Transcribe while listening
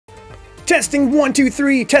Testing 1 2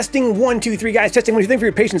 3. Testing 1 2 3, guys. Testing 1 2 3 for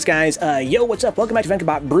your patience, guys. Yo, what's up? Welcome back to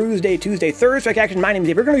Vencabot Brews Day Tuesday, third strike action. My name is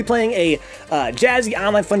Dave. We're going to be playing a Jazzy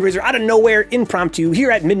online fundraiser out of nowhere, impromptu,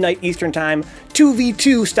 here at midnight Eastern time,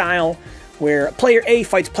 2v2 style, where player A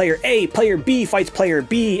fights player A, player B fights player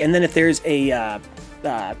B, and then if there's a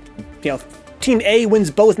Team A wins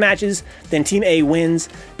both matches, then Team A wins.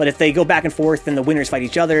 But if they go back and forth, then the winners fight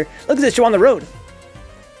each other. Look at this show on the road.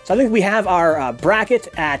 So I think we have our bracket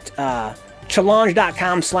at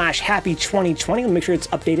challenge.com/happy2020. Let me make sure it's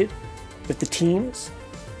updated with the teams.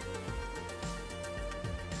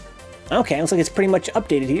 Okay, looks like it's pretty much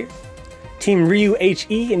updated here. Team Ryu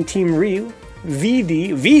HE and Team Ryu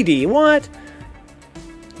VD. VD, what?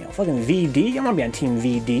 You know, fucking VD? I'm gonna be on Team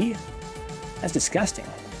VD. That's disgusting.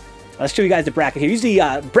 Let's show you guys the bracket here. Use the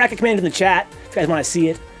bracket command in the chat if you guys want to see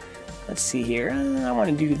it. Let's see here. I want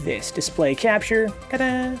to do this. Display capture.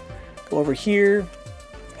 Ta-da! Go over here.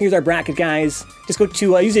 Here's our bracket, guys. Just go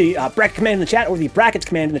to use the bracket command in the chat or the brackets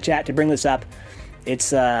command in the chat to bring this up.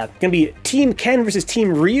 It's going to be Team Ken versus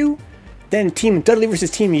Team Ryu, then Team Dudley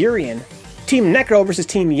versus Team Urien, Team Necro versus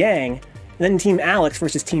Team Yang, and then Team Alex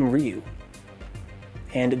versus Team Ryu.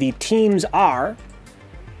 And the teams are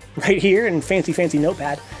right here in fancy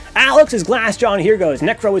notepad. Alex is Glassjaw, and here goes.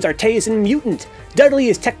 Necro is Arteus and Mutant. Dudley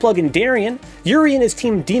is TechPlug and Darien. Urien is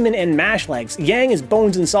Team Demon and Mashlegs. Yang is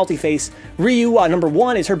Bones and SaltyFace. Ryu, number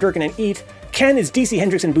 1, is Herb Durkin and Eat. Ken is DC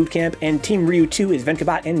Hendrix and Bootcamp. And Team Ryu 2 is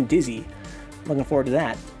Vencabot and Dizzy. Looking forward to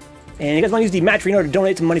that. And you guys want to use the match to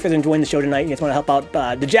donate some money if you guys are enjoying the show tonight. You guys want to help out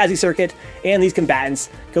the Jazzy circuit and these combatants.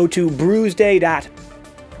 Go to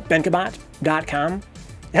brewsday.vencabot.com.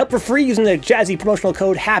 Help for free using the Jazzy promotional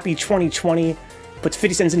code HAPPY2020. Puts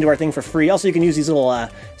 50 cents into our thing for free. Also, you can use these little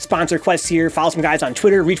sponsor quests here. Follow some guys on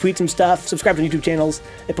Twitter, retweet some stuff, subscribe to YouTube channels.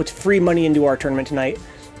 It puts free money into our tournament tonight.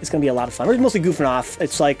 It's going to be a lot of fun. We're mostly goofing off.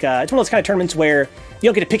 It's like, it's one of those kind of tournaments where you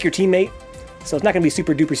don't get to pick your teammate. So it's not going to be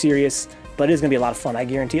super duper serious, but it is going to be a lot of fun, I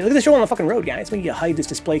guarantee it. Look at the show on the fucking road, guys. We need to hide this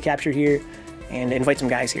display capture here and invite some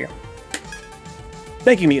guys here.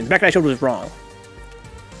 Thank you, Mutant. The back that I showed was wrong.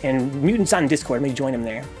 And Mutant's on Discord. Let me join him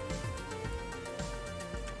there.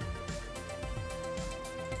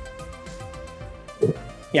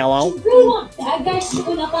 Yeah, well. Do you really want bad guys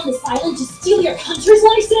showing up on this island to steal your hunter's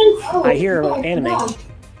license? Oh, I hear anime. God.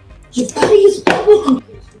 You gotta use public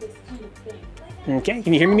computers for this kind of thing. Okay,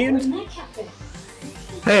 can you hear me, Mutant?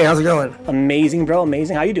 Hey, how's it going? Amazing, bro.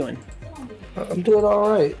 Amazing. How you doing? I'm doing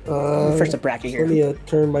all right. First, a bracket here. Let me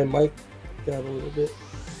turn my mic down a little bit.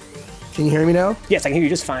 Can you hear me now? Yes, I can hear you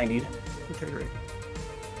just fine, dude. Okay, great.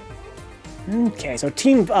 Okay, so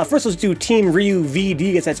team. First, let's do Team Ryu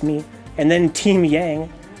VD. I guess that's me, and then Team Yang.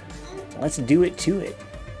 Let's do it to it.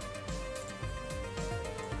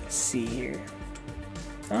 Let's see here.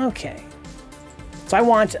 Okay. So I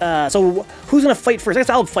want, so who's gonna fight first? I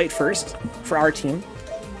guess I'll fight first for our team.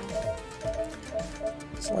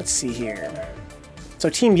 So let's see here.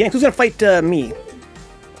 So Team Yang, who's gonna fight me?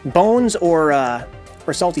 Bones or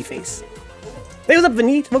SaltyFace? Hey, what's up,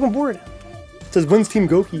 Vineet? Welcome aboard. It says, when's Team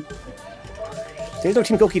Goki? There's no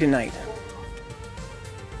Team Goki tonight.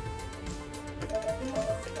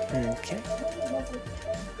 Okay.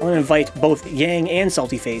 I'm going to invite both Yang and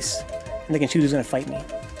SaltyFace, and they can choose who's going to fight me.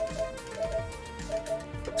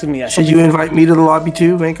 Excuse me, Should you invite me to the lobby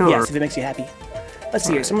too, Vanko? Yes, if it makes you happy. Let's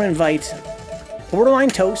see here. So I'm going to invite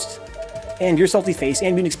BorderlineToast and YourSaltyFace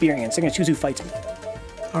and Mutant Experience. They're going to choose who fights me.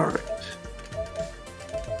 Alright.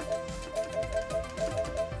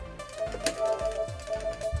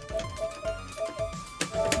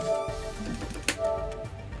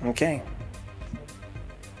 Okay.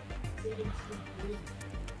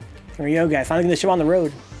 Here we go, guys. Finally getting the show on the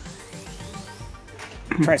road.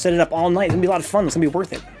 Try to set it up all night. It's gonna be a lot of fun. It's gonna be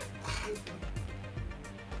worth it.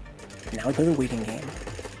 Now we play the waiting game.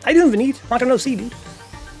 How you doing, Vineet? Long time no see, dude.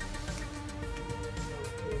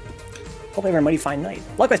 Hope you have a mighty fine night.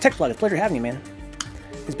 Likewise, TechPlug. It's a pleasure having you, man.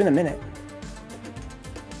 It's been a minute.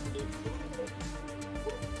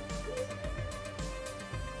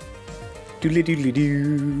 Doodly doodly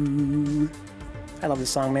doo. I love this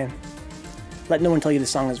song, man. Let no one tell you this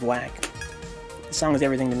song is whack. This song is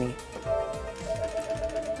everything to me.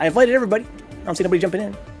 I invited everybody. I don't see nobody jumping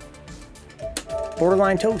in.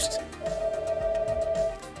 BorderlineToast.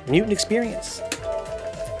 Mutant Experience.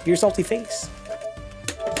 YourSaltyFace.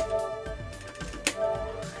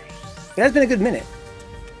 It has been a good minute.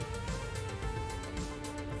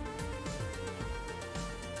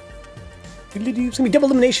 Doodly doo. It's gonna be double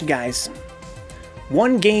elimination, guys.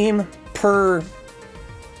 One game per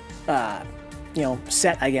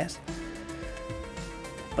set, I guess.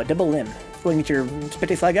 But double limb. Go ahead and get your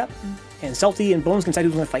spectate flag up, and Salty and Bones can decide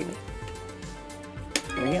who's going to fight me.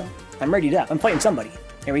 Here we go. I'm readied up. I'm fighting somebody.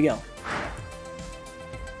 Here we go.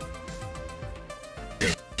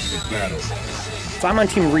 So I'm on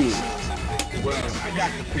Team Ryu.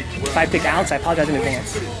 If I pick Alex, I apologize in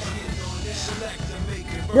advance.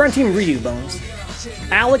 We're on Team Ryu, Bones.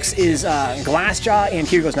 Alex is Glassjaw, and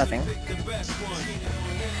here goes nothing.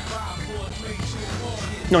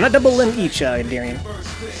 No, not double limb each, Darian.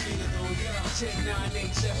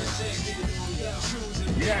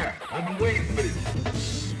 Yeah, I've been waiting for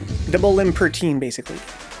this. Double limb per team, basically.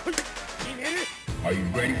 Are you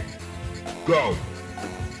ready? Go.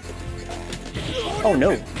 Oh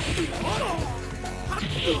no.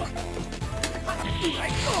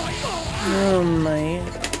 Oh man.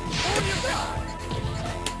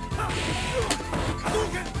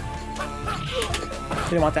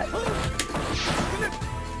 Didn't want that.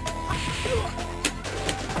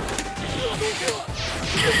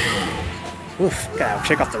 Oof, gotta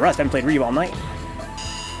shake off the rust. I haven't played Ryu all night.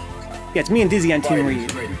 Yeah, it's me and Dizzy on Team Ryu,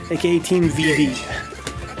 aka Team VD.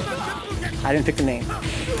 I didn't pick the name.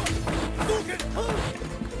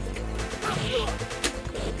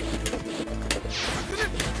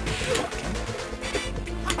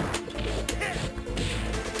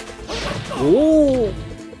 Oh!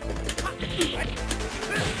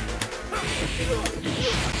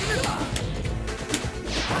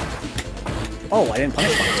 Oh, I didn't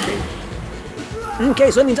punish that. Great. Okay,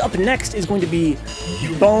 so that means up next is going to be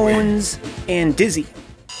Bones and Dizzy.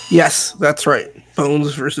 Yes, that's right.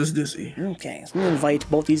 Bones versus Dizzy. Okay, so I'm gonna invite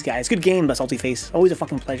both these guys. Good game, SaltyFace. Always a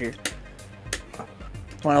fucking pleasure.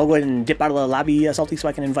 Want to go ahead and dip out of the lobby, Salty, so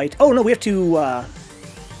I can invite. Oh no, we have to.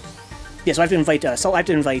 Yeah, so I have to invite. I have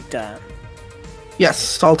to invite. Yes,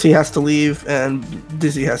 Salty has to leave, and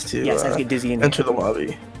Dizzy has to. Yes, I have to get Dizzy in. Enter the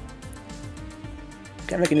lobby.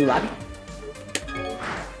 Can I make a new lobby?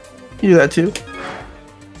 You do that too.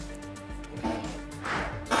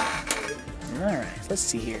 Alright, let's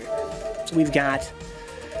see here. So we've got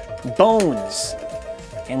Bones.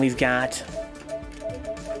 And we've got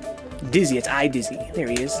Dizzy. It's iDizzy. There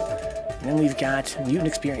he is. And then we've got Mutant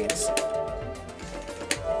Experience.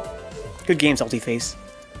 Good game, SaltyFace.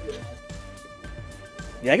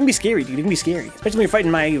 Yeah, that can be scary, dude. It can be scary. Especially when you're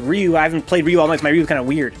fighting my Ryu. I haven't played Ryu all night, so my Ryu's kind of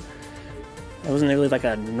weird. It wasn't really like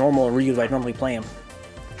a normal Ryu that I'd normally play him.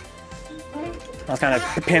 I was kind of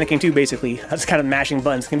panicking too, basically. I was kind of mashing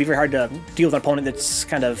buttons. It can be very hard to deal with an opponent that's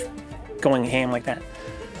kind of going ham like that.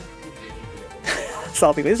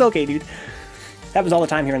 Salty, it's okay, dude. Happens all the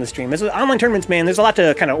time here in the stream. This is online tournaments, man. There's a lot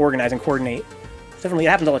to kind of organize and coordinate. Definitely, it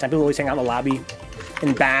happens all the time. People always hang out in the lobby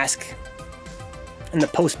and bask in the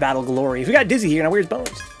post-battle glory. If we got Dizzy here, now where's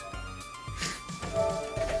Bones?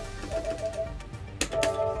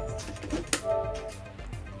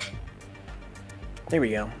 There we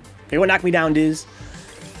go. They won't knock me down, Diz.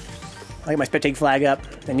 I'll get my spectate flag up,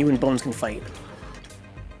 then you and Bones can fight.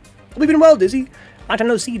 We've been well, Dizzy. Long time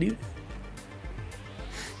no see, dude.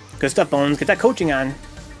 Good stuff, Bones. Get that coaching on.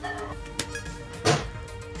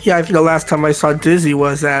 Yeah, I think the last time I saw Dizzy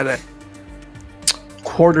was at a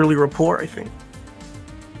quarterly report, I think.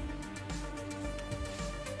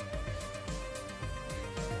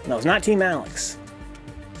 No, it's not Team Alex.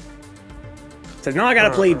 Says, now I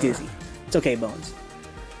gotta play Dizzy. It's okay, Bones.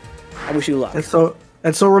 I wish you luck.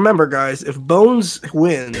 And so remember, guys, if Bones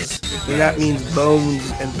wins, then that means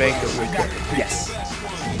Bones and Vencabot will play. Yes.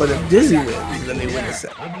 But if Dizzy wins, then they win the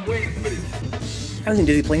set. I've been waiting for this. I haven't seen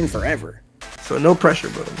Dizzy playing forever. So no pressure,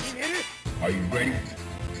 Bones. Are you ready?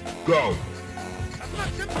 Go.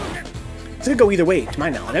 It's gonna go either way, to my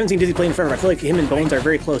knowledge. I haven't seen Dizzy playing forever. I feel like him and Bones are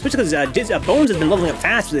very close, especially because Bones has been leveling up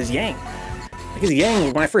fast with his Yang. Like his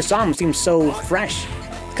Yang, when I first saw him, seemed so fresh.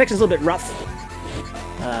 His connection's a little bit rough.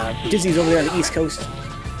 Dizzy's over there on the East Coast.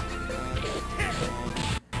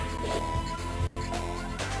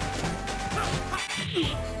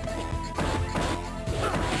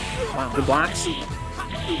 Wow, good blocks.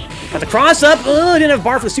 Got the cross up. Oh, didn't have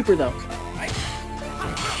bar for the super though.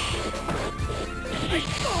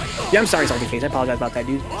 Yeah, I'm sorry, SaltyFace. I apologize about that,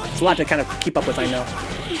 dude. It's a lot to kind of keep up with, I know.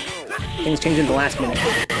 Things change in the last minute.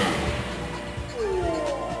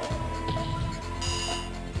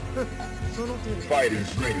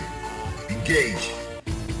 Fighters ready. Engage.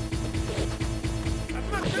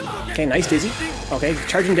 Okay, nice, Dizzy. Okay,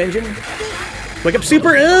 charging engine. Wake up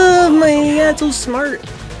super. Oh my god, so smart.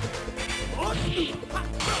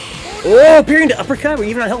 Oh, peering to uppercut. We're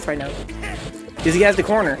even on health right now. Dizzy has the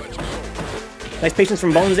corner. Nice patience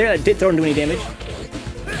from Bones there. That didn't throw him do any damage.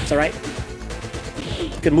 It's alright.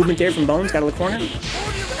 Good movement there from Bones. Got out of the corner.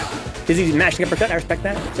 Dizzy's mashing uppercut. I respect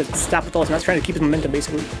that. Just stop with all this. Not trying to keep his momentum,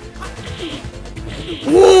 basically.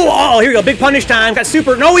 Ooh, oh, here we go. Big punish time. Got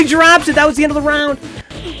super. No, he drops it. That was the end of the round.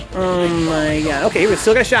 Oh my god. Okay, we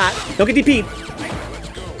still got a shot. Don't get DP.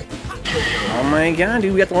 Oh my god,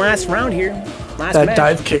 dude. We got the last round here. Last That match.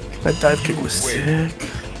 dive kick. That dive kick was sick.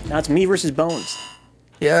 Now it's me versus Bones.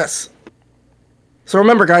 Yes. So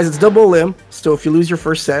remember, guys, it's double limb. So if you lose your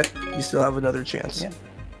first set, you still have another chance. Yeah.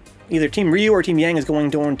 Either Team Ryu or Team Yang is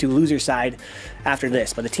going to loser side after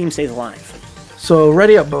this, but the team stays alive. So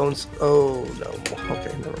ready up, Bones. Oh no.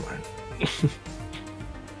 Okay, never mind.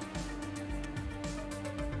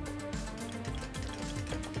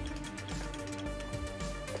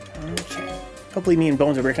 Okay. Hopefully me and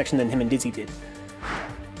Bones have a better connection than him and Dizzy did.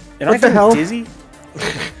 If What the hell? Dizzy?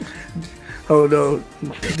 Oh no.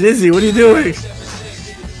 Dizzy, what are you doing?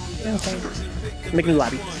 Okay. Make a new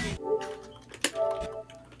lobby.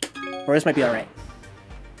 Or this might be alright.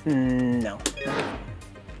 No. Okay.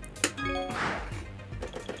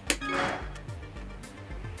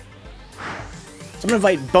 So I'm gonna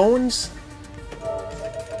invite Bones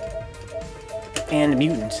and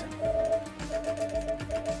Mutant.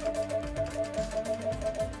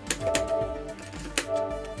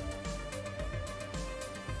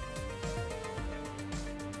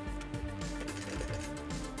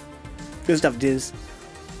 Good stuff, Diz.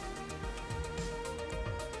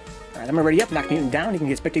 Alright, I'm already up. Knock Mutant down. He can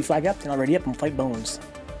get spectate flag up. Then I'll ready up and fight Bones.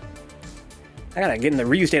 I gotta get in the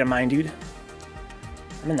Ryu state of mind, dude.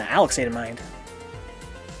 I'm in the Alex state of mind.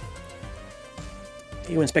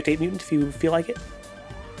 You can spectate Mutant if you feel like it.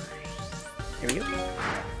 Here we go.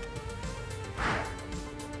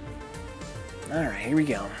 Alright, here we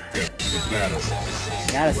go.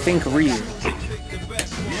 Gotta think Ryu.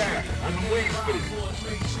 Yeah, I'm waiting for this.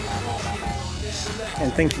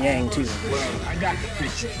 And think Yang too. Well, I got the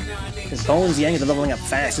picture. Because Bones Yang is leveling up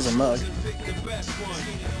fast as a mug.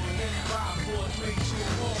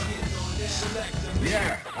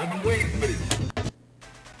 Yeah, I've been waiting for this.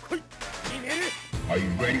 Are you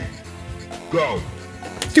ready? Go.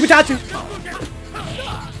 Stupid Tatsu!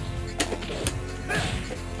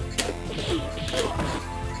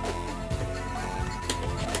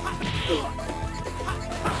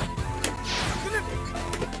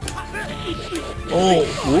 Oh,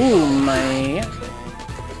 Ooh, man.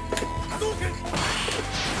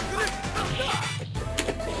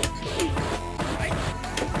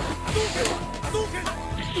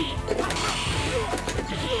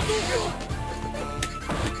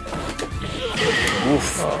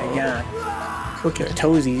 Oof, I got okay.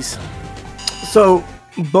 toesies. So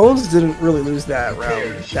Bones didn't really lose that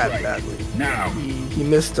round that badly. Now. He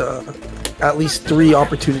missed at least 3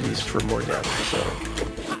 opportunities for more damage, so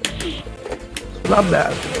not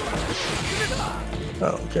bad.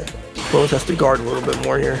 Oh, okay. Bones has to guard a little bit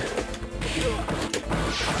more here.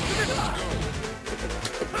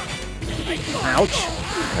 Ouch.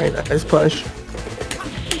 Alright, nice punish.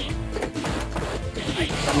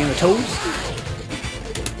 Got me on the toes.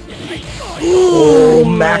 Oh,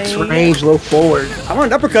 max range, low forward. I want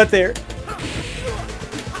an uppercut there.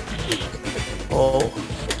 Oh,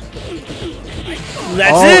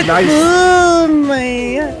 That's Oh, it. nice. Oh,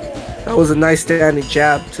 man. that was a nice standing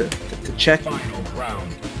jab to check. Final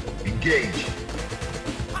round. Engage.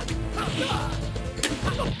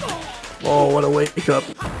 Oh, what a wake up.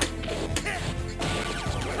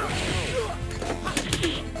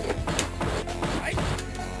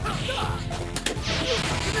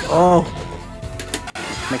 Oh,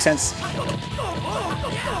 Makes sense.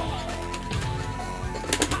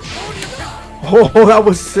 oh, that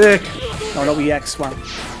was sick. Oh, no EX. Wow.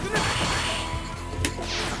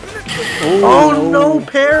 Oh, no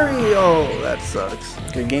parry. Oh, that sucks.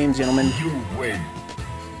 Good games, gentlemen. You win.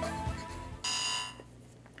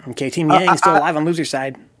 Okay, Team Yang is still alive on loser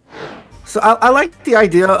side. So I like the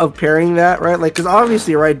idea of pairing that, right? Like, because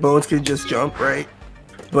obviously, right, Bones can just jump, right?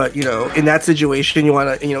 But, you know, in that situation, you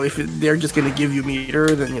want to, you know, if they're just going to give you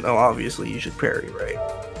meter, then, you know, obviously you should parry, right?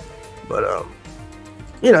 But,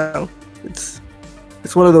 you know, it's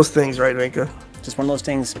one of those things, right, Venka? Just one of those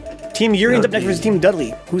things. Team Urien's up next versus Team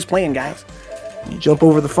Dudley. Who's playing, guys? You jump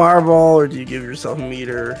over the fireball, or do you give yourself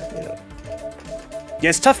meter? You know. Yeah,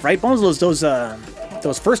 it's tough, right? Bones,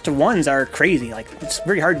 those first ones are crazy. Like, it's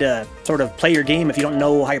very hard to sort of play your game if you don't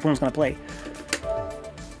know how your opponent's going to play.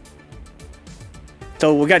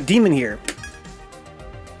 So we got Demon here.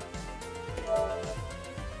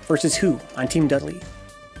 Versus who on Team Dudley?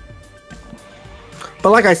 But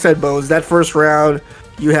like I said, Bones, that first round,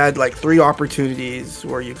 you had like 3 opportunities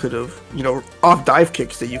where you could have, you know, off dive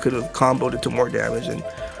kicks that you could have comboed it to more damage, and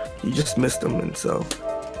you just missed them, and so,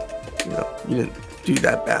 you know, you didn't do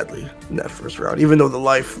that badly in that first round, even though the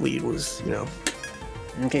life lead was, you know.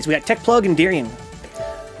 Okay, so we got TechPlug and Urien.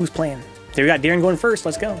 Who's playing? There we got Darren going first.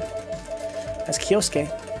 Let's go. That's Kyosuke.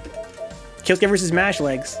 Kyosuke versus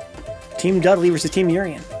Mashlegs. Team Dudley versus Team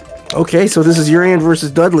Urien. Okay, so this is Urien versus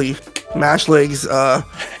Dudley. Mashlegs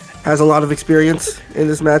has a lot of experience in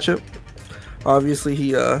this matchup. Obviously,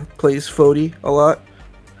 he plays Fody a lot,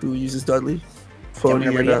 who uses Dudley. Fody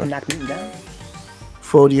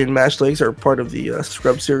and Mashlegs are part of the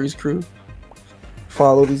Scrub Series crew.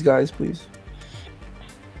 Follow these guys, please.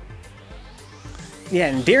 Yeah,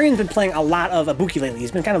 and Darian's been playing a lot of Ibuki lately.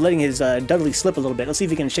 He's been kind of letting his Dudley slip a little bit. Let's see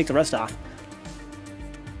if he can shake the rust off.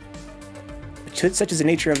 Such is the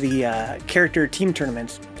nature of the character team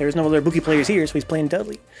tournament. There's no other Ibuki players here, so he's playing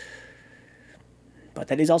Dudley. But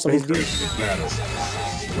that is also his dude.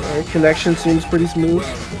 Alright, connection seems pretty smooth.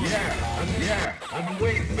 Yeah, I've been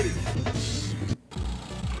waiting for this.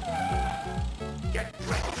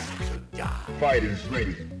 Fighters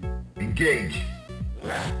ready. Engage.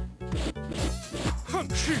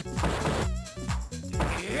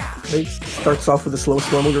 He starts off with a slow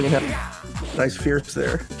storm. We're gonna have nice fierce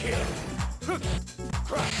there.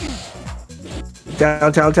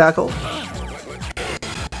 Downtown tackle.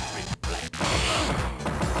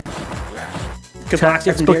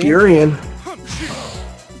 Textbook Urien.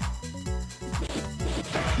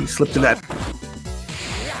 He slipped in that.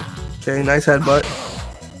 Okay, nice headbutt.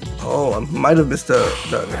 Oh, I might have missed the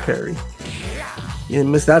parry. You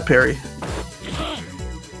didn't miss that parry.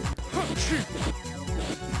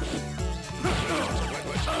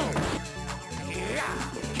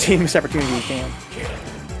 Team missed opportunity, damn.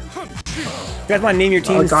 You guys want to name your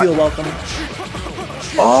team? Feel welcome.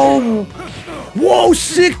 Oh! Whoa,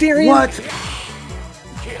 sick, Darian! What?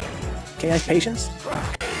 Okay, nice patience.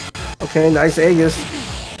 Okay, nice Aegis.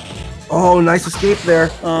 Oh, nice escape there.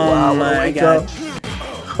 Oh wow, my god.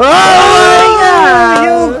 Oh my god!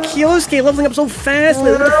 Yo, Kyosuke leveling up so fast.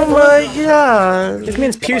 Oh my god! This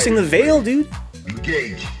man's piercing the veil, dude.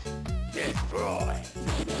 Engage.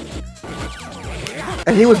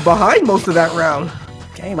 And he was behind most of that round.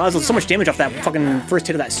 Okay, well, there's so much damage off that fucking first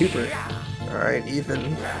hit of that super. Alright,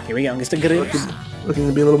 Ethan. Here we go, gets the grips. Looking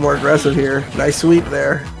to be a little more aggressive here. Nice sweep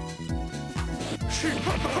there.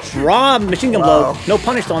 Raw machine gun blow. No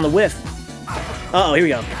punish though on the whiff. Uh-oh, here we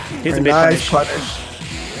go. Here's a big nice punish.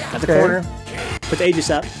 At the corner. Put the Aegis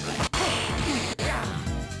up.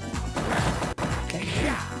 Okay.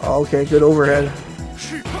 Okay, good overhead.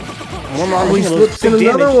 One more he machine slips in damage.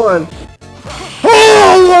 another one.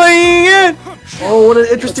 Oh my god! Oh, what an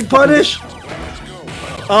interesting punish.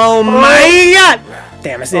 Oh my god!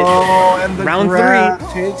 Damn, that's it. Oh, and the round grab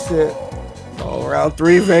 3. takes it. Oh, round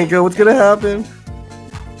 3, Venka. What's gonna happen?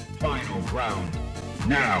 Final round.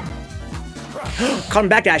 Now. Caught him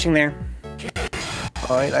backdashing there.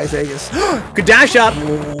 Alright, nice Aegis. Good dash up.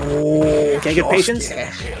 Oh, okay, good patience.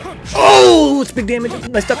 Oh, it's big damage.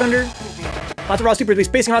 Nice duck under. Lots of raw supers. He's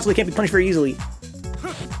spacing out so they can't be punished very easily.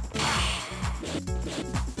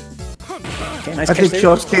 Okay, nice I think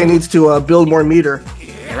Kyosuke needs to build more meter.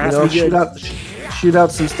 Yeah, you know, shoot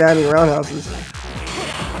out some standing roundhouses.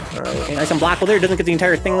 Alright. Okay, nice on blockable there. Doesn't get the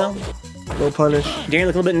entire thing though. No punish. Darian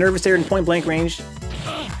looking a little bit nervous there in point blank range.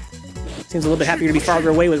 Seems a little bit happier to be farther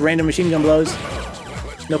away with random machine gun blows.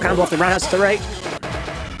 No combo off the roundhouse to the right.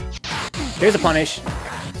 There's a punish.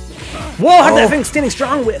 Whoa, how'd that thing standing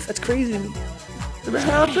strong with? That's crazy to me. What's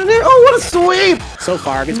happening? Oh, what a sweep! So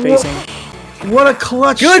far, good spacing. What a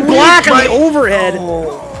clutch Good sweep block on the overhead.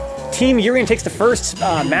 Oh. Team Urien takes the first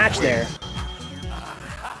match there.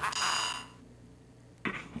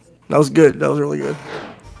 That was good. That was really good.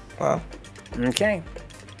 Wow. Okay.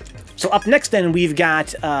 So up next then we've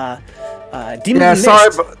got Demon Yeah, Mist.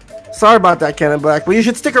 sorry about that, Cannon Black. But you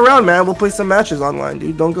should stick around, man. We'll play some matches online,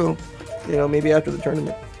 dude. Don't go. You know, maybe after the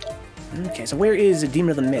tournament. Okay, so where is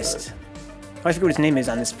Demon of the Mist? Oh, I forget what his name is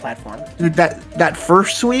on this platform. Dude, that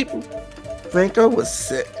first sweep, Venka, was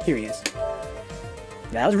sick. Here he is.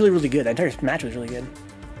 That was really, really good. That entire match was really good.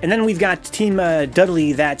 And then we've got Team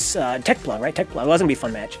Dudley, that's TechPlug, right? TechPlug. Well, that's going to be a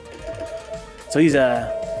fun match. So he's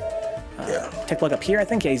TechPlug up here, I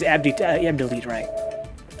think. Yeah, he's Ab Delete, right?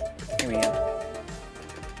 Here we go.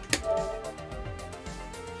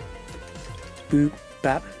 Boop,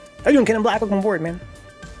 bop. How you doing, Cannon Black? Welcome aboard, man.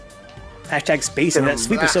 Hashtag spacing. That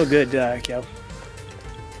sweep is so good, Kyo.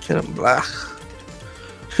 Cannon Black.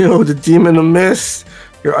 Yo, the Demon of Mist.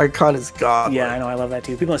 Your icon is god. Yeah, I know. I love that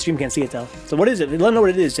too. People on stream can't see it though. So what is it? Let them know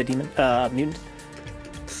what it is, Demon Mutant.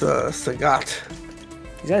 It's Sagat.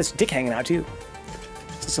 He's got his dick hanging out too.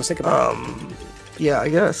 What's so sick about it? Yeah, I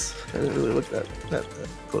guess. I didn't really look that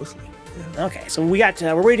closely. Yeah. Okay, so we got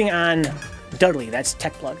we're waiting on Dudley. That's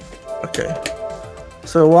TechPlug. Okay.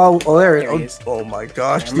 So while there he is. Oh my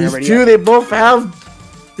gosh, Yeah, these two they both have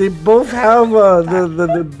They both have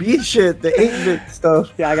the beat shit, the 8-bit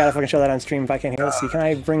stuff. Yeah, I gotta fucking show that on stream if I can. Here, let's see. Can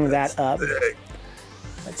I bring that up?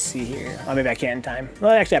 Let's see here. Oh, maybe I can't in time. Well,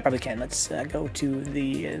 actually, I probably can. Let's go to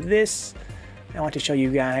the this. I want to show you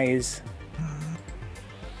guys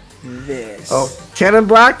this. Oh, Cannon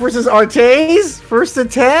Black versus Artaze? First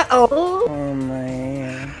attack? Oh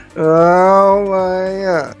man. Oh my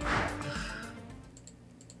god.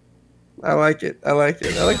 I like it. I like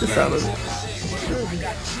it. I like the sound of it.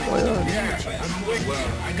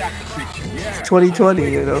 It's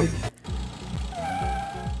 2020, you know.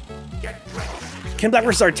 Ken Black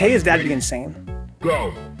versus Artaze, that'd be insane.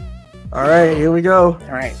 Go. Alright, here we go.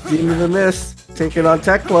 Alright. Demon the Mist, taking on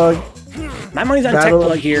TechPlug. My money's on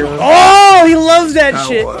TechPlug here. Oh, he loves that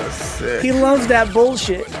shit. Was sick. He loves that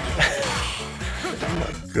bullshit.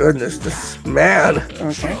 Goodness, this man.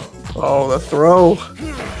 Okay. Oh, the throw.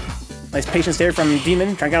 Nice patience there from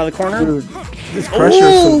Demon, trying to get out of the corner. Dude, this pressure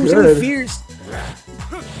is so good. Fierce.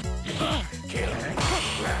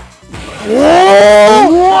 Whoa!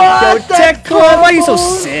 What? Yo, TechPlug, why are you so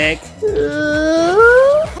sick?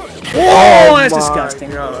 Oh, that's disgusting.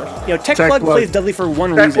 God. Yo, TechPlug plays Dudley for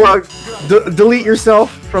one reason. TechPlug, delete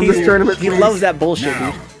yourself from this tournament. He loves that bullshit,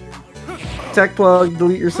 dude. TechPlug,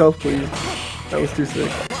 delete yourself, please. That was too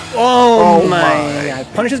sick. Oh my god.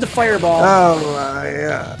 Punishes the fireball. Oh my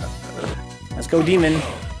god. Let's go, Demon.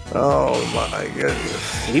 Oh my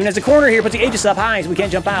goodness. Demon has the corner here, puts the Aegis up high so we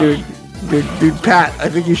can't jump out. Dude, Pat, I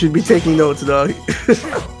think you should be taking notes, dog.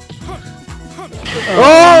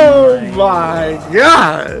 Oh my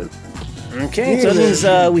god. Okay, so that means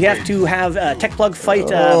we have to have TechPlug fight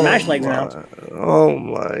Mashlegs now. Oh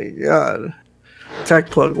my god.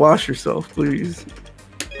 TechPlug, wash yourself, please.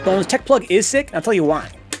 Bones, TechPlug is sick. I'll tell you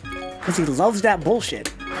why. Because he loves that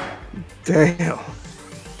bullshit. Damn.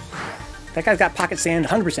 That guy's got pocket sand,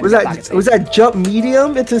 100% was that jump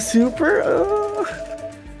medium into super?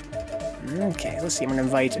 Okay, let's see. I'm gonna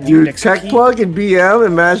invite Dude, TechPlug and BM,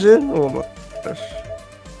 imagine. Oh my gosh.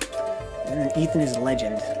 And then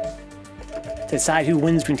ethanislegend. To decide who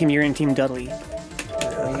wins between Team Urien and Team Dudley.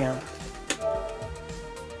 There we go.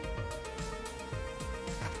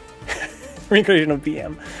 Reincarnation of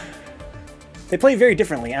BM. They play very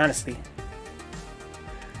differently, honestly.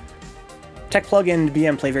 TechPlug and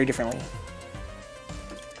BM play very differently.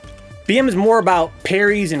 BM is more about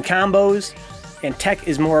parries and combos, and Tech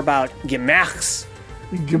is more about gimmICKHZ.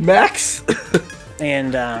 gimmICKHZ?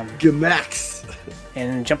 And, gimmICKHZ.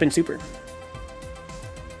 And jump in super.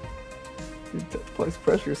 TechPlug's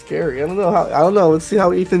pressure is scary. I don't know how. I don't know. Let's see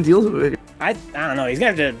how Ethan deals with it. I don't know. He's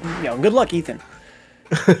gonna have to. You know, good luck, Ethan.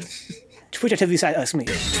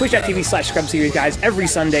 Twitch.tv/Scrub Series, guys. Every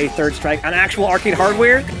Sunday, Third Strike on actual arcade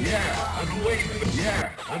hardware.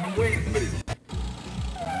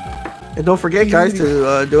 And don't forget, guys,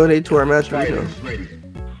 to donate to our match video.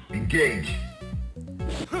 Engage.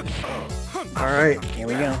 All right. Here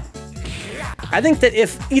we go. I think that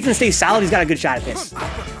if Ethan stays solid, he's got a good shot at this.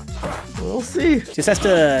 We'll see. Just has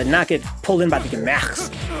to not get pulled in by the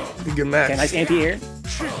gimmICKHZ. The gimmICKHZ. Okay, nice anti-air.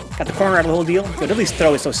 Got the corner out of the whole deal. Yo, Dudley's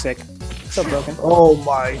throw is so sick. So broken. Oh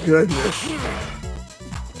my goodness.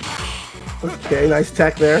 Okay, nice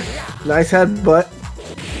tech there. Nice headbutt.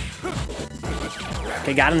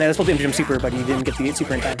 Okay, got him there. That's supposed to be him super, but he didn't get the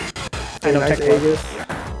super in time. I know nice TechPlug.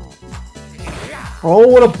 Oh,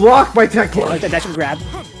 what a block by TechPlug. Okay, like that dash and grab.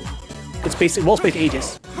 It's basically well-spaced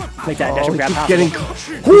Aegis. Make that dash and grab getting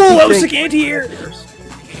possible. Ooh, that was sick anti-air!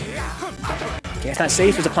 Okay, it's not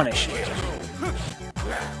safe. It's a punish.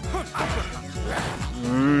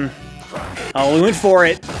 Oh, we went for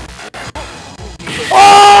it.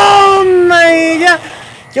 Oh my god!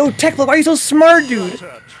 Yo, TechPlug, why are you so smart, dude?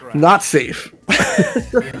 Not safe.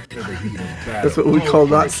 That's what we call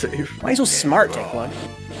not safe. Why are you so smart, TechPlug?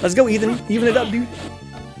 Let's go, Ethan. Even it up, dude.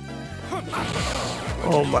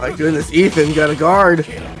 Oh my goodness, Ethan got a guard.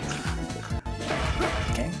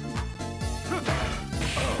 Okay.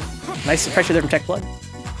 Nice pressure there from TechPlug.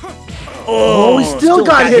 Oh, he still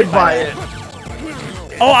got hit by it.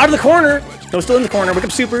 Oh, out of the corner. No, still in the corner. Wake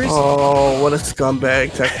up supers. Oh, what a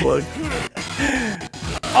scumbag, TechPlug.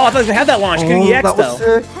 Oh, I thought he was gonna have that launch. Couldn't EX though.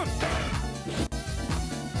 Sick.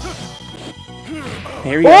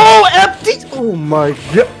 Here we go. Oh, empty! Oh my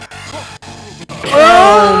god.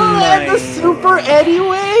 Oh, and the super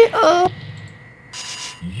anyway.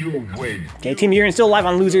 You win. Okay, Team Urien still alive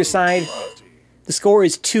on loser's side. The score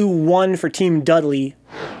is 2-1 for Team Dudley.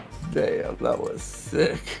 Damn, that was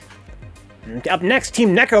sick. Up next,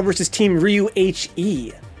 Team Neko versus Team Ryu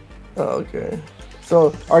HE. Okay. So,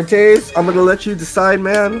 Artaze, I'm gonna let you decide,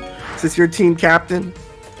 man. Since you're team captain,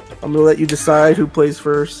 I'm gonna let you decide who plays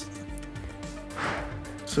first.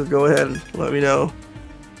 So go ahead and let me know.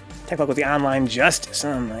 TechPlug with the online justice.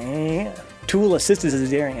 Tool assistance as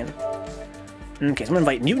Urien. Okay, so I'm gonna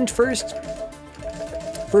invite Mutant first.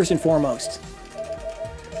 First and foremost.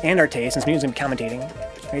 And Artaeus, since Mutant's gonna be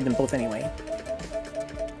commentating. I need them both anyway.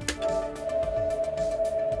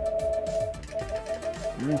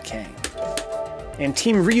 Okay. And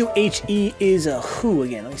Team Ryu HE is who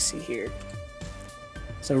again? Let me see here.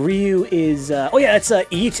 So Ryu is... oh yeah, that's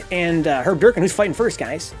Eat and Herb Durkin. Who's fighting first,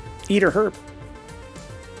 guys? Eat or Herb?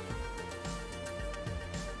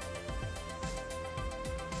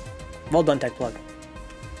 Well done, TechPlug.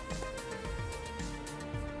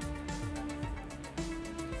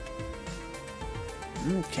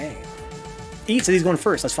 Okay. Eat says he's going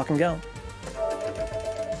first. Let's fucking go.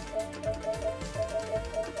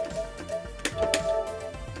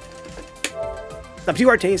 Up to you,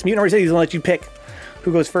 Artaeus. Mutant already said he's gonna let you pick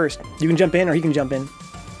who goes first. You can jump in or he can jump in.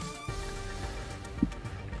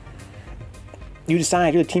 You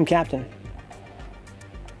decide. You're the team captain.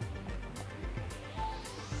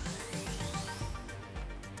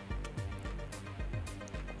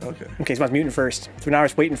 Okay. Okay, so it's Mutant first. So now we're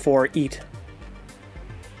just waiting for Eat.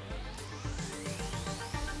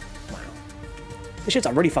 Wow. This shit's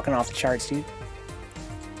already fucking off the charts, dude.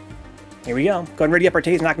 Here we go. Go ahead and ready up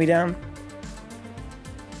Artaeus, knock me down.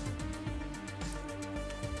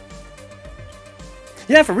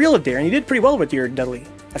 Yeah, for real, Darren, you did pretty well with your Dudley.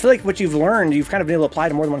 I feel like what you've learned, you've kind of been able to apply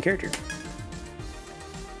to more than one character.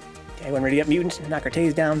 Okay, when ready up Mutant, knock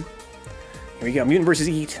Artaeus down. Here we go, Mutant versus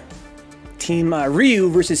Eat. Team Ryu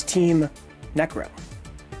versus Team Necro.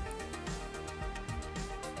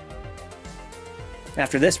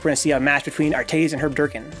 After this, we're going to see a match between Artaeus and Herb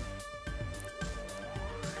Durkin.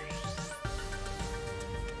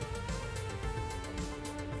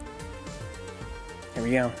 Here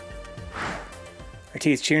we go.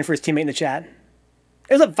 Artaeus cheering for his teammate in the chat.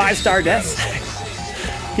 It was a 5-star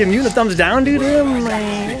death. Give Mutant a thumbs down, dude.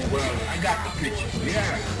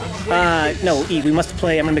 No, Eat. We must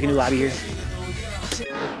play. I'm gonna make a new lobby here.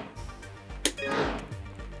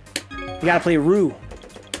 You gotta play Ryu.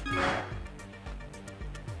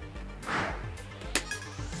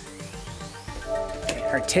 Okay,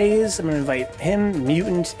 Artaeus. I'm gonna invite him,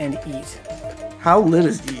 Mutant, and Eat. How lit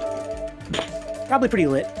is Eat? Probably pretty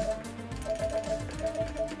lit.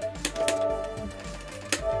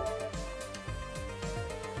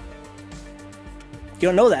 You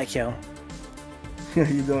don't know that, Kyo. Yeah,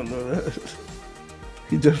 you don't know that.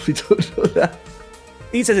 You definitely don't know that.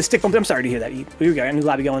 Eat says a stick bump. I'm sorry to hear that, Eat. We got a new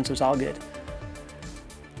lobby going, so it's all good.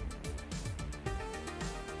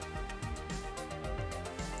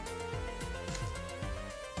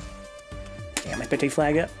 Yeah, my spectate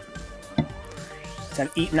flag up. Let's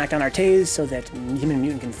have Eat knock down Artaeus so that him and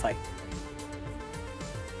Mutant can fight.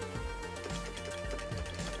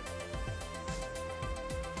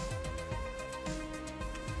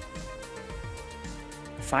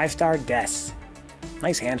 Five-star deaths.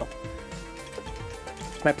 Nice handle.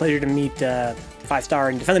 It's my pleasure to meet 5-star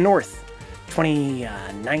and Defend the North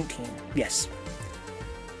 2019. Yes.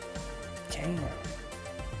 Okay.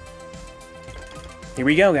 Here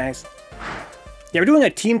we go, guys. Yeah, we're doing a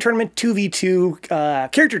team tournament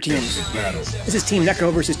 2v2 character teams. This is Team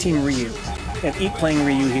Necro versus Team Ryu. We have Eat playing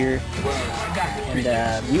Ryu here,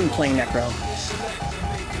 and Mutant playing Necro.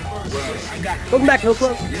 Welcome back, No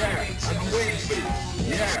Club.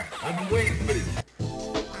 Yeah, I've been waiting for this.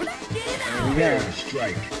 There we go.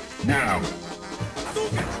 Strike now.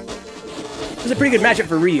 This is a pretty good matchup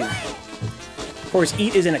for Ryu. Of course,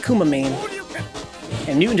 Eat is an Akuma main,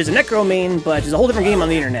 and Mutant is a Necro main, but it's a whole different game on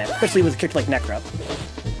the internet, especially with a character like Necro.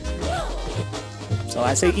 So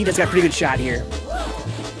I say Eat has got a pretty good shot here.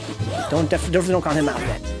 Definitely don't count him out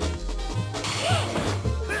yet.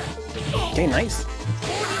 Okay, nice.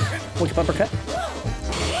 Wicked uppercut.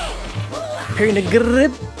 Parry the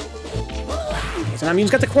grip. Okay, so now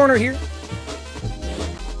Mutant's got the corner here.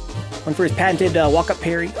 One for his patented walk-up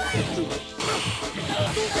parry. Okay.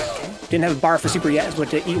 Didn't have a bar for super yet, is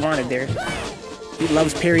what Eat wanted there. Eat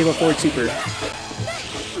loves parry, low forward super.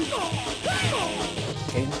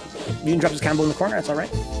 Okay, Mutant drops his combo in the corner, that's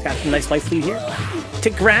alright. Got some nice life lead here.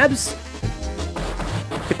 Tick grabs.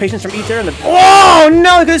 Good patience from Eat there. Oh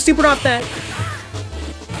no, he could have supered off that.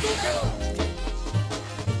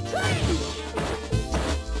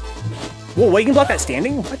 Whoa, wait, you can block that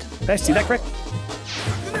standing? What? Did I see that correct?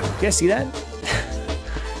 Did you guys see that? I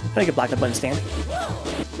think I could block that button standing.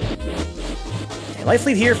 Okay, life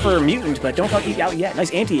lead here for Mutant, but don't count Eat out yet.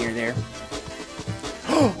 Nice anti-air there.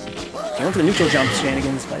 Okay, went for the neutral jump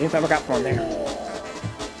shenanigans, but I didn't work out for him there.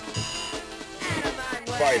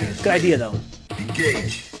 Good idea, though.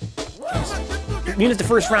 Engage. Mutant's the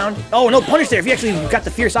first round. Oh, no punish there. If he actually got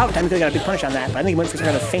the fierce out time, he could have got a big punish on that. But I think he went for some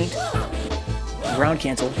kind of feint. Ground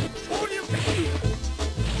cancel.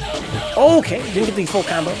 Okay, didn't get the full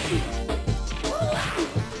combo.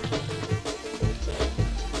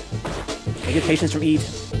 Okay, good patience from Eat.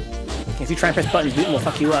 If you try and press buttons, Mutant will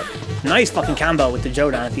fuck you up. Nice fucking combo with the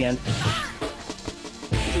Jodan at the end.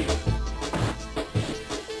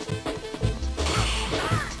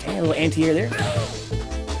 Okay, a little anti-air there.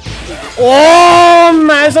 Oh,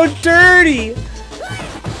 man, so dirty!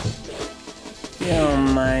 Oh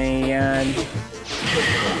my god.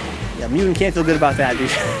 Yeah, Mutant can't feel good about that,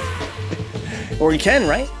 dude. Or he can,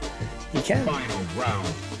 right? He can.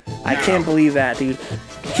 I can't believe that, dude.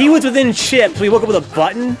 He was within chips. We woke up with a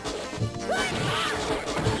button.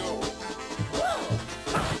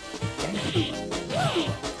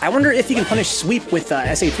 I wonder if he can punish sweep with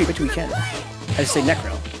SA3, which we can. I just say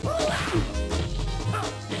Necro.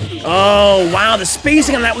 Oh, wow, the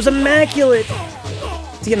spacing on that was immaculate.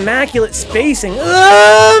 The immaculate spacing.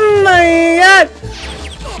 Oh my god!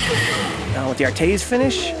 Oh, with the Arte's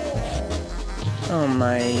finish. Oh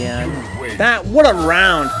my god. What a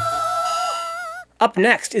round. Up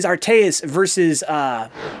next is Arte's versus our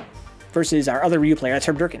other Ryu player. That's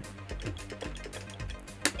Herb Durkin.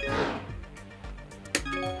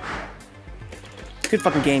 Good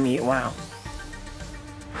fucking game, Eat. Wow.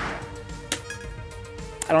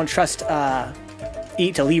 I don't trust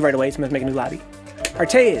Eat to leave right away, so I'm gonna make a new lobby.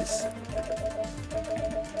 Arte's.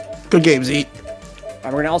 Good games, Eat.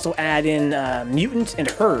 We're gonna also add in Mutant and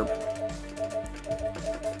Herb.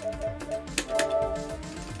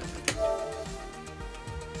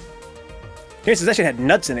 This actually had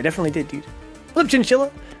nuts in it. Definitely did, dude. Flip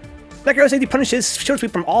Chinchilla. Necro said he punishes short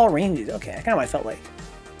sweep from all ranges. Okay, kind of what I felt like.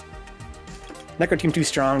 Necro team too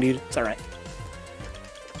strong, dude. It's alright.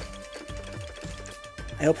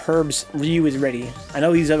 I hope Herb's Ryu is ready. I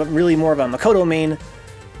know he's really more of a Makoto main,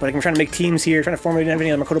 but I'm trying to make teams here, trying to formulate and have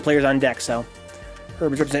any other Makoto players on deck, so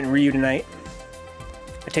Herb is representing Ryu tonight.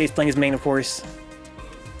 Ate's playing his main, of course.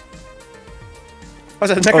 Oh,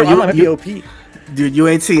 so Necro online might be OP. Dude, you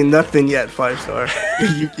ain't seen nothing yet, 5-star.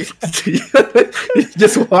 you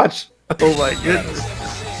just watch. Oh my goodness.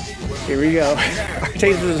 Here we go.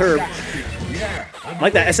 Ate's versus Herb. I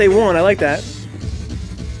like that. SA1, I like that.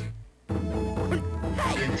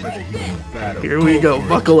 Here we go.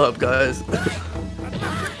 Buckle up, guys.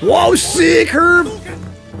 Whoa, sick, Herb!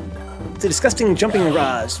 It's a disgusting jumping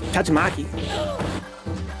Tatsumaki.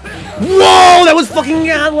 Whoa, that was fucking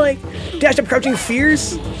godlike! Dashed up crouching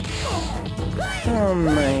fierce. Oh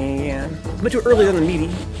man. A bit too early on the meaty.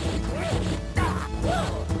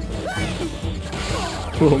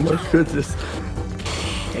 Oh my goodness.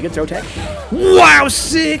 Okay, good throw tech. Wow,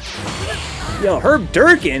 sick! Yo, Herb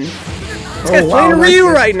Durkin. This guy's playing Ryu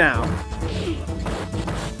right now.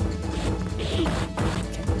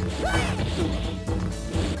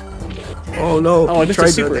 Oh no. Oh, I missed a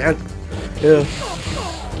super. Yeah.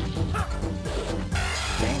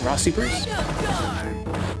 Dang, raw supers.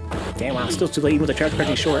 Damn, wow, still too late even with the charge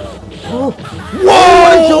crouching short. Oh.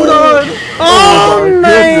 Whoa! Oh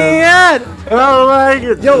my god! Oh my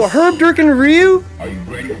goodness. Yo, Herb Durkin Ryu? Are you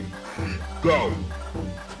ready? Go!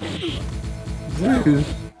 Dude.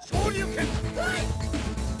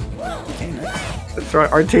 Okay, nice. That's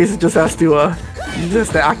right, Arte's just has to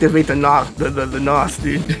activate the NOS,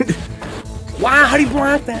 dude. Wow, how'd he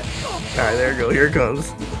block that? Alright, there you go, here it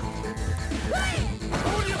comes.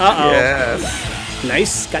 Uh-oh. Yes.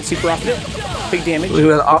 Nice, got super off it. Big damage. Look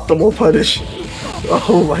at that optimal punish.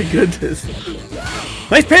 Oh my goodness.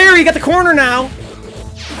 Nice parry, got the corner now.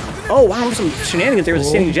 Oh wow, there's some shenanigans there with the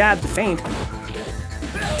standing jab, the feint.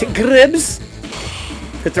 To Gribs.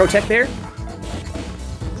 Good throw tech there.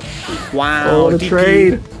 Wow, oh, the DP.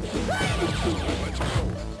 trade.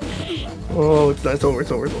 Oh, it's over.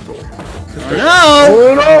 Oh no!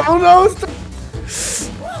 Oh no! Oh no!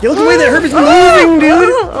 You look the way that Herb is moving,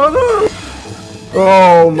 dude! Oh no!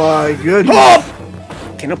 Oh my goodness! Oh!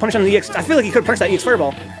 Okay, no punch on the EX. I feel like he could punch that EX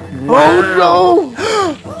fireball. Wow. Oh no!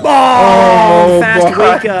 Oh, fast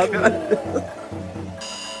wake up.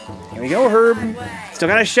 Here we go, Herb. Still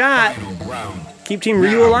got a shot. Keep Team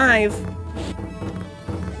Ryu alive.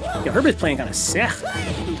 Yo, Herb is playing kind of sick.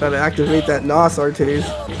 Trying to activate that NOS, Arte's.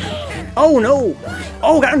 Oh no!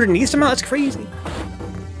 Oh, got underneath somehow? That's crazy.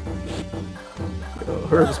 Yo,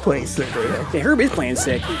 Herb is playing sick right now. Yeah, Herb is playing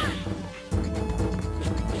sick.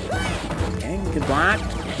 Okay, good block.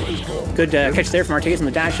 Good catch there from Arte's on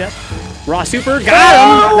the dash up. Raw super, got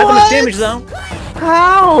him! Not that much damage though.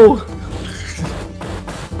 How?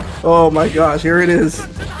 Oh my gosh, here it is.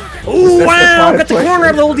 Oh wow! Got the corner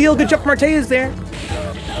of the whole deal. Good jump from Arte's there.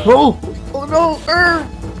 Oh! Oh go!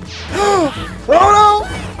 Oh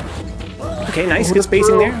no! Okay, nice. Good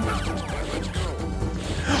spacing there.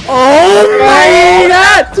 Oh my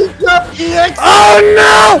god! Oh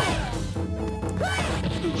no!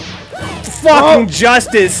 Fucking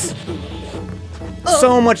justice.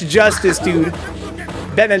 So much justice, dude.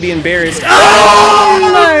 Batman be embarrassed. Oh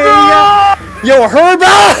my god! Yo, Herb!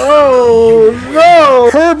 Oh no!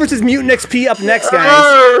 Herb versus Mutant XP up next,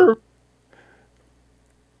 guys.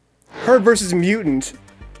 Herb versus Mutant.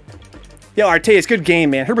 Yo, Arteus, good game,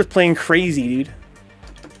 man. Herb was playing crazy, dude.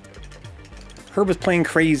 Herb was playing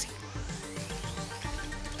crazy.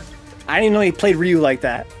 I didn't even know he played Ryu like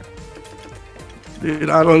that. Dude,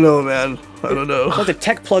 I don't know, man. I don't know. It's like the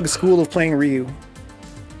TechPlug school of playing Ryu.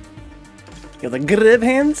 Yo, the grip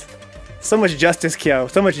hands? So much justice, Kyo.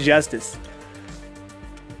 So much justice.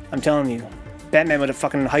 I'm telling you. Batman would have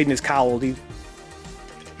fucking hide in his cowl, dude.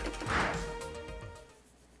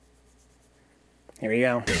 Here we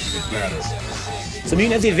go. So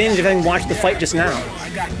Mutant has the advantage of having watched the fight just now.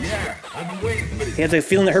 He has a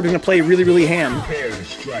feeling that Herb's gonna play really, really ham.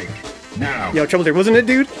 Yo, trouble there, wasn't it,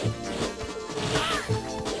 dude?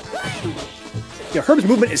 Yo, Herb's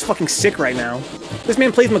movement is fucking sick right now. This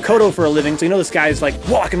man plays Makoto for a living, so you know this guy's like,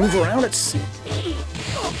 whoa, I can move around, it's sick.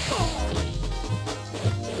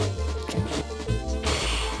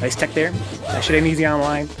 Nice tech there. That shit ain't easy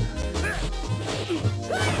online.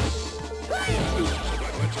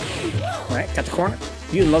 Alright, got the corner.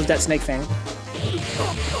 Mutant loves that snake fang.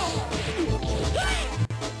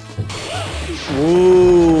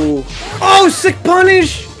 Ooh. Oh, sick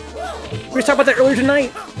punish! We were talking about that earlier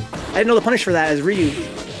tonight. I didn't know the punish for that as Ryu.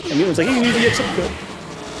 And Mutant's like, you can use the X good.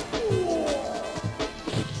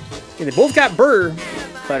 Yeah, they both got Burr,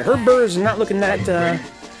 but her Burr is not looking that,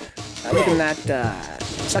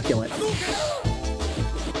 succulent.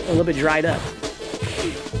 A little bit dried up.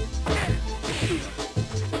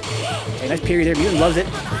 Okay, nice parry there. Mutant loves it.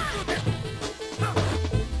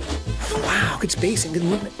 Wow, good spacing, good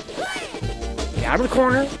movement. Okay, out of the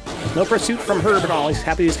corner. No pursuit from Herb at all. He's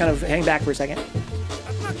happy to just kind of hang back for a second.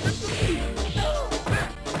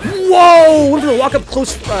 Whoa! Went for the walk up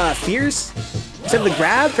close fierce. Instead of the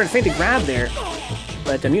grab, trying to feint the grab there.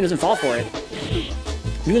 But Mutant doesn't fall for it.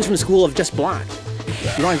 Mutant's from the school of just block.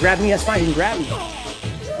 If you want to grab me, that's fine. You can grab me.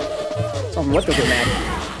 Something left over mad.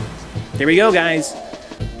 There we go, guys.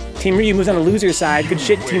 Team Ryu moves on the loser side. Good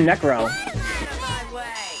shit, Team Necro.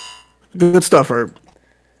 Good stuff, Herb.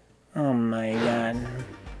 Oh my god.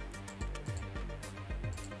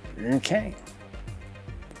 Okay.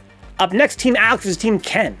 Up next, Team Alex versus Team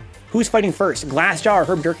Ken. Who's fighting first? Glassjaw or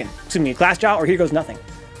Herb Durkin? Excuse me, Glassjaw or Here Goes Nothing?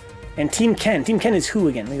 And Team Ken. Team Ken is who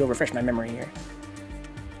again? Let me go refresh my memory here.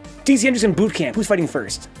 DC Hendrix and Boot Camp. Who's fighting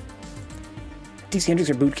first? DC Hendrix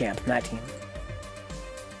or Boot Camp from that team?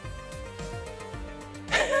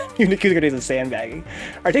 Unicusa days of sandbagging.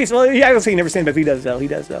 Arteus, well, yeah, I don't say he never sandbags, but he does though. He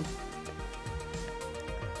does though.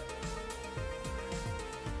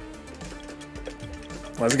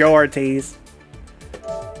 Let's go, Arteus.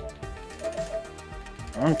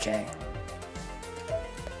 Okay.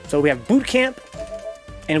 So we have Boot Camp,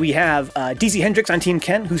 and we have DC Hendrix on Team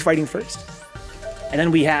Ken, who's fighting first. And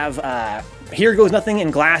then we have Here Goes Nothing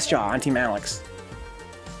and Glassjaw on Team Alex.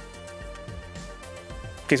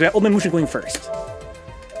 Okay, so we have Old Man Mushin going first.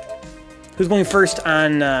 Who's going first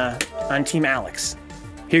on Team Alex?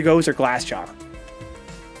 Here Goes or Glassjaw?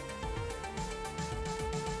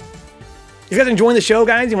 If you guys are enjoying the show,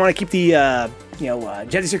 guys, you want to keep the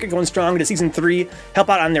Jazzy circuit going strong into Season 3, help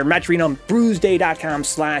out on their match arena on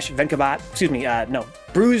bruiseday.com/Vencabot. Excuse me, no,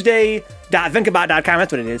 bruiseday.vencabot.com,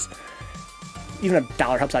 that's what it is. Even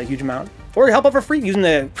 $1 helps out a huge amount. Or help out for free using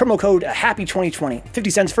the promo code HAPPY2020. 50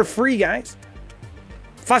 cents for free, guys.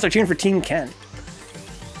 5-star cheering for Team Ken.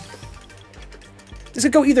 This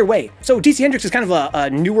could go either way. So DC Hendrix is kind of a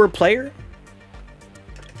newer player.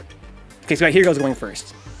 Okay, so Here Goes going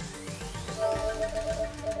first.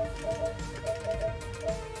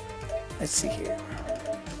 Let's see here.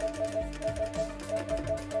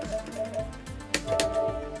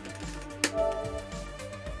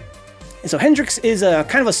 And so Hendrix is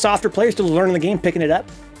kind of a softer player, still learning the game, picking it up.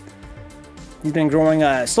 He's been growing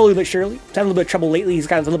slowly but surely. He's having a little bit of trouble lately. He's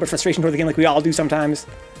got a little bit of frustration toward the game like we all do sometimes.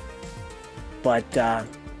 But I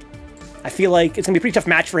feel like it's going to be a pretty tough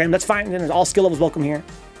match for him. That's fine. Then all skill levels welcome here.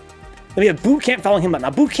 Then we have Boot Camp following him up.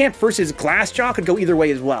 Now, Boot Camp versus Glassjaw could go either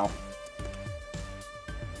way as well.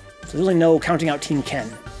 So there's really no counting out Team Ken.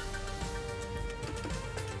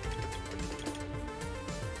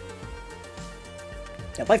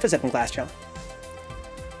 Yeah, life is up in Glassjaw.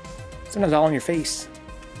 Sometimes all in your face.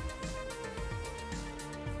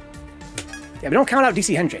 Yeah, but don't count out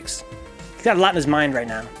DC Hendrix. He's got a lot in his mind right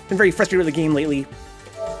now. Been very frustrated with the game lately.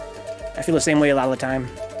 I feel the same way a lot of the time.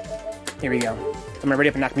 Here we go. I'm gonna ready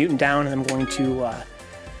up and knock Mutant down, and I'm going to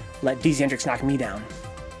let ethanislegend knock me down.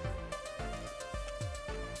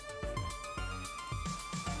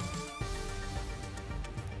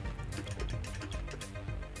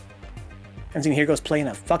 Haven't seen Here Goes Play in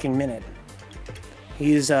a fucking minute.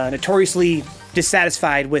 He's notoriously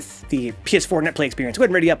dissatisfied with the PS4 net play experience. Go ahead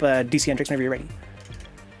and ready up ethanislegend whenever you're ready.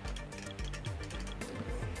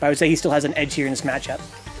 But I would say he still has an edge here in this matchup.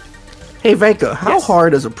 Hey Venka, how Yes.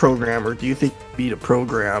 hard as a programmer do you think it'd be to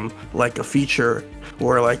program like a feature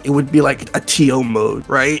where like it would be like a TO mode,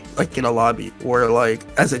 right? Like in a lobby, where like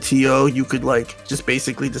as a TO you could like just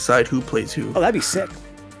basically decide who plays who. Oh, that'd be sick.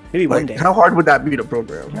 Maybe one day. How hard would that be to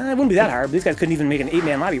program? It wouldn't be that hard. But these guys couldn't even make an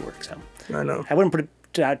 8-man lobby work, so I know. I wouldn't put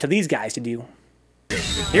it out to these guys to do.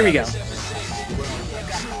 Here we go.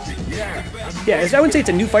 Yeah, I wouldn't say it's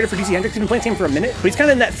a new fighter for ethanislegend. He's been playing the game for a minute, but he's kind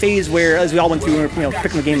of in that phase where, as we all went through, when we were,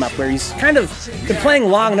 picking the game up, where he's kind of been playing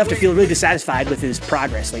long enough to feel really dissatisfied with his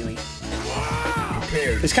progress lately.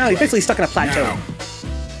 He's kind of basically stuck in a plateau.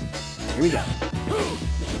 Here we go.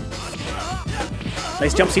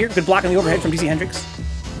 Nice jumps here. Good block on the overhead from ethanislegend.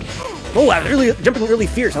 Oh, wow, jumping really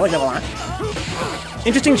fierce. I like that a lot.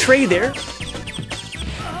 Interesting trade there.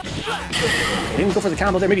 Didn't go for the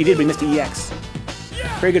combo there. Maybe he did, but he missed the EX.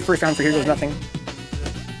 Very good first round for Here Goes Nothing.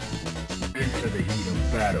 Into the heat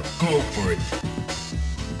of battle. Go for it.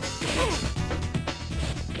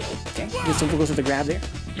 Okay, good simple goes for the grab there.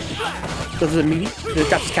 Goes for the meaty.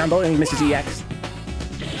 Drops his combo and he misses EX.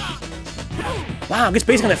 Wow, good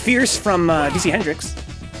spacing on the fierce from ethanislegend.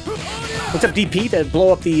 What's up, DP, to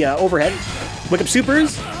blow up the overhead? Wake up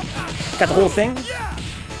supers. Got the whole thing.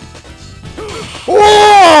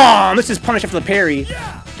 Oh! Misses punish after the parry.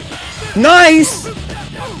 Nice!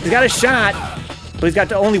 He's got a shot, but he's got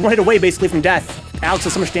to only one hit away basically from death. Alex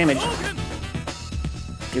does so much damage.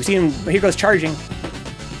 You've seen him. Here goes charging.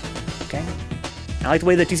 Okay. I like the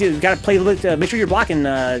way that TC. You got to play a little bit. Make sure you're blocking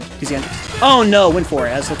ethanislegend. Oh no! Went for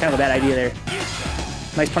it. That's kind of a bad idea there.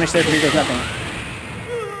 Nice punish there, but Here Goes Nothing.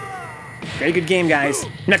 Very good game, guys.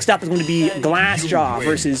 Next up is going to be Glassjaw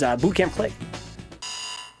versus Bootcamp Click.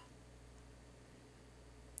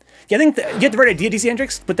 Yeah, I think you had the right idea,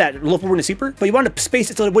 ethanislegend, put that low forward in a super, but you wanted to space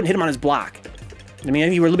it so it wouldn't hit him on his block. I mean, I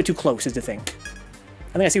think you were a little bit too close is the thing.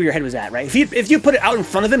 I think I see where your head was at, right? If you put it out in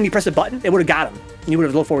front of him and you press a button, it would have got him. And you would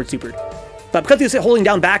have low forward supered. But because he was holding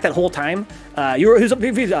down back that whole time, he was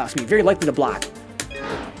very likely to block.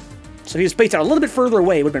 So if he was spaced out a little bit further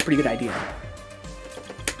away, it would have been a pretty good idea.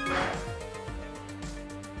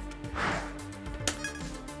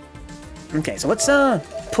 Okay, so let's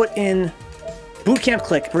put in Bootcamp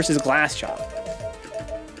Click versus Glassjaw.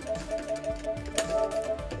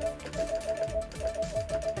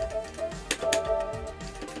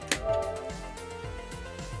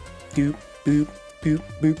 Doop, boop, boop,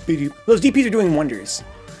 boop, boop. Those DPs are doing wonders.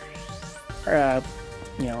 You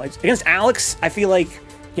know, against Alex, I feel like,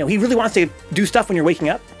 you know, he really wants to do stuff when you're waking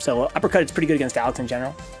up. So uppercut is pretty good against Alex in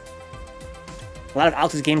general. A lot of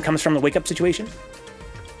Alex's game comes from the wake up situation.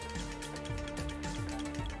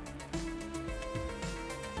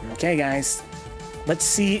 Okay, guys. Let's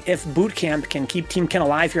see if Bootcamp can keep Team Ken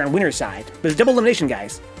alive here on winner's side. But it's double elimination,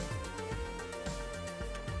 guys.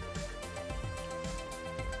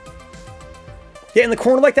 Yeah, in the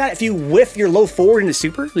corner like that, if you whiff your low forward into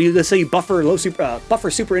super, let's say you buffer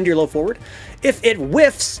super into your low forward, if it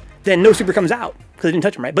whiffs, then no super comes out because it didn't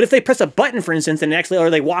touch them right. But if they press a button, for instance, and actually,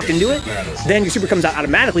 or they walk into it, then your super comes out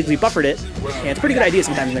automatically because you buffered it. And it's a pretty good idea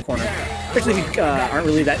sometimes in the corner, especially if you aren't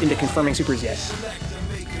really that into confirming supers yet.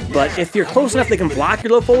 But if you're close enough they can block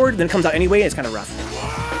your low forward, then it comes out anyway, and it's kind of rough.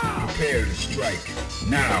 Prepare to strike.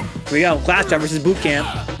 Now. Here we go, Glassjaw versus Bootcamp.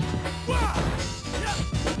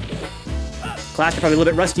 Glassjaw probably a little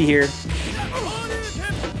bit rusty here.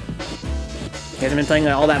 He hasn't been playing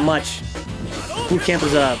all that much. Bootcamp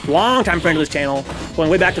is a long-time friend of this channel, going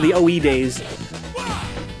way back to the OE days.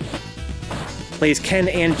 Plays Ken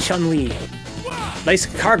and Chun-Li. Nice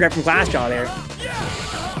car grab from Glassjaw there.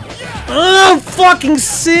 Oh, fucking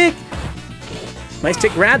sick! Nice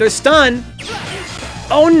tick grab, there's stun.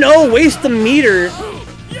 Oh no, waste the meter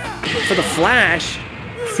for the flash.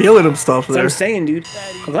 Feeling himself there. That's what I'm saying, dude.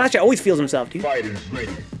 Glassjaw always feels himself, dude. Fighters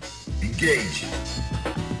ready. Engage.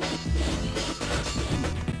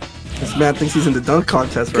 This man thinks he's in the dunk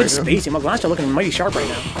contest right Good spacing. Glassjaw looking mighty sharp right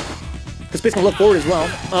now. Good spacing to look forward as well.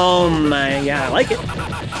 Oh my, yeah, I like it.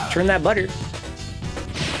 Turn that butter.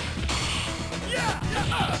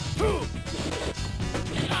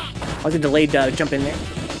 I like the delayed jump in there.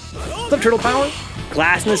 Flip turtle power.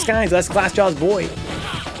 Glass in the sky. So that's Glassjaw's boy.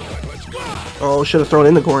 Oh, should have thrown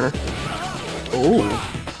in the corner. Oh.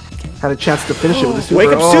 Had a chance to finish it with a super. Wake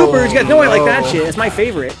up supers! You guys know I like that shit. It's my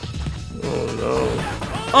favorite. Oh no.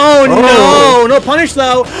 Oh no! No punish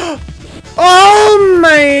though! Oh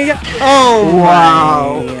my! Oh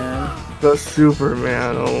wow. Man. The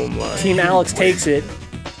Superman, oh my. Team Alex takes it.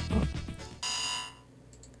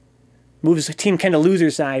 Moves Team Ken to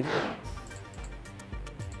loser side.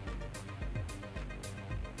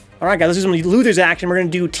 Alright guys, let's do some losers action. We're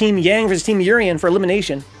going to do Team Yang versus Team Urien for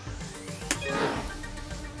elimination.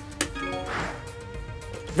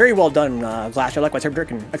 Very well done, Glass. Likewise, Herb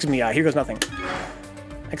Durkin. Excuse me, here goes nothing.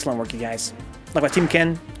 Excellent work, you guys. Likewise, Team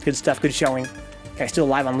Ken. Good stuff, good showing. Okay, still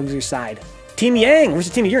alive on loser's side. Team Yang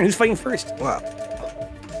versus Team Urien. Who's fighting first? Wow.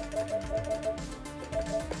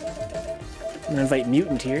 I'm going to invite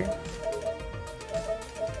Mutant here.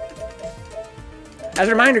 As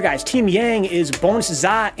a reminder, guys, Team Yang is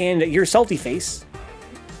Bonestza and YourSaltyFace.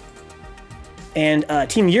 And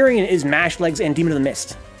Team Urien is Mashlegs and Demon of the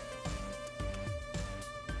Mist.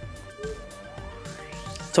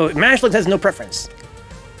 So Mashlegs has no preference.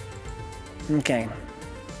 Okay.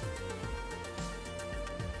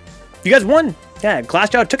 You guys won! Yeah,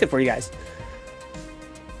 Glassjaw took it for you guys.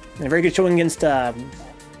 And a very good showing against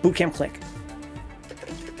Bootcamp Click.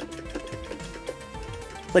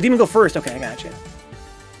 Let Demon go first. Okay, I got you.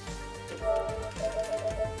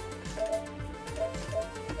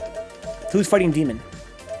 Who's fighting Demon?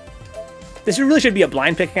 This really should be a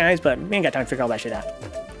blind pick, guys, but we ain't got time to figure all that shit out.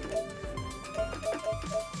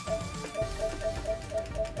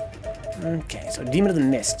 Okay, so Demon of the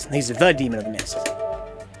Mist. He's the Demon of the Mist.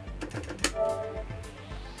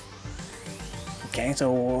 Okay,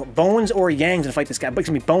 so Bones or Yang's gonna fight this guy. But it's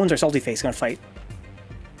gonna be Bones or SaltyFace gonna fight.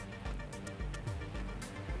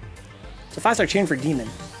 So if I start cheering for Demon.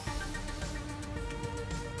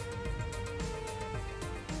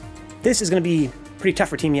 This is going to be pretty tough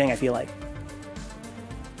for Team Yang, I feel like.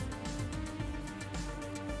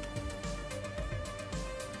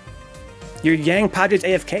 Your Yang Padres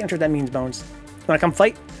AFK? I'm sure that means Bones. You want to come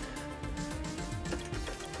fight? I'm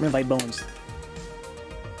going to invite Bones.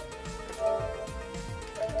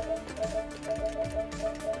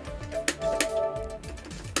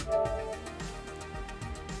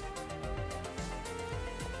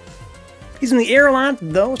 He's in the air a lot,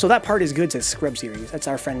 though, so that part is good to Scrub Series. That's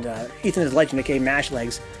our friend ethanislegend, aka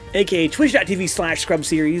Mashlegs, aka twitch.tv/Scrub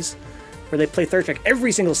Series, where they play Third Trek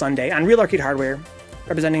every single Sunday on real arcade hardware,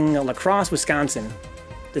 representing La Crosse, Wisconsin.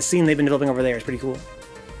 The scene they've been developing over there is pretty cool.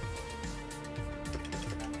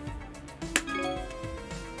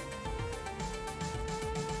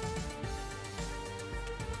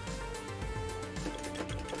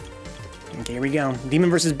 Okay, here we go. Demon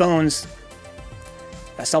versus Bones.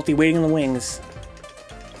 Got Salty waiting in the wings.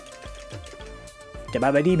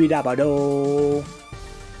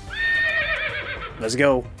 Let's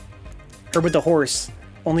go. Herb with the horse.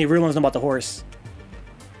 Only real ones know about the horse.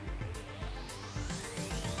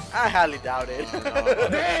 I highly doubt it.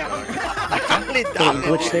 I highly doubt it.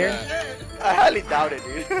 Glitch there. I highly doubt it,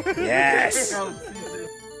 dude. Yes.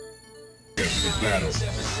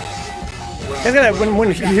 Guys gotta,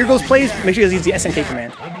 when Here Goes plays, make sure you use the SNK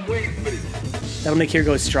command. That'll make Here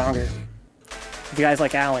Goes stronger. If you guys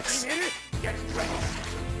like Alex. Into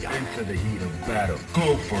the heat of battle.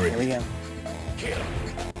 Go for it. There we go.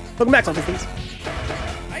 Welcome back, SaltyFace.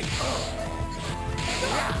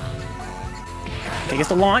 Okay, gets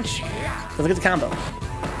the launch. Let's look at the combo.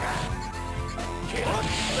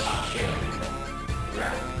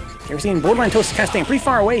 Okay, we're seeing BorderlineToast kind of staying pretty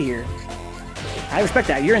far away here. I respect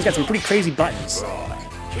that. Urien's got some pretty crazy buttons.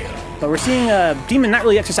 But we're seeing Demon not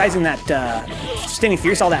really exercising that Standing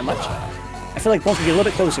Fierce all that much. I feel like Bones can get a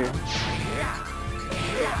little bit closer.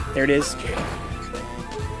 There it is.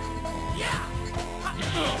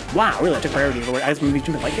 Wow, really? I took priority over it. I just maybe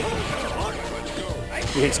Demon like it.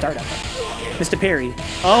 We hit startup. Mr. Perry.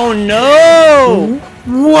 Oh no!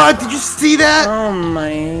 What? Did you see that? Oh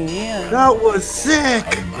my, yeah. That was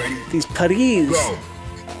sick. These putties.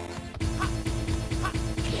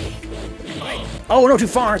 Oh no, too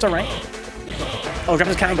far. It's all right. Oh, drop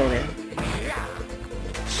his combo there.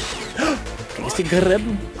 Okay, let's see grab.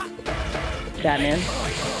 Batman.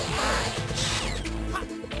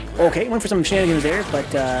 Okay, went for some shenanigans there,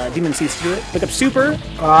 but Demon sees through it. Pick up super.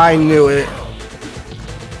 I knew it.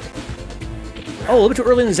 Oh, a little bit too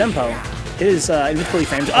early in the Zempo. It is invincibility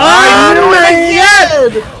frames. Oh, I knew it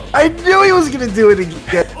again! I knew he was gonna do it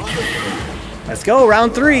again. Let's go,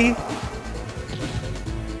 round 3.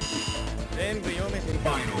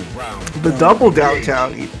 The double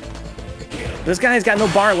downtown. This guy's got no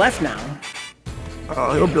bar left now.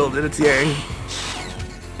 Oh, he'll build it. It's Yang.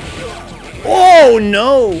 Oh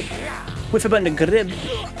no! Whiff about into grib.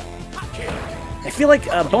 I feel like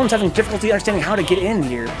Bones having difficulty understanding how to get in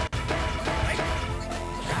here.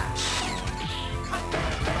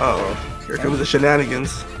 Uh-oh. Here comes the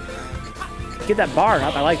shenanigans. Get that bar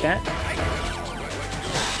up, I like that.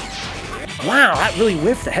 Wow, that really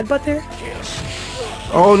whiffed the headbutt there?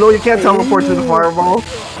 Oh no, you can't teleport to the fireball.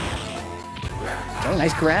 Okay,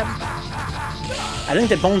 nice grab. I think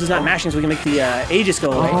that Bones is not mashing so we can make the Aegis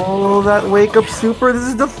go away. Oh, that wake up super. This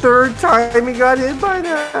is the 3rd time he got hit by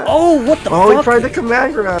that. Oh, what the fuck? Oh, he tried the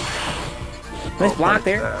command grab. Nice block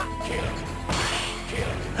there.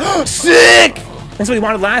 Sick! That's what he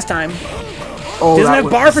wanted last time. Oh, Doesn't have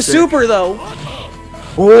bar for super though.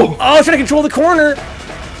 Oh, trying to control the corner.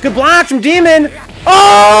 Good block from Demon.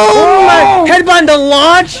 Oh, my headbutt to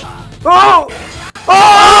launch. oh,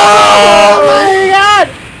 Oh my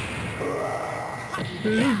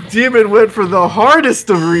god! Demon went for the hardest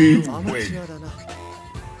of reads.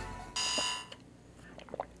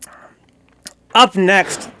 Up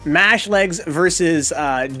next, Mashlegs versus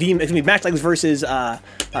Demon. Excuse me, Mashlegs versus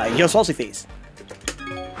YourSaltyFace.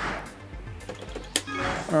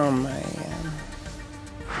 Oh my god.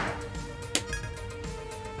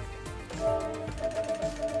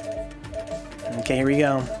 Okay, here we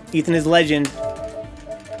go. ethanislegend.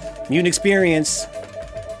 Mutant experience.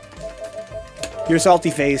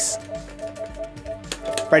 YourSaltyFace.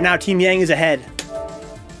 Right now, Team Yang is ahead.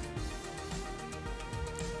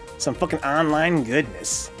 Some fucking online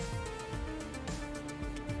goodness.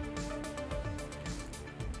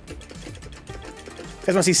 You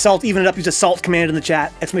guys want to see Salt even it up? Use a Salt command in the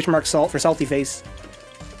chat. Exclamation mark Salt for SaltyFace.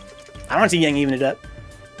 I want to see Yang even it up.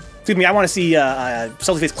 Excuse me, I want to see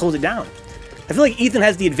SaltyFace close it down. I feel like Ethan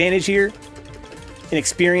has the advantage here in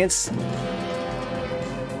experience.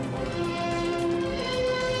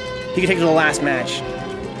 He can take it to the last match.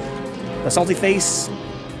 But SaltyFace,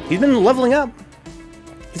 he's been leveling up.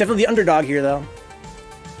 He's definitely the underdog here, though.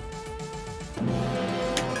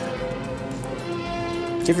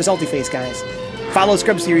 Cheer for SaltyFace, guys. Follow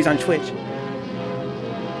Scrub Series on Twitch.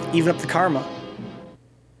 Even up the karma.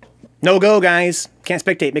 No go, guys. Can't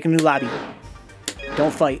spectate. Make a new lobby.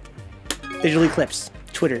 Don't fight. DigitalEclipse.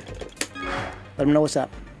 Twitter. Let them know what's up.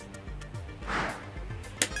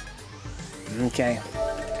 Okay.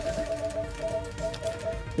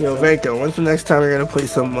 Yo, Vanko, when's the next time you're gonna play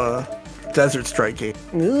some Desert Strike game?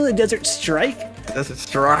 Ooh, Desert Strike? Desert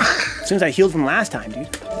Strike. As soon as I healed from last time, dude.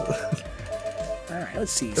 Alright,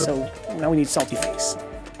 let's see. So, now we need SaltyFace.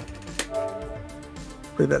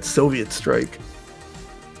 Play that Soviet Strike.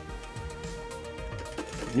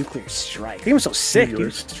 Nuclear Strike. The game was so sick,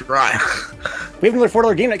 dude. Strike. We have another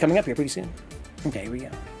 $4 game night coming up here pretty soon. Okay, here we go.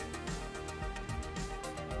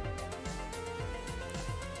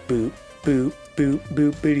 Boop, boop, boop,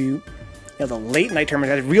 boop, boop. Yeah, the late night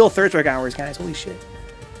tournament, guys. Real third strike hours, guys. Holy shit.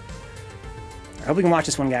 I hope we can watch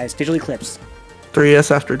this one, guys. DigitalEclipse. 3S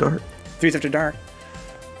After Dark. 3S After Dark.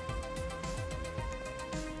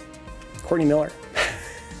 Courtney Miller.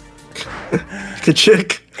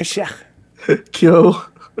 Kachik. Kashach. Kyo.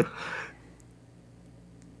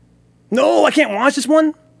 No, I can't watch this one.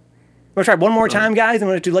 I'm gonna try one more time, guys. I'm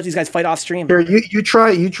gonna let these guys fight off stream. Here, you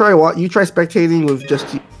try spectating with just.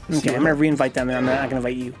 Okay, I'm gonna re-invite them, and I'm not gonna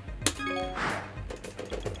invite you.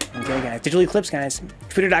 Okay, guys. DigitalEclipse, guys.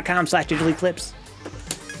 Twitter.com/DigitalEclipse.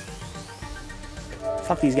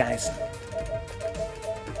 Fuck these guys.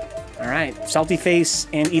 All right, SaltyFace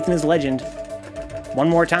and ethanislegend. One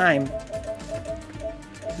more time.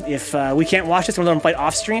 If we can't watch this, we'll let them fight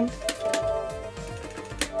off stream.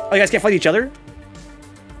 Oh, you guys can't fight each other?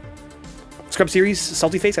 Scrub Series,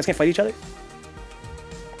 SaltyFace, guys can't fight each other?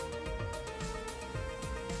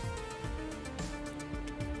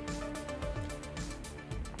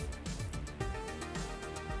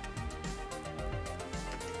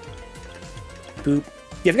 Boop.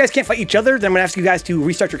 Yeah, if you guys can't fight each other, then I'm gonna ask you guys to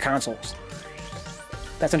restart your consoles.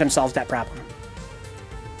 That sometimes solves that problem.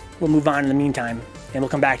 We'll move on in the meantime, and we'll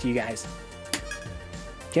come back to you guys.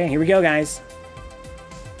 Okay, here we go, guys.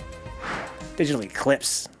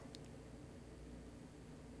 DigitalEclipse.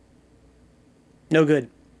 No good.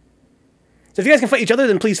 So if you guys can fight each other,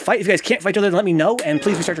 then please fight. If you guys can't fight each other, then let me know, and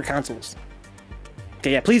please restart your consoles.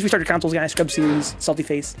 Okay, yeah, please restart your consoles, guys. Scrub Series,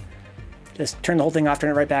 SaltyFace. Just turn the whole thing off, turn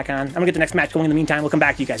it right back on. I'm gonna get the next match going in the meantime. We'll come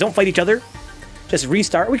back to you guys. Don't fight each other. Just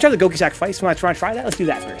restart. We can try the Goku Sacrifice. Want to try that? Let's do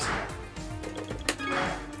that first.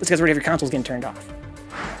 Let's get ready if your console's getting turned off.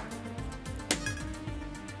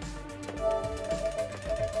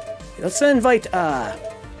 Let's invite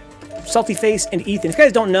SaltyFace and Ethan. If you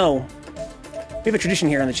guys don't know, we have a tradition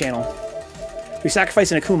here on the channel. We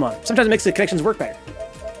sacrifice an Akuma. Sometimes it makes the connections work better.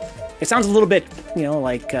 It sounds a little bit, you know,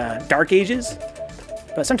 like Dark Ages,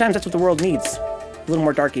 but sometimes that's what the world needs. A little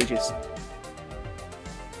more Dark Ages.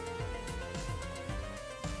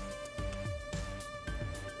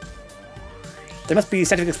 There must be a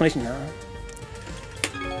scientific explanation, huh?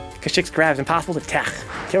 Kashik's grabs impossible to attack.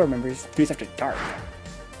 Killer members do this after dark.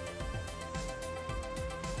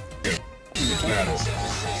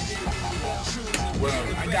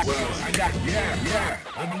 Yeah.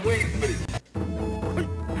 I've been waiting for this.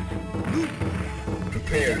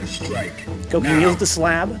 Prepare to strike. Goku kneels the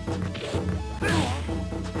slab.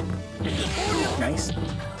 Nice.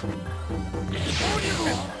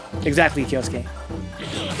 Exactly, Kyosuke.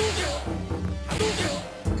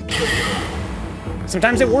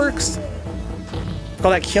 Sometimes it works.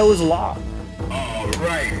 Call that Kyo's law.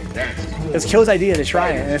 Alright, that's cool. It's Kyo's idea to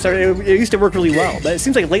try it. And it used to work really well, but it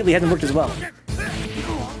seems like lately it hasn't worked as well.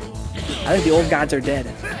 I think the old gods are dead.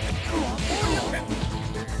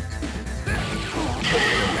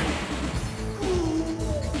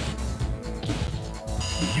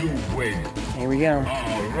 You win. Here we go.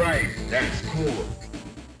 Alright, that's cool.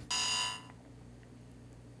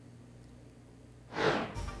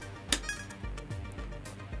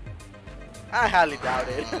 I highly doubt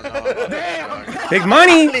it. Big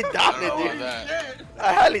money! I highly doubt it, dude.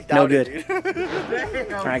 I highly doubt No it, good.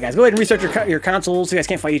 dude. Alright guys, go ahead and research your consoles so you guys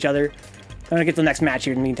can't fight each other. I'm gonna get to the next match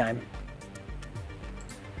here in the meantime.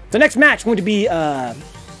 The next match is going to be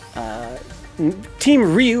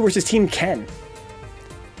Team Ryu versus Team Ken.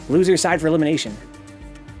 Loser side for elimination.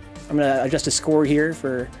 I'm gonna adjust a score here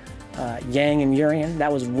for Yang and Urien.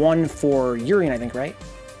 That was 1 for Urien, I think, right?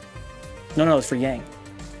 No, it's for Yang.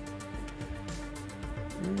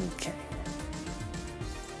 Okay.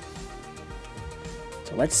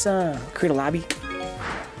 So let's create a lobby.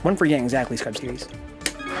 1 for Yang, exactly, Scrub Series.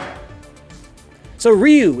 So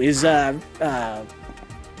Ryu is, let's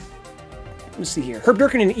see here. Herb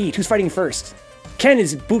Durkin and Eat, who's fighting first? Ken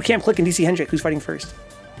is Bootcamp Click and ethanislegend, who's fighting first?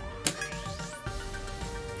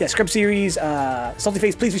 Yeah, Scrub Series,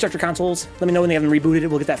 SaltyFace, please restart your consoles. Let me know when they have them rebooted.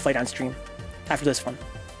 We'll get that fight on stream after this one.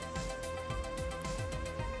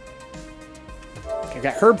 Okay, I've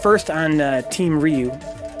got Herb first on Team Ryu.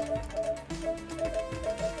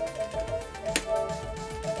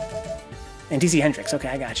 And DC Hendrix. Okay,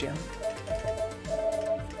 I got you.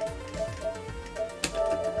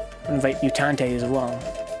 I'll invite Mutant as well.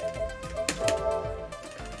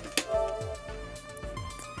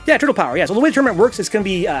 Yeah, Turtle Power. Yeah, so the way the tournament works, it's going to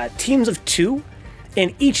be teams of 2,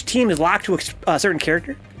 and each team is locked to a certain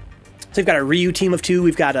character. So we've got a Ryu team of 2,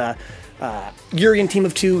 we've got a Urien team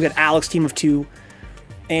of 2, we've got Alex team of 2,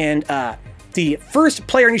 and the first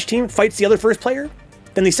player in each team fights the other first player,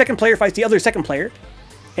 then the second player fights the other second player,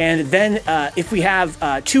 and then if we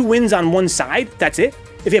have 2 wins on one side, that's it.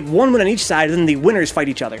 If you have 1 win on each side, then the winners fight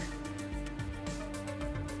each other.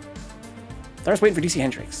 I was waiting for DC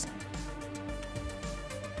Hendrix.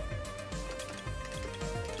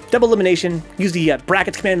 Double elimination. Use the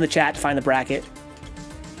brackets command in the chat to find the bracket.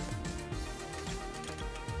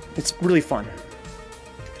 It's really fun.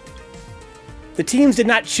 The teams did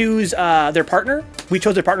not choose their partner. We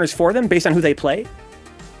chose their partners for them based on who they play.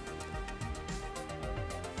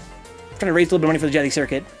 I'm trying to raise a little bit of money for the Jazzy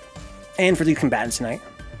circuit and for these combatants tonight.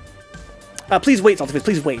 Please wait, SaltyFace.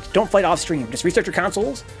 Please wait. Don't fight off stream. Just restart your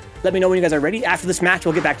consoles. Let me know when you guys are ready. After this match,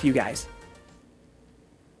 we'll get back to you guys.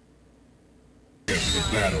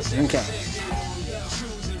 Okay.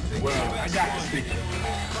 Well, I got to speak.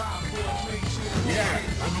 Yeah,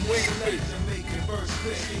 I've been waiting for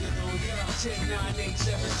this.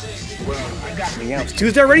 Well, I got to. Yeah, it's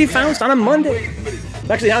Tuesday already, Founced on a Monday.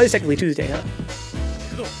 Actually, now it is technically Tuesday, huh?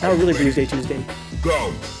 Now we're really Tuesday.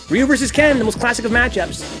 Go. Ryu versus Ken, the most classic of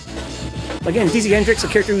matchups. Again, DC Hendrix, a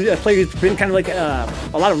character who player who's been kind of like a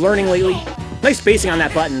lot of learning lately. Nice spacing on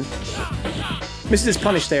that button. Misses his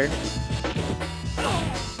punish there.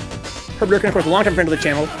 Herb Durkin, of course, a long-time friend of the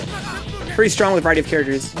channel. Pretty strong with a variety of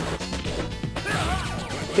characters.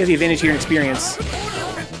 He has the advantage here in experience. But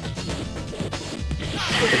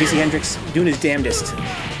DC Hendrix doing his damnedest.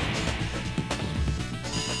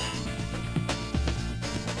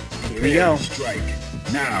 Here we go. Strike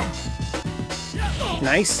now.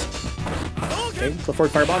 Nice. Okay, flip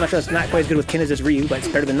forward fireball. I'm not sure that's not quite as good with Ken as it's Ryu, but it's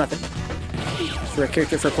better than nothing. For a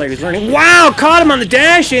character, for a player who's learning. Wow! Caught him on the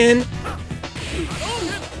dash in!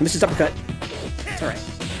 Missed his uppercut. It's alright.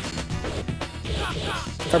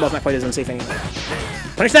 Fireball's not quite as unsafe anymore.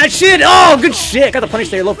 Punish that shit! Oh, good shit! Got the punish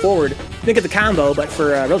there, low forward. Didn't get the combo, but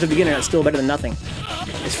for a relative beginner, it's still better than nothing.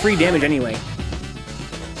 It's free damage anyway.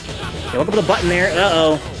 Okay, look up the button there.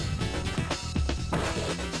 Uh-oh.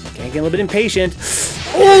 Okay, getting a little bit impatient.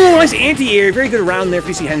 Oh, nice anti-air. Very good round there for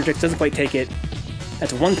DC Hendrix. Doesn't quite take it.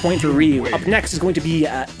 That's 1 point for Ryu. Up next is going to be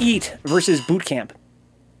Eat versus Boot Camp.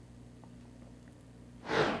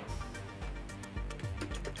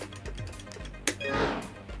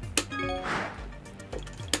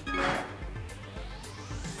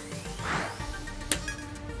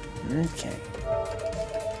 Okay.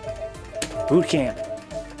 Boot Camp.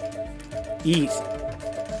 Eat.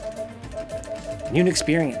 New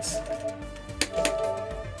experience.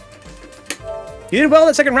 You did well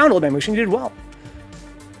that second round, Old Man Mushin. You did well.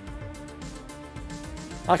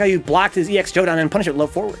 I like how you blocked his EX Jodan and punished it low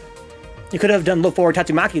forward. You could have done low forward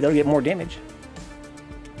Tatsumaki though to get more damage.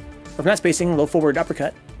 Or from that spacing, low forward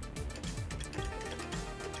uppercut.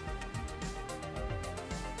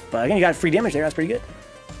 But again, you got free damage there. That's pretty good.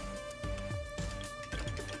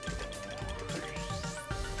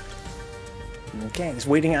 Okay, just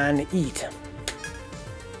waiting on Eat.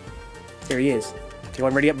 There he is. You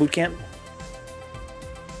want ready up Boot Camp?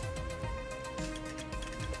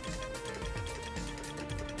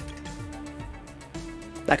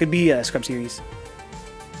 That could be a scrub series.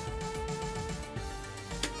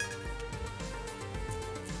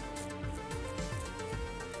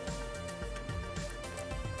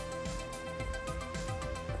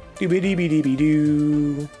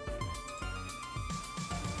 Doobie-dee-bee-dee-bee-doo.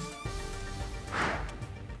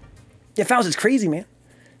 Yeah, Fouls is crazy, man.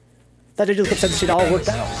 Thought they just said this shit all worked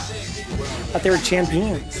out. Thought they were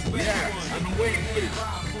champions.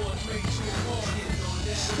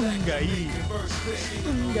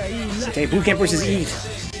 Okay, Boot Camp versus Eat.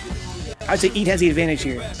 I would say Eat has the advantage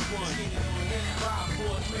here.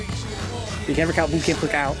 You can never count Boot Camp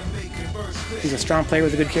click out. He's a strong player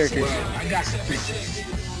with a good character.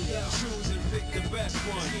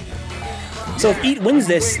 So if Eat wins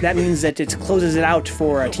this, that means that it closes it out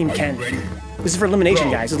for Team Ken. This is for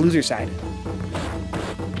elimination, guys. This is loser side.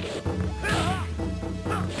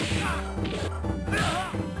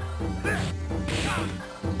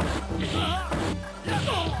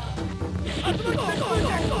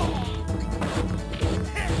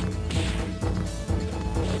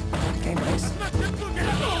 Okay, nice.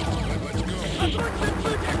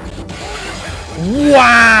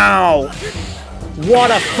 Wow!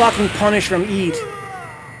 What a fucking punish from Eat.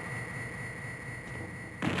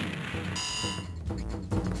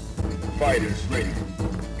 Fighters ready.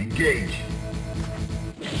 Engage.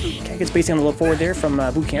 Okay, gets basically on the low forward there from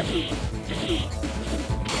Boot Camp.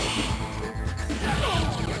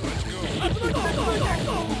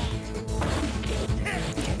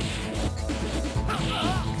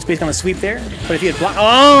 It's basically on the sweep there, but if he had blocked,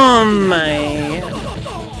 oh my!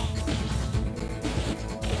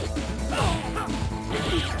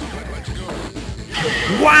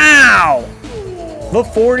 Wow! Look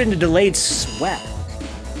forward into delayed sweat.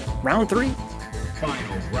 Round 3.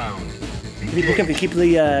 Final round. Maybe Boot Camp can keep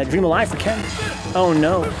the dream alive for Ken. Oh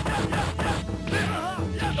no.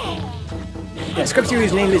 Yeah, Scrub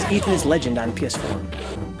Series name is ethanislegend on PS4.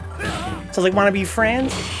 Sounds like wanna be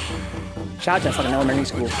friends? Shout out to fucking elementary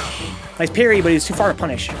school. Nice parry, but he's too far to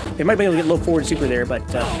punish. They might be able to get low forward super there, but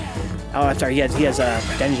oh, I'm sorry, he has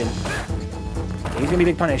Denjin. Okay, he's gonna be a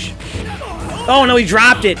big punish. Oh no, he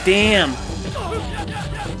dropped it. Damn.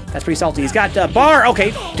 That's pretty salty. He's got bar.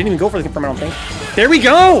 Okay, didn't even go for the confirm, I don't think. There we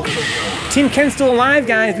go. Team Ken's still alive,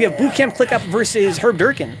 guys. We have Boot Camp Click Up versus Herb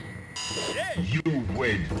Durkin. You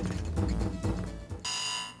win.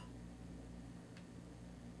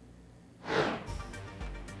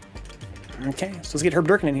 Okay, so let's get Herb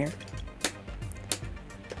Durkin in here.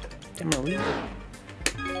 I'm gonna leave.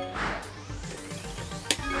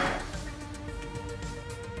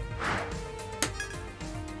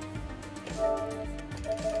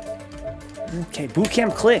 Okay, Boot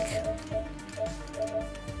Camp Click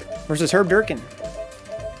versus Herb Durkin.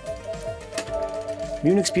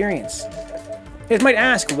 Mutant experience. You guys might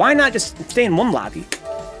ask, why not just stay in one lobby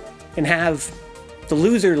and have the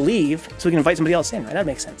loser leave so we can invite somebody else in, right? That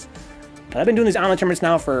makes sense. But I've been doing these online tournaments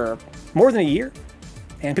now for more than a year,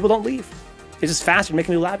 and people don't leave. It's just faster to make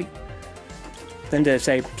a new lobby than to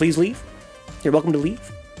say, please leave. You're welcome to leave.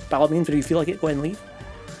 By all means, if you feel like it, go ahead and leave.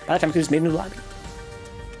 By that time, we could just made a new lobby.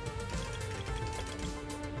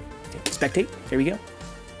 Okay, spectate. There we go.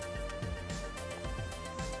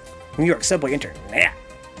 New York Subway Internet. Yeah.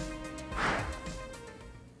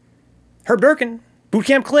 Herb Durkin. Boot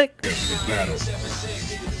Camp Click. Battle.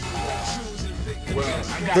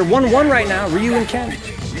 They're 1-1 right now, Ryu and Ken.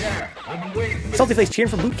 Yeah, I'm waiting. SaltyFace cheering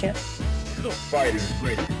for Boot Camp. Fighters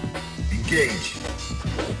ready. Engage.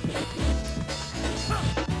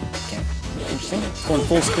 Okay, interesting. Going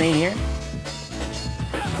full screen here.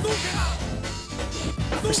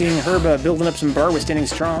 We're seeing Herb building up some bar with standing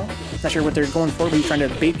strong. Not sure what they're going for, but he's trying to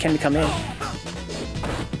bait Ken to come in.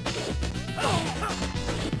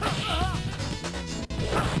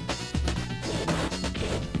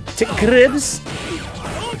 Tick cribs.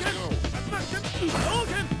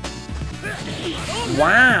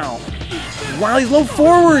 Wow. Wow, these low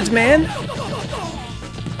forwards, man.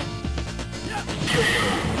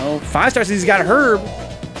 Oh, 5-star says he's got a Herb.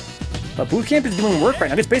 But Bootcamp is doing work right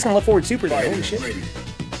now. It's based on left forward super there. Holy shit.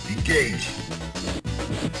 Engage.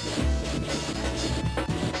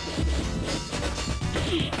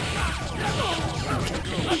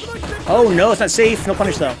 Oh no, it's not safe. No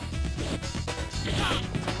punish though.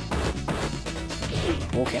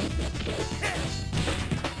 Okay.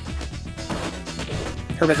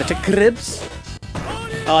 Herb has to take cribs.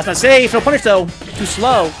 Oh, it's not safe. No punish though. Too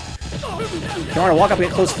slow. You don't want to walk up and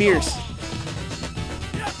get close fierce.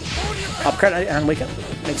 Upcut on wake up.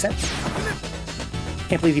 Makes sense.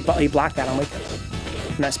 Can't believe he blocked that on wake up.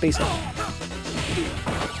 From that space up.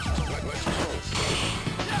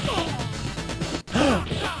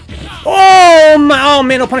 Oh my! Oh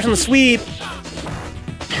man! No punish on the sweep.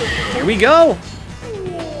 Here we go.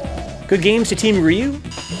 Good games to Team Ryu.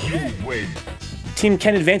 Team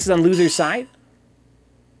Ken advances on loser's side.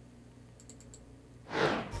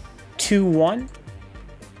 2-1.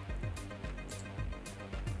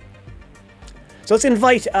 So let's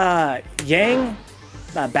invite Yang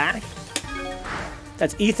back.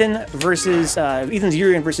 That's Ethan versus Ethan's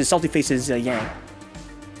Urien versus SaltyFace's Yang.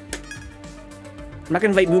 I'm not gonna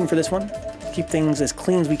invite Mutant for this one. Keep things as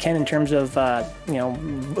clean as we can in terms of you know,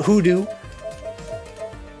 hoodoo.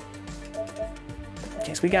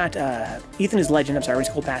 Okay, so we got Ethan is Legend. I'm sorry, we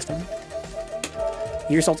scrolled past him.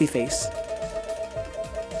 YourSaltyFace.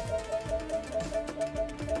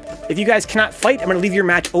 If you guys cannot fight, I'm going to leave your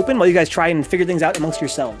match open while you guys try and figure things out amongst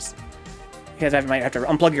yourselves. You guys might have to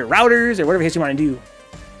unplug your routers or whatever it is you want to do.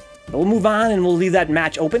 But we'll move on and we'll leave that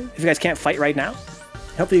match open if you guys can't fight right now.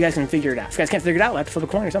 Hopefully you guys can figure it out. If you guys can't figure it out, we'll have to flip a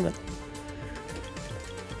coin or something.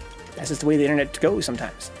 That's just the way the internet goes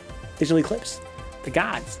sometimes. Digital Eclipse. The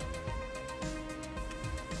gods.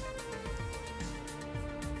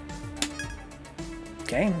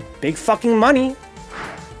 Okay. Big fucking money.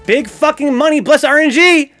 Big fucking money. Bless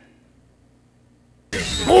RNG.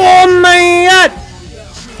 Oh my god!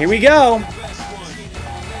 Here we go.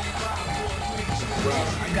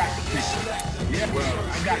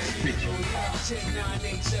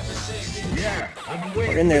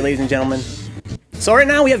 We're in there, ladies and gentlemen. So right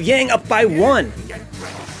now we have Yang up by 1.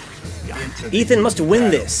 Ethan must win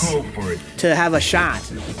this to have a shot.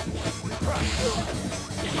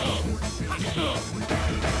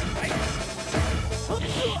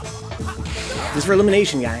 This is for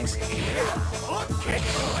elimination, guys.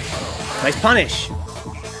 Nice punish.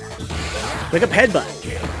 Wake up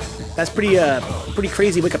headbutt. That's pretty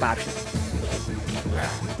crazy wake up option.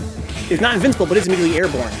 It's not invincible, but it's immediately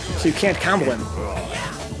airborne, so you can't combo him.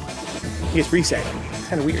 He gets reset.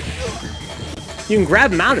 Kind of weird. You can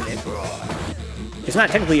grab him out of it. It's not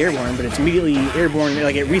technically airborne, but it's immediately airborne.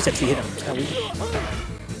 Like it resets if you hit him. It's kind of weird.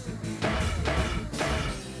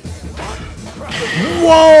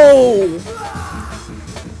 Whoa!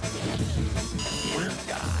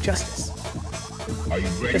 Justice. Are you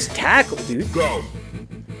ready? Just tackle, dude. Go.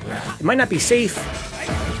 It might not be safe,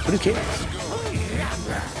 but who cares?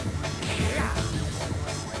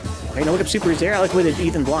 Okay, no wake up super is there. I like the way that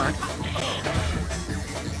Ethan blocked.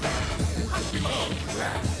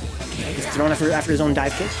 Okay, he's thrown after his own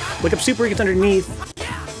dive kick. Wake up super, he gets underneath.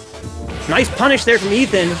 Nice punish there from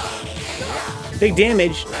Ethan. Big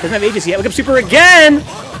damage. Doesn't have ages yet. Wake up super again!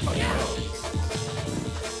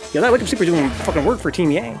 Yo, that wake up super is doing fucking work for Team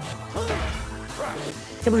Yang.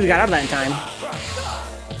 Can't believe we got out of that in time.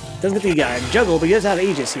 Doesn't get the juggle, but he does have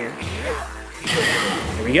Aegis here.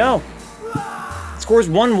 Here we go. Scores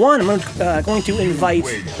 1-1. I'm going to invite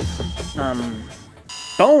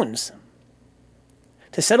Bones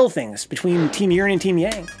to settle things between Team Urien and Team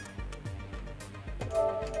Yang.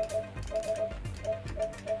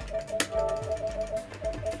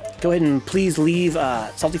 Go ahead and please leave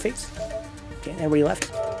SaltyFace. Okay, everybody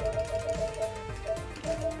left.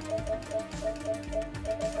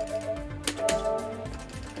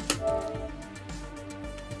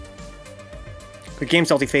 Good game,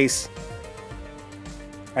 SaltyFace.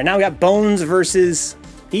 Right now we got Bones versus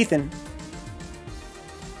Ethan.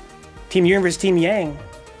 Team Urien versus Team Yang.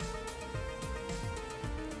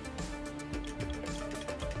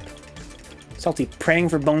 Salty praying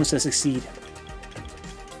for Bones to succeed.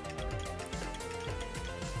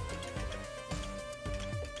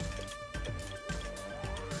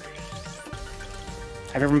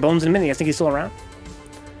 I haven't heard from Bones in a minute. I think he's still around.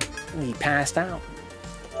 He passed out.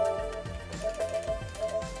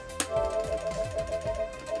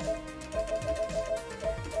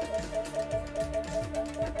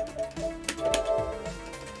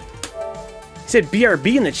 He said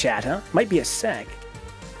BRB in the chat, huh? Might be a sec.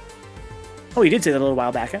 Oh, he did say that a little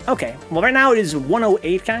while back. Huh? Okay. Well, right now it is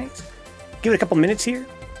 1:08, guys. Give it a couple minutes here.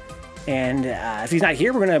 And if he's not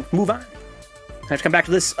here, we're going to move on. I have to come back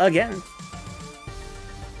to this again.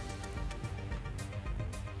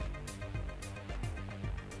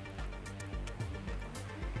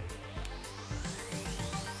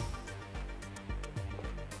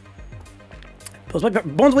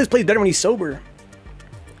 Bones always plays better when he's sober.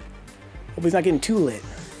 Hope he's not getting too lit.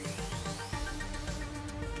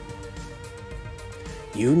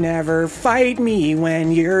 You never fight me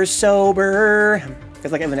when you're sober.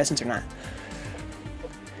 Feels like Evanescence or not.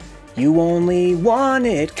 You only want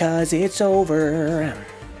it cause it's over.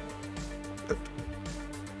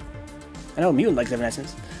 I know Mutant likes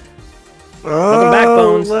Evanescence. Welcome back,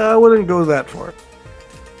 Bones. I wouldn't go that far.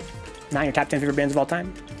 Not your top 10 favorite bands of all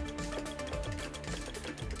time?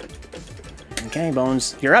 Okay,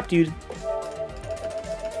 Bones. You're up, dude.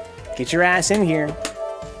 Get your ass in here.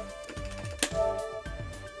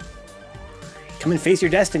 Come and face your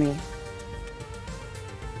destiny.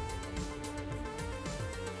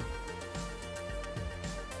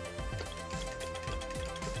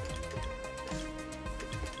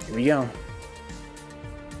 Here we go.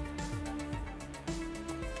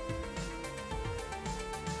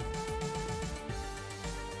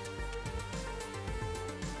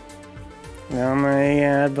 Oh my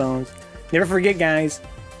god, Bones. Never forget, guys.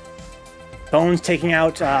 Bones taking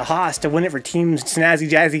out Haas to win it for Team Snazzy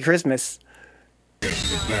Jazzy Christmas.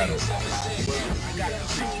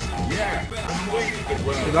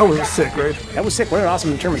 That was sick, right? That was sick. What an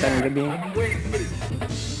awesome tournament that ended up being.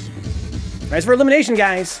 Nice for elimination,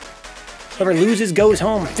 guys. Whoever loses goes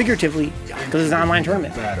home, figuratively, because it's an online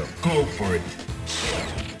tournament. Go for it.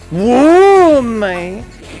 Whoa, man.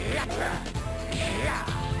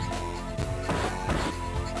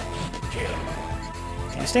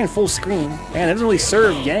 Can't stay in full screen. Man, that doesn't really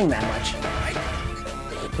serve Yang that much.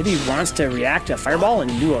 Maybe he wants to react to a fireball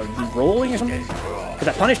and do a rolling or something? But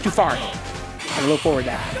that punish too far. I'm look forward to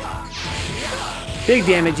that. Big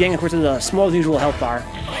damage. Yang, of course, is a smaller than usual health bar.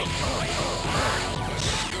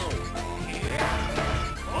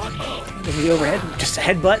 This is the overhead. Just a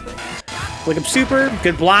headbutt. Wake up super.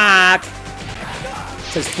 Good block.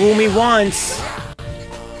 Says fool me once.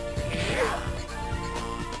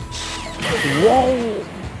 Whoa.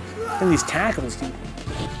 And these tackles, dude.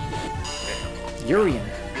 Urien.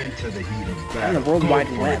 And the World Wide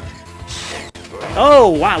Web. Oh,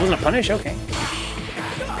 wow. It wasn't a punish? Okay.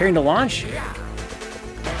 Parrying to launch.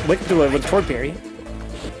 Wake up to it with a forward parry.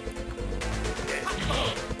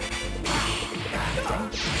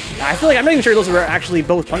 I feel like I'm not even sure those were actually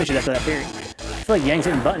both punishes after that parry. I feel like Yang's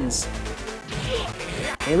hitting buttons.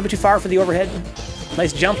 Okay, a little bit too far for the overhead.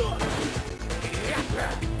 Nice jump.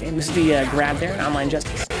 Okay, misses the grab there. Online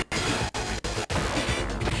justice.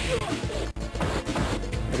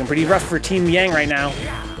 Looking pretty rough for Team Yang right now.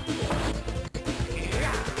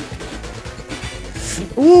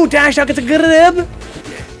 Ooh, dash out gets a good rib.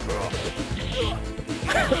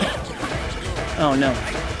 Oh no.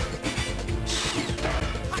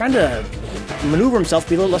 Trying to maneuver himself to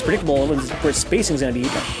be a little less predictable where his spacing's gonna be.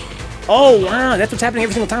 Oh wow, that's what's happening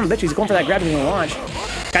every single time. I bet you he's going for that grab and gonna launch.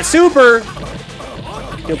 Got super!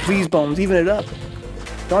 Yo, please, Bones, even it up.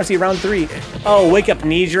 Don't want to see round 3. Oh, wake up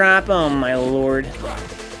knee drop. Oh my lord.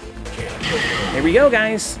 There we go,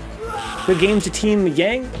 guys. Good games to Team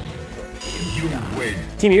Yang.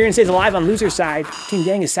 Team Urien stays alive on loser side. Team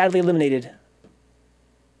Yang is sadly eliminated.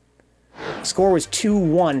 The score was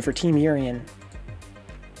 2-1 for Team Urien.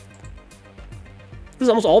 This has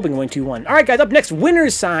almost all been going 2-1. Alright guys, up next,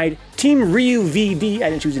 winner's side, Team Ryu VD, I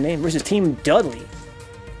didn't choose a name, versus Team Dudley.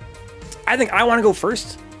 I think I want to go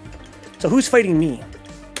first. So who's fighting me?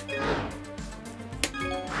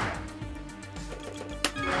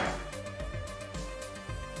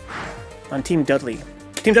 On Team Dudley.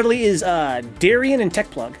 Team Dudley is Darian and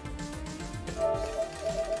TechPlug.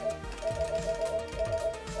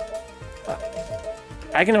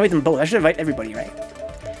 I can invite them both. I should invite everybody, right?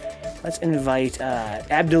 Let's invite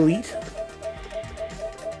Abdelite,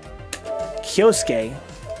 Kyosuke,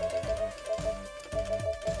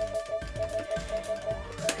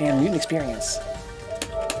 and Mutant Experience.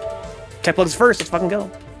 TechPlug's first. Let's fucking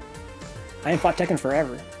go. I ain't fought Tekken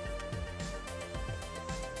forever.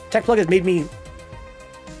 TechPlug has made me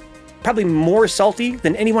probably more salty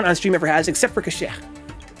than anyone on stream ever has, except for Kashech.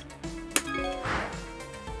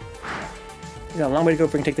 You got a long way to go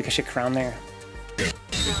if we can take the Kashyyyk crown there.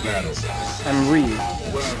 Battle. I'm Ryu.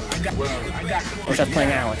 I got Or start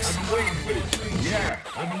playing Alex. I'm waiting for this. Yeah,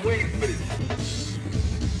 I've been waiting for this.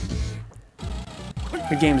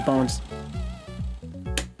 Good games, Bones.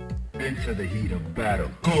 Into the heat of battle.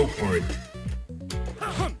 Go for it.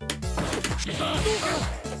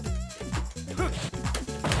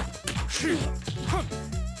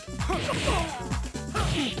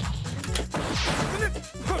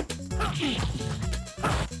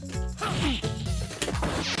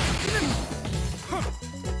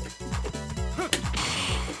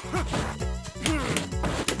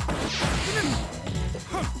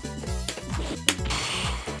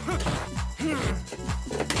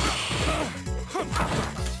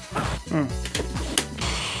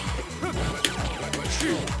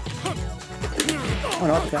 Oh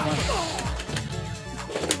no, I got one.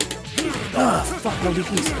 Ah, fuck, no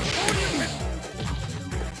DPs.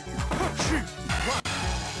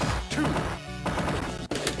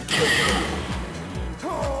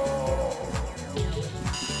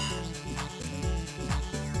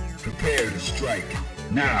 Prepare to strike.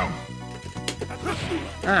 Now.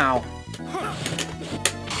 Ow.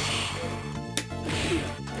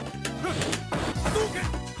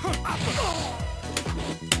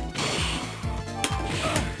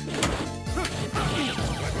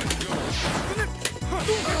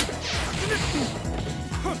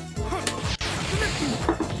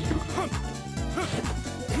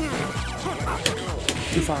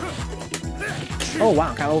 Too far. Oh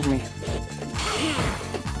wow, got over me.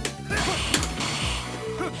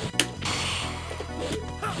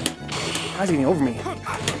 How's he getting over me?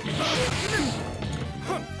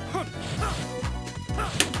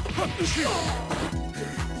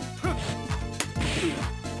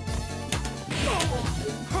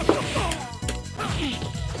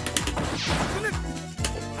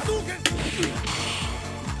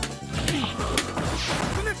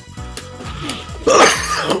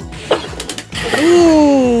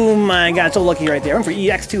 Ooh my god, so lucky right there. I went for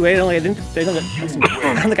EX2. I don't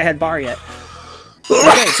think I had bar yet.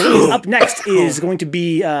 Okay, so up next is going to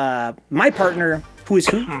be my partner, who is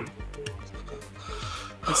who?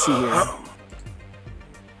 Let's see here.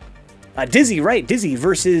 Dizzy, right? Dizzy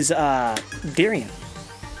versus Urien.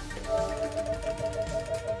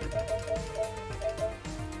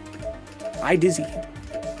 I Dizzy.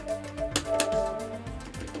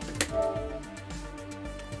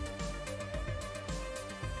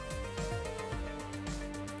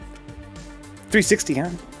 $360, huh?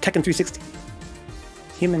 Tekken 360.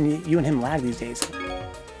 You and him lag these days.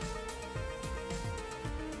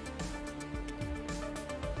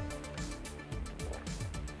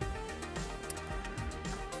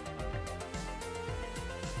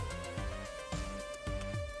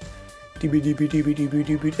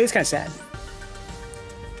 It's kind of sad.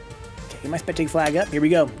 Okay, get my spectating flag up. Here we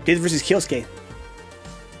go. Diz versus Kyosuke.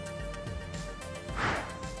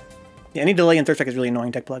 Yeah, any delay in third strike is really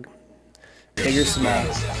annoying, TechPlug. Okay, you're small.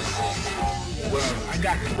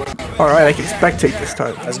 Alright, I can spectate this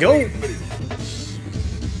time. Let's go.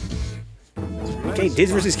 Okay,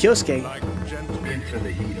 Diz versus Kyosuke. Into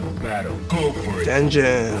the heat of battle. Go for it.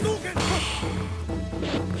 Denjin.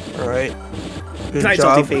 Alright. Good Nice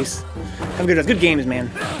job. SaltyFace. Have good, good games, man.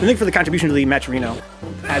 And thank you for the contribution to the Matcherino.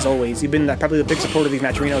 As always, you've been probably the big supporter of these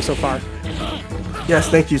Matcherinos so far. Yes,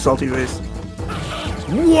 thank you, SaltyFace.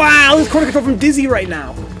 Wow, this corner control from Dizzy right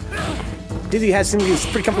now. Dizzy has something that's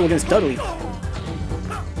pretty comfortable against Dudley.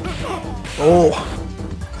 Oh.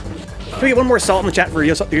 Can we get one more salt in the chat for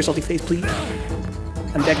your SaltyFace, please?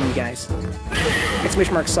 I'm begging you guys.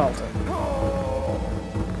 Exclamation mark salt.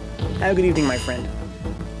 Have a good evening, my friend.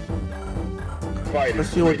 Let's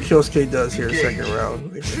see what Kyosuke does here, second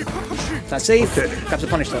round. It's not safe. Okay. Cops to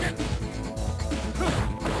punish though.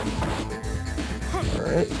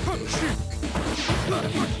 Alright.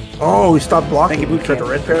 Oh, he stopped blocking. Thank you, boot Tried to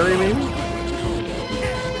camp. red parry, maybe?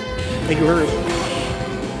 Thank you, Huru.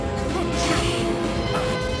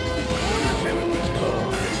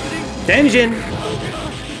 Denjin!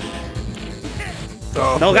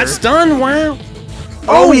 Oh, No, got fair. stunned, wow!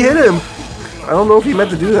 Oh, he hit him! I don't know if he meant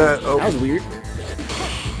to do that. Oh. That was weird.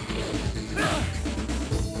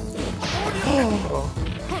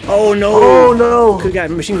 Oh no! Oh no! Could've got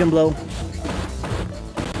a machine gun blow.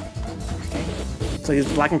 So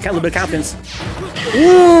he's lacking a little bit of confidence.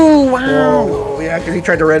 Ooh, wow! Oh, yeah, because he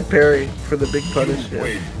tried to red parry for the big punish.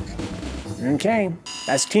 Yeah. Okay,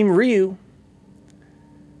 that's Team Ryu.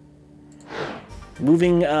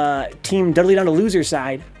 Moving Team Dudley down to loser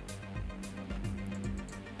side.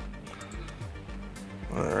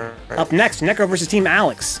 Right. Up next, Necro versus Team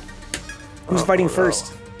Alex. Who's fighting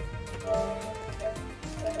first?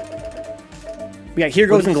 We got Here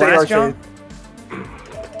Goes in Glassjaw.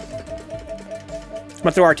 Want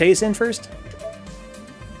to throw Artaeus in first?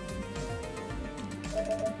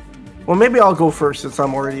 Well, maybe I'll go first since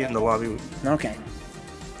I'm already in the lobby. Okay.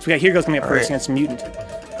 So we got Here Goes coming up first against Mutant.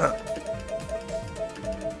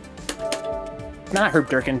 Not Herb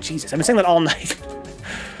Durkin. Jesus, I've been saying that all night.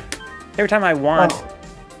 Every time I want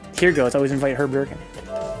Here Goes, I always invite Herb Durkin.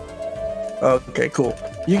 Okay, cool.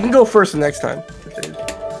 You can go first the next time.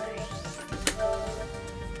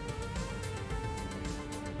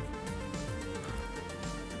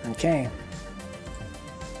 Okay.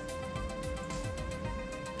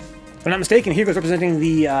 If I'm not mistaken, Here Goes representing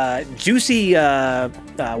the Juicy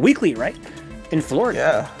Weekly, right? In Florida.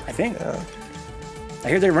 Yeah. I think. Yeah. I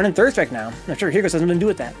hear they're running Third Strike now. I'm sure Here Goes has nothing to do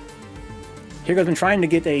with that. Here Goes been trying to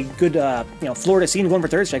get a good, Florida scene going for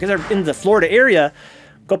Third Strike. Because they're in the Florida area,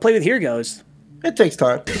 go play with Here Goes. It takes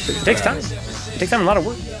time. It takes time. It takes time and a lot of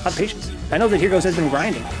work, a lot of patience. I know that Here Goes has been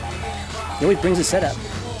grinding. He always brings his setup.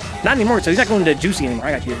 Not anymore, so he's not going to Juicy anymore.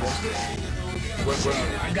 I got Here Goes.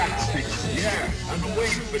 I got the yeah, I've been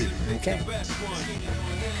waiting for this. Okay.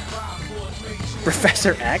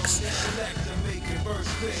 Professor X.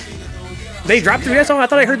 They dropped the VS? I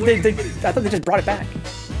thought I heard I thought they just brought it back.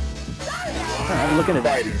 I'm looking at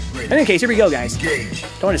that. In any case, here we go, guys.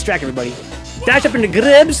 Don't want to distract everybody. Dash up into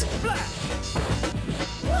Gribs.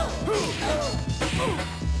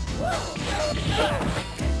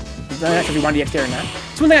 I'm not sure if you want the EX there or not.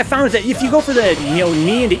 So one thing I found is that if you go for the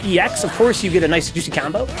knee into EX, of course you get a nice juicy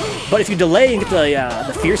combo. But if you delay and get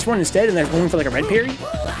the fierce one instead, and they're going for like a red parry,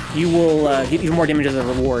 you will get even more damage as a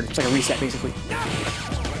reward. It's like a reset basically.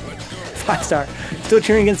 5-star. Still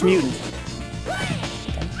cheering against Mutant.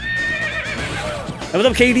 Hey, what's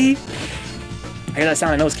up, KD? I hear that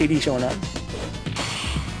sound. I know it's KD showing up.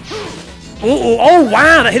 Oh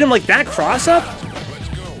wow! That hit him like that cross up.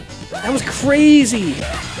 That was crazy.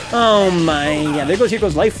 Oh my god, there goes Here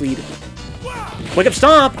Goes Life Lead. Wake up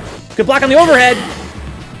Stomp! Good block on the overhead!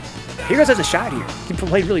 Here Goes has a shot here. He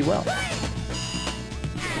played really well.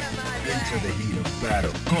 Into the heat of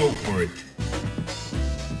battle. Go for it.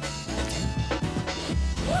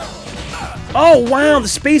 Oh wow, the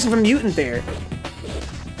spacing from Mutant there.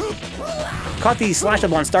 Caught the slash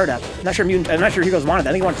elbow on startup. I'm not sure Here Goes wanted that.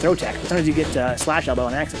 I think he wanted throw tech. Sometimes you get slash elbow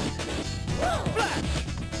on accident.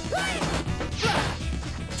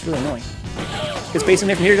 It's really annoying. Good spacing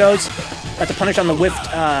there from Here Goes. Got the punish on the whiffed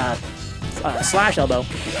slash elbow.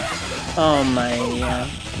 Oh my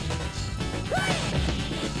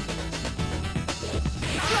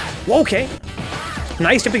okay.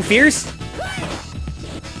 Nice jumping fierce.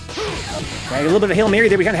 Right, a little bit of a Hail Mary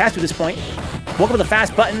there. We kind of have to at this point. Woke up with a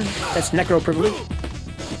fast button. That's Necro privilege.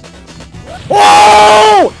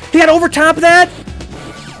 Oh! He got over top of that?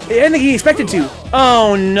 I didn't think he expected to.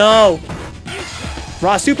 Oh no.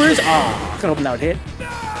 Raw supers? Oh, I was hoping that would hit.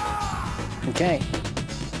 Okay.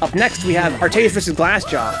 Up next, we have Artaeus versus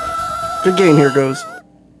Glassjaw. Good game, Here Goes.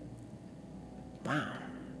 Wow.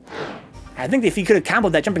 I think if he could have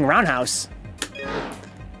comboed that jumping roundhouse,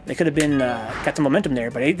 they could have been got some momentum there.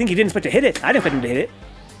 But I think he didn't expect to hit it. I didn't expect him to hit it.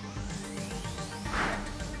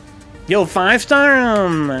 Yo, 5-star? Oh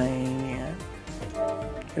my god.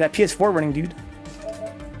 That PS4 running, dude.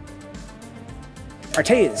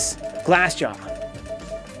 Artaeus, Glassjaw.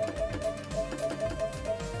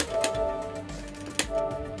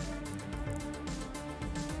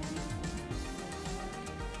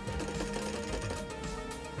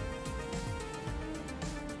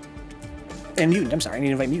 And Mutant, I'm sorry, I need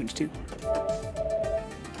to invite Mutants too.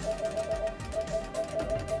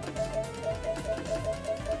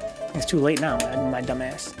 It's too late now, my dumb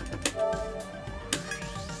ass.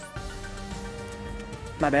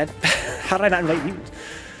 My bad. How did I not invite Mutants?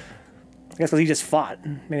 I guess because he just fought.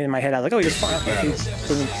 Maybe in my head I was like, oh, he just fought.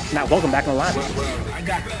 He's not welcome back in the lobby.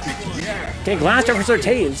 Okay, Glassjaw versus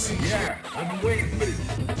Artaeus.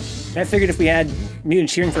 I figured if we had Mutant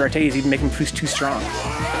cheering for Artaeus, he'd make him too strong.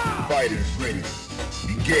 Fighters ready.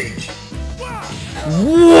 Engage.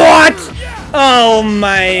 What? Oh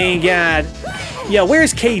my god. Yo,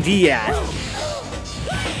 where's KD at?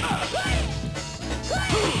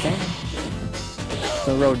 Okay.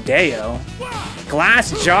 The Rodeo.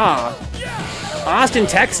 Glassjaw. Austin,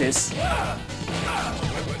 Texas.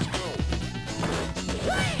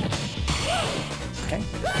 Okay.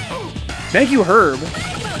 Thank you, Herb.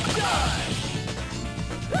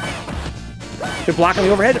 Good block on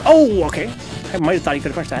the overhead. Oh, okay. I might have thought he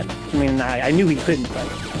could have punched that. I mean, I knew he couldn't, but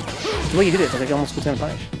the way he did it, I think almost was going to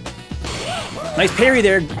punish. Nice parry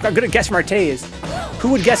there. Good guess from Artaeus. Who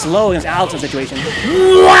would guess low against Alex in this situation?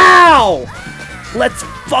 Wow! Let's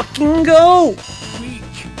fucking go!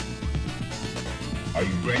 Are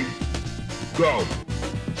you ready? Go.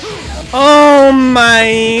 Oh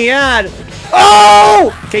my god!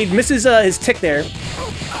 Oh! Okay, he misses his tick there.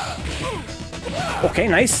 Okay,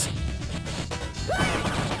 nice.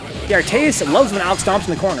 Yeah, Arteus loves when Alex stomps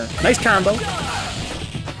in the corner. Nice combo.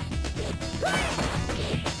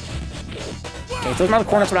 Okay, throws him out of the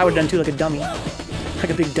corner. That's what I would have done too, like a dummy. Like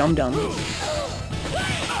a big dum-dum.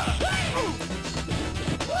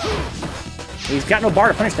 He's got no bar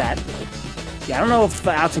to punish that. Yeah, I don't know if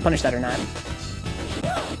Alex can punish that or not.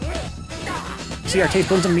 See, Arteus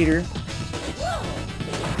builds a meter.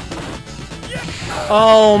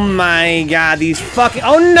 Oh my god, these fucking...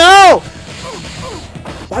 Oh no!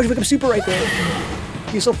 Why would you pick up super right there?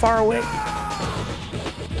 You're so far away.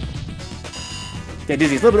 Yeah,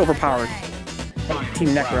 Dizzy's a little bit overpowered. Team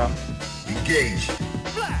Necro. Engage.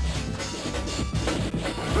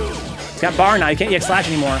 He's got bar now, you can't EX slash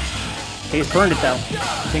anymore. Okay, he's burned it though.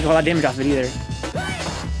 Can't get a lot of damage off of it either.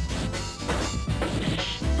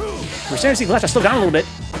 We're starting to see Glass slow down a little bit.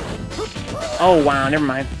 Oh wow, never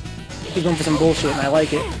mind. He's going for some bullshit and I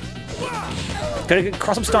like it. Gotta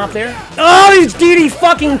cross up stomp there. Oh, these DD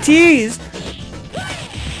fucking T's!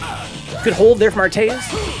 Good hold there from Arteus.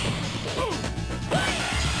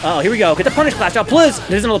 Oh, here we go. Get the punish clash out, please!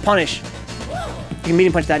 There's another punish. You can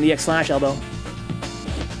medium punch that in EX slash elbow.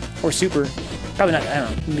 Or super. Probably not, I don't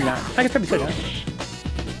know. Maybe not. I guess probably could, huh?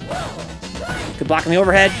 Good block on the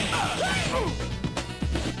overhead.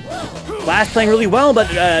 Glass playing really well, but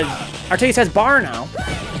Arteus has bar now.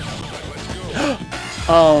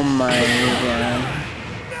 Oh my god.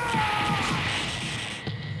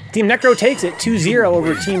 Team Necro takes it 2-0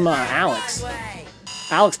 over Team Alex.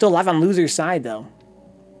 Alex still alive on loser's side though.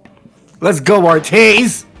 Let's go,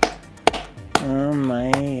 Arteus! Oh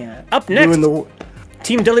my god. Up next,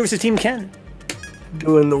 Team Dudley versus Team Ken.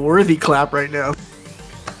 Doing the worthy clap right now.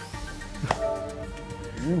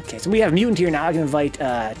 Okay, so we have Mutant here now. I can invite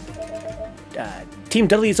Team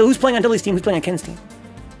Dudley. So who's playing on Dudley's team? Who's playing on Ken's team?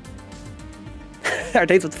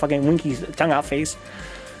 Arteus with the fucking winky tongue out face.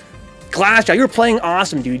 Glassjaw, you were playing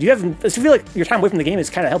awesome, dude. I feel like your time away from the game has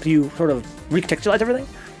kind of helped you sort of recontextualize everything.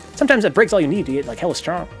 Sometimes that breaks all you need to get like hella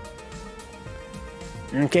strong.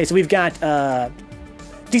 Okay, so we've got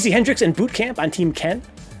DC Hendrix and Boot Camp on Team Ken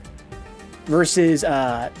versus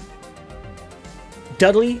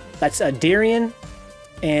Dudley. That's Darien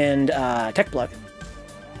and TechPlug.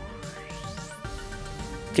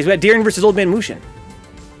 Okay, so we got Darien versus Old Man Mushin.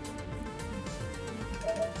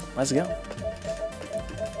 Let's go.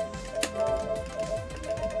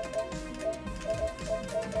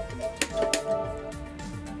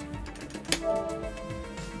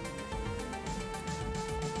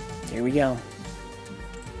 Here we go.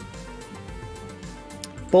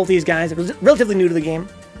 Both these guys are relatively new to the game.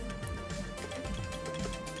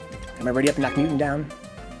 Am I ready up to knock Mutant down?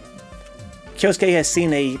 Kyosuke has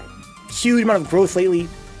seen a huge amount of growth lately.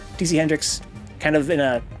 DC Hendrix kind of in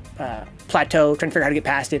a plateau, trying to figure out how to get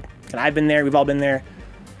past it. And I've been there, we've all been there.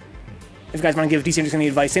 If you guys want to give DC Hendrix any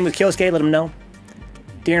advice, same with Kyosuke, let him know.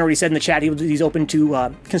 Darren already said in the chat he's open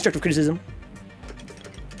to constructive criticism.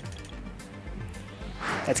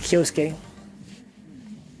 That's Kyosuke.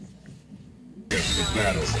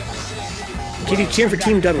 Kitty cheering for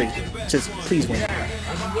Team Dudley. Says, please win.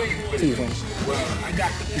 Please win.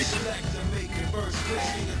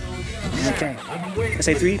 Okay.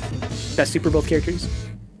 SA3, best super both characters.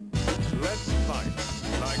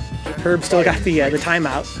 Herb still got the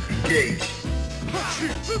timeout.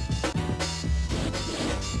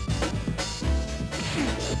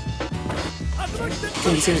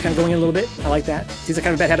 DC is kind of going in a little bit. I like that. He's a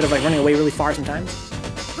kind of bad habit of like running away really far sometimes.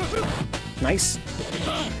 Nice.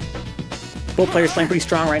 Both players playing pretty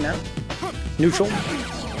strong right now. Neutral.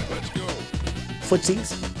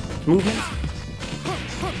 Footsies. Movement.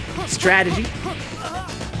 Strategy.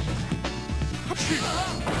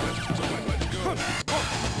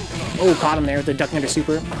 Oh, caught him there with the ducking under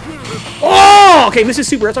super. Oh! Okay, misses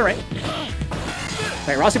super. That's alright.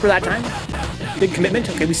 Alright, raw super that time. Big commitment.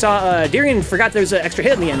 Okay, we saw Darien forgot there's an extra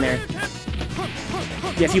hit in the end there.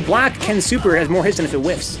 Yeah, if you block, Ken's super has more hits than if it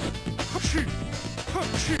whiffs.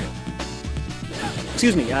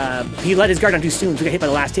 Excuse me, he let his guard down too soon, so he got hit by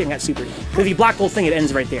the last hit and got super. So if you block the whole thing, it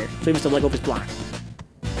ends right there. So he must have let go of his block.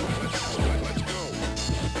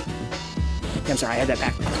 Yeah, I'm sorry, I had that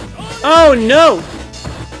backwards. Oh no!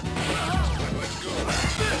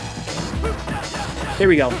 There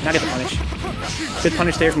we go, now get the punish. Good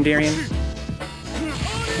punish there from Darien.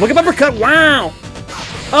 Look up uppercut, wow!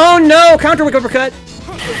 Oh no, counter wick uppercut!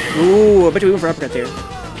 Ooh, I bet you we went for uppercut there.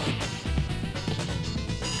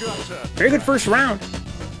 Very good first round.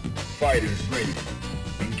 Fighters ready.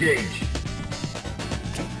 Engage.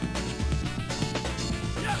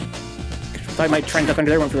 So I might try and duck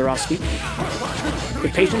under there, one for the raw sweep.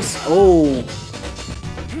 Good patience. Oh.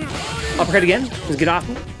 Uppercut again. Just get off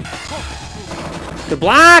me. Good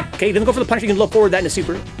block! Okay, doesn't go for the punch. You can low forward that into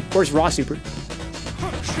super. Or it's raw super.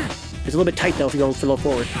 It's a little bit tight though if you go for low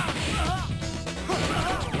forward.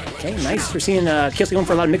 Okay, nice. We're seeing Kyosuke going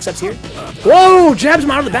for a lot of mix-ups here. Whoa! Jabs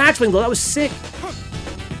him out of the backswing though. That was sick.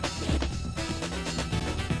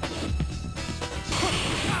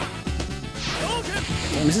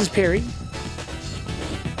 Okay, misses parry.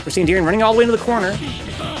 We're seeing Urien running all the way into the corner.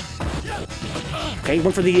 Okay,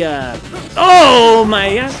 went for the, oh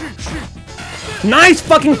my god! Nice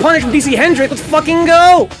fucking punish from DC Hendrick. Let's fucking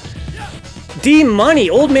go! D-Money,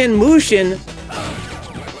 Old Man Mushin.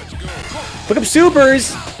 Pick up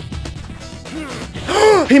supers.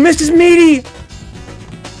 He missed his meaty.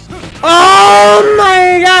 Oh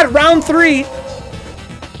my god! Round 3.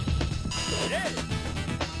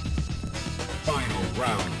 Final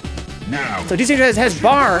round. Now. So DC has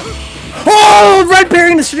bar. Oh! Red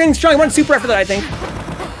parry into string strong. One super after that, I think.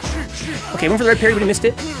 Okay, went for the red parry, but he missed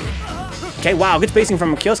it. Okay, wow, good spacing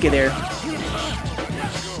from Kyosuke there.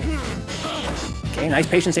 Okay, nice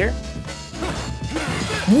patience here.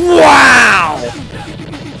 Wow!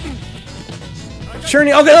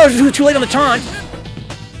 Churning. Okay, that was too late on the taunt.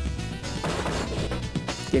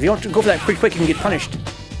 Yeah, if you don't go for that quick, you can get punished.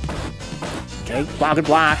 Okay, wow, good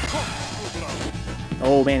block.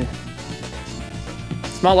 Oh, man.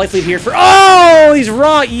 Small life lead here for. Oh, these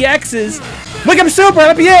raw EXs. Wake up super,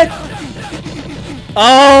 that'd be it.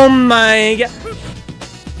 Oh my god.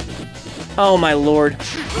 Oh my lord.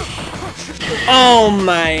 Oh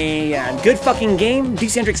my god. Good fucking game.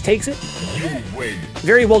 DC Hendrix takes it.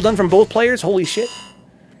 Very well done from both players. Holy shit.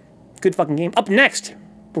 Good fucking game. Up next,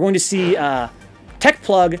 we're going to see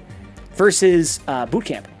TechPlug versus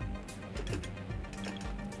Bootcamp.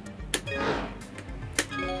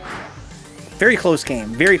 Very close game.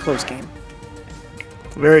 Very close game.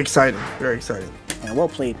 Very exciting. Very exciting. Yeah, well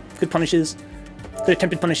played. Good punishes. Good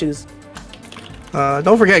attempted punishes.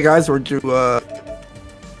 Don't forget, guys, we're due. You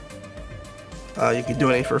can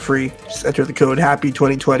donate for free. Just enter the code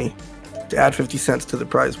HAPPY2020 to add 50 cents to the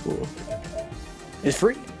prize pool. It's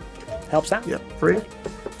free. Helps out. Yep, free.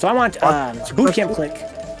 So I want Bootcamp click.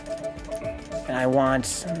 And I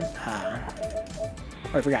want... oh,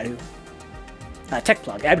 I forgot who.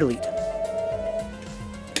 TechPlug, Ab Delete.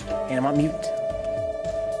 And I want Mutant.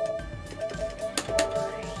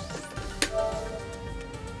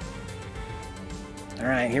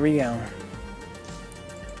 Alright, here we go.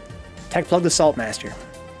 TechPlug the Salt Master.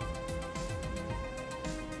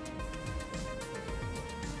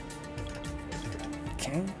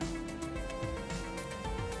 Okay.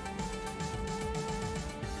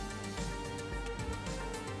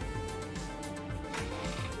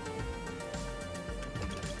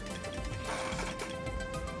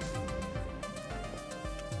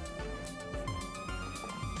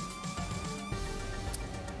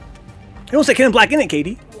 You don't say Ken Black in it,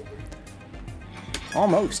 Katie.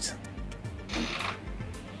 Almost.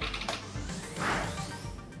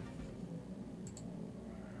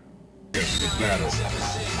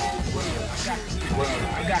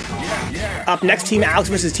 Up next, Team Alex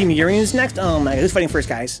versus Team Urien is next. Oh my god, who's fighting first,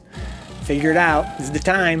 guys? Figure it out. This is the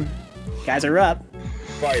time. Guys are up.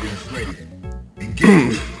 Fighting ready.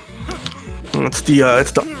 Engage. It's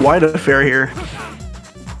the wide affair here.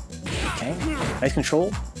 Okay, nice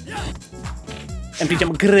control. Empty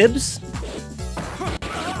jump gribs.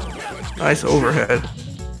 Nice overhead.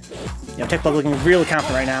 Yeah, TechPlug looking real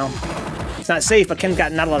confident right now. It's not safe, but Ken's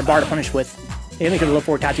got not a lot of bar to punish with. They only could low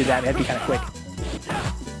forward tattoo that. That'd be kind of quick.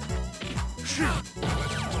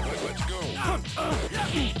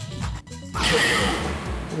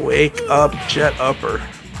 Wake up, jet upper.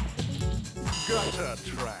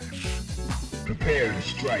 Prepare to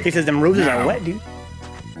strike. He says them roses are wet, dude.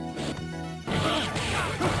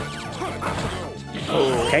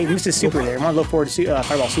 Oh, okay, he missed his super there. I want to look forward to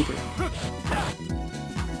Fireball Super.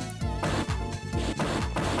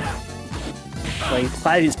 Well, he's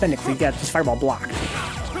glad he didn't spend it because he got his Fireball blocked.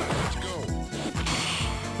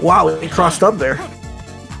 Wow, he crossed up there.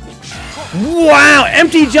 Wow!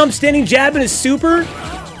 Empty jump, standing jab, and his super?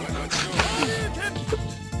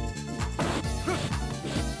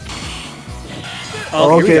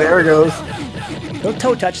 Oh, okay, there it goes. Little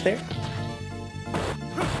toe touch there.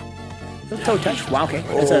 Little toe touch. Wow, okay.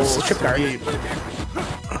 That's a strip guard.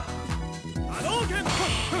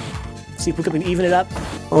 See if we can even it up.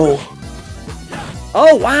 Oh.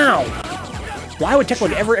 Oh, wow! Why would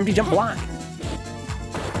TechPlug ever empty jump block?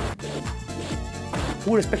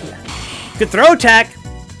 Who would have expected that? Good throw, Tech!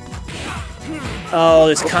 Oh,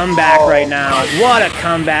 this comeback right now. What a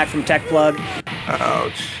comeback from TechPlug.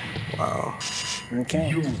 Ouch. Wow. Okay.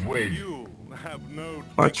 You win.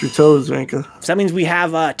 Watch your toes, Ranka. So that means we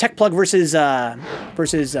have TechPlug versus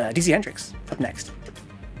DC Hendrix up next.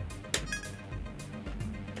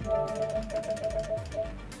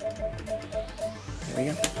 There we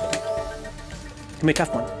go. It's gonna be a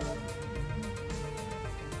tough one.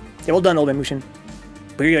 Yeah, well done, old man Mushin.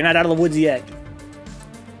 But you're not out of the woods yet.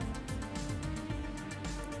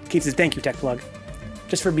 Keith says, thank you, TechPlug.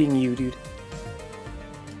 Just for being you, dude.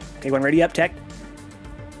 Okay, one ready up, Tech.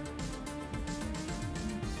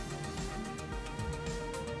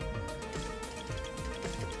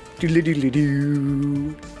 Doodly doodly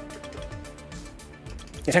doo.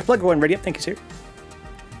 Yeah, TechPlug, go and ready up. Thank you, sir.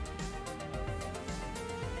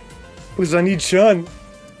 Because I need Sean.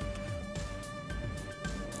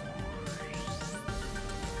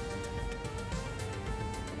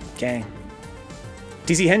 Okay.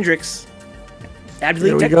 DC Hendrix. Here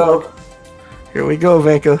we go. Here we go,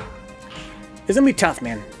 Venka. It's gonna be tough,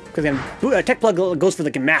 man. Because then TechPlug goes for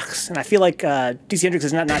the gimmICKHZ, and I feel like DC Hendrix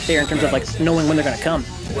is not there in terms of like knowing when they're gonna come.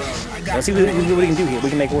 Let's see what we can do here. We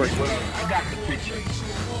can make it work. I got the picture.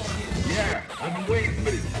 Yeah, I've been waiting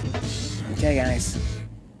for this. Okay, guys.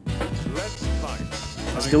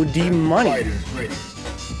 Let's go D-Money. Fighters ready.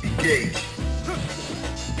 Engage.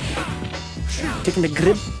 Taking the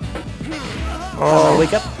grip. Oh,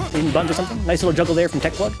 Wake up. In buttons or something. Nice little juggle there from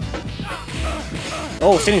TechPlug.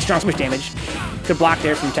 Oh, standing strong, so much damage. Good block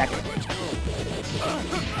there from Tech. Okay,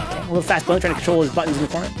 a little fast button, trying to control his buttons in the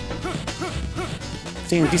corner.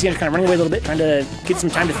 Seeing DC Hendrix kind of running away a little bit, trying to get some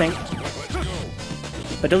time to think.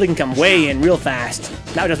 But Dudley can come way in real fast.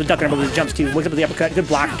 Now he does the duck and the jumps too. Wakes up with the uppercut. Good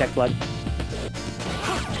block from TechPlug.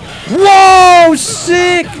 Whoa!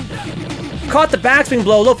 Sick! Caught the backswing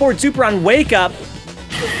blow. Low forward super on wake up.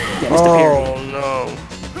 Yeah, missed the parry. oh no.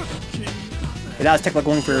 Yeah, that was TechPlug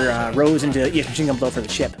going for Rose into EX machine gun blow for the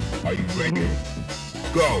chip. Are you ready?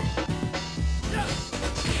 Go.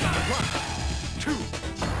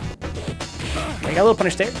 Okay, got a little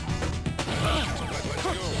punish there.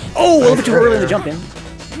 Oh, a little bit too early in the jump in.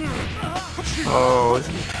 Oh,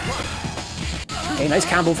 Okay, nice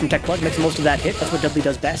combo from TechPlug. Makes most of that hit. That's what Dudley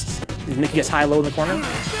does best. He's making us high-low in the corner.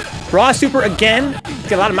 Raw super again.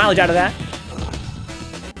 Get a lot of mileage out of that.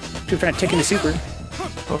 Two trying to tick into super.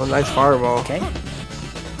 oh, nice fireball. Okay.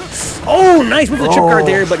 Oh, nice move with the trip guard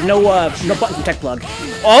there, but no button from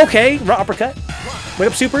TechPlug. Okay, raw uppercut. Wake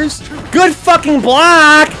up supers. Good fucking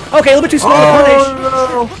block. Okay, a little bit too slow to punish.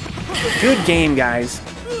 Oh, Good game, guys.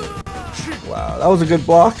 no. Wow, that was a good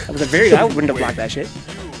block. That was a very. I wouldn't have blocked that shit.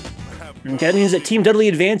 Okay, that means that Team Dudley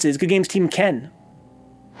advances. Good games, Team Ken.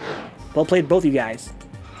 Well played, both you guys.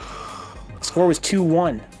 Score was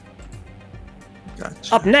 2-1.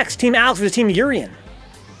 Gotcha. Up next, Team Alex versus Team Urien.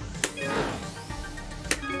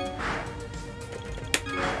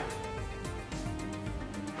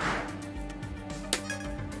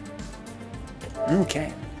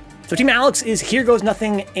 Okay. So Team Alex is Here Goes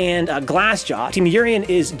Nothing and Glassjaw. Team Urien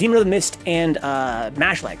is Demon of the Mist and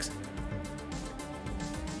Mashlegs.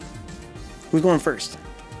 Who's going first?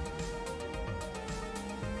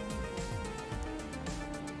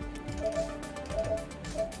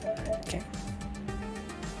 Okay.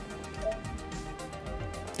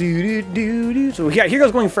 Do. So yeah, Here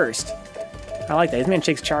Goes going first. I like that. This man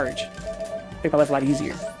takes charge. Make my life a lot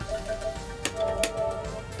easier.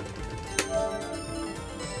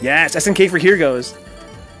 Yes, SNK for Here Goes.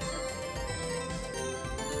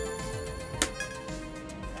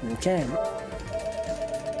 Okay.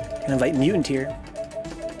 Gonna invite Mutant here.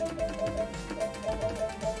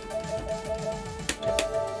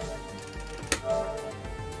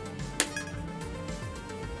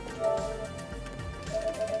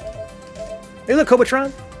 Hey, look,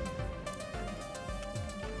 Kobatron.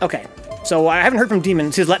 Okay, so I haven't heard from Demon.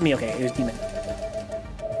 It says let me. Okay, here's Demon.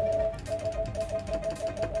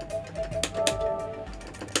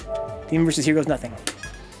 Demon versus Here Goes Nothing.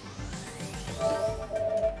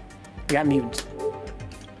 We got Mutant.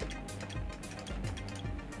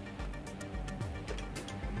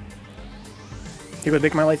 Here goes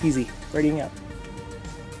Make My Life Easy. Readying up.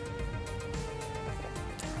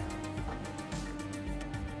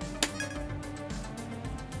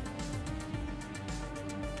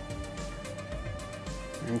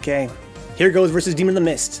 Okay. Here Goes versus Demon of the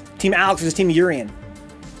Mist. Team Alex versus Team Urien. You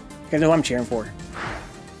guys know who I'm cheering for.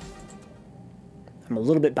 I'm a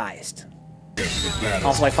little bit biased.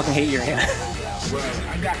 Also, I fucking hate Urien.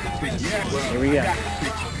 Here we go.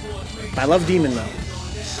 I love Demon, though.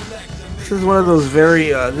 This is one of those very,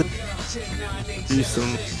 do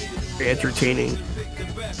some entertaining,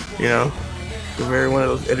 you know? a very one of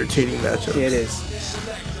those entertaining matchups. Yeah, it is.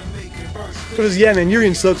 Because, yeah, man,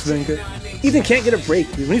 Urien sucks, Venka. Ethan can't get a break,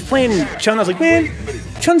 dude. When he's playing Chun, I was like, man,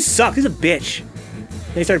 Chun sucks. He's a bitch.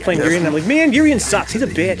 Then he started playing Urien, and I'm like, man, Urien sucks. He's a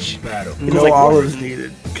bitch. No like, olives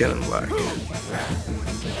needed. Ken and Black.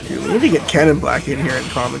 Dude, we need to get Ken and Black in here and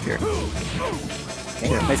commentary. Okay,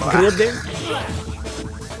 nice good there.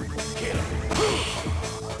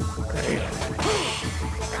 Right.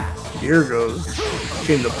 Here goes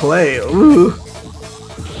into play. Ooh.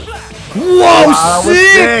 Whoa, wow,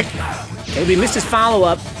 sick! Okay, we missed his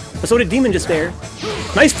follow-up, but so did Demon just there.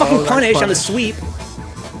 Nice fucking punish on the sweep.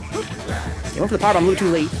 He went for the power bomb a little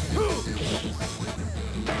too late.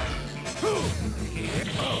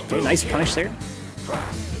 Okay, nice punish there.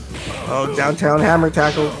 Oh, downtown hammer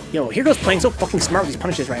tackle. Yo, here goes playing so fucking smart with these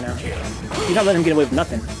punishes right now. You're not letting him get away with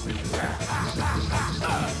nothing.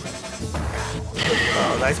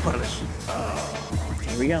 Oh, nice punish.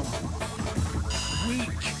 Here we go.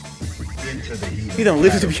 Ethan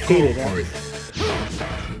lives to be hated, huh?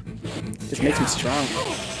 Just makes him strong.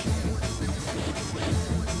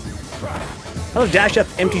 I love dash up,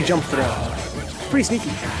 empty jump throw. Pretty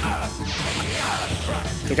sneaky.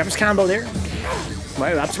 Okay, drop his combo there.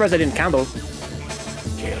 Wow, I'm surprised I didn't combo.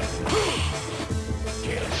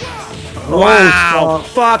 Wow,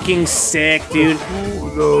 fucking sick, dude.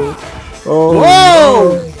 Oh, no. Oh,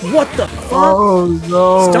 whoa! No. What the fuck? Oh,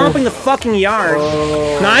 no. Stomping the fucking yard.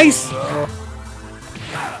 Oh. Nice.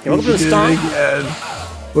 Okay, welcome to the stomp.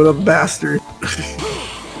 What a bastard.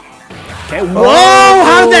 Okay, whoa!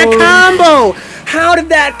 How did that combo? How did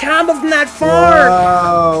that combo from that far?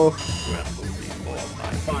 Wow.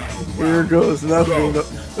 Here goes nothing.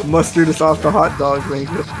 The mustard is off the hot dog, man.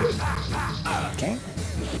 Okay.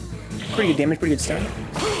 Pretty good damage, pretty good start.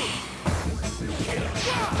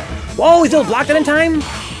 Whoa, he's able to block that in time?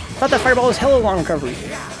 Thought that fireball was hella long recovery.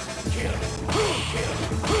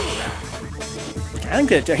 I think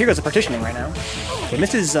that here goes the partitioning right now. Okay,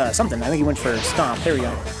 missed his something. I think he went for stomp. There we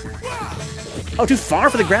go. Oh, too far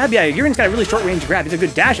for the grab? Yeah, Urien's got a really short range grab. He's a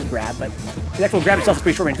good dash of grab, but the actual grab itself is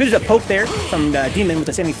pretty short range. Good poke there from Demon with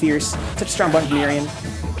the semi-fierce. Such a strong button from Urien.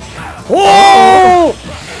 Whoa!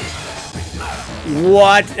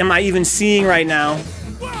 What am I even seeing right now?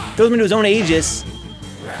 Throws him into his own Aegis.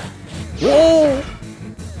 Whoa!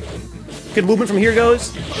 Good movement from here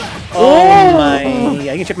goes. Oh my!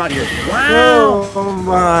 I can chip him out here. Wow! Oh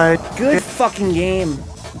my! Good fucking game.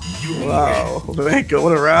 Wow! Man,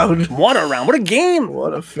 going around. What a round! What a game!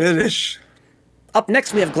 What a finish! Up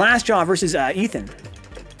next, we have Glassjaw versus Ethan.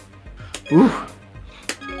 Ooh.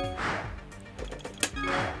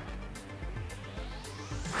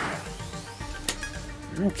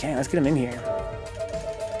 Okay, let's get him in here.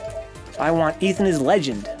 So I want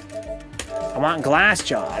ethanislegend. I want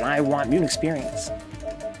Glassjaw, and I want Mutant Experience.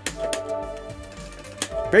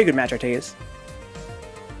 Very good match, Arteas.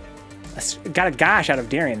 Got a gosh out of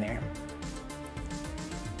Darien there.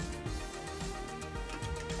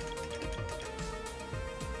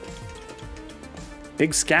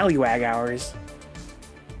 Big scallywag hours.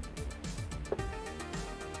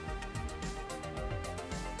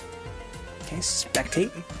 Okay,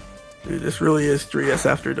 spectate. Dude, this really is 3S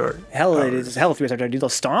After Dark. Hell, it is. Hell, 3S After Dark. Do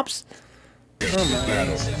those stomps? Oh my.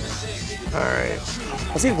 Alright.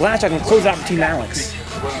 Let's see if Glassjaw can close out for Team Alex.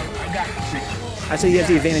 I say he has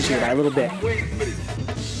the advantage here by a little bit.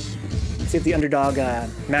 Let's see if the underdog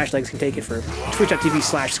Mashlegs can take it for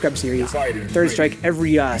twitch.tv/Scrub Series. Third strike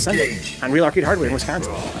every Sunday on Real Arcade Hardware in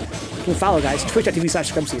Wisconsin. You can follow, guys.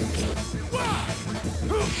 Twitch.tv/Scrub Series.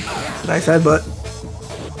 Nice headbutt.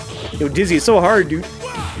 Yo, Dizzy, it's so hard, dude.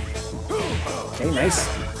 Okay, nice.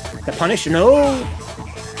 The punish, no.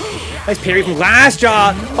 Nice parry from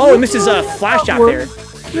Glassjaw. Oh, he missed his flash chop there.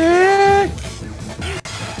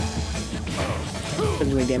 Doesn't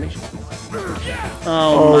do any damage.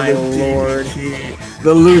 Oh my lord.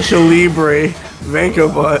 The Lucha Libre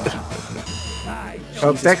Vencabot.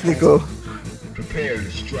 Oh, technical. Prepare to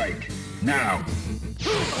strike. Now.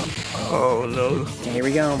 Oh no. Okay, here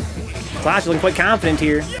we go. Glass is looking quite confident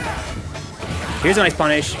here. Here's a nice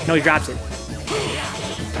punish. No, he drops it.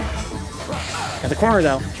 At the corner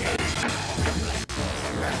though.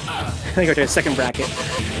 I think we're to a second bracket.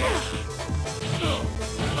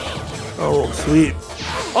 Oh, sweet.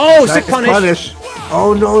 Oh, Nice sick punish.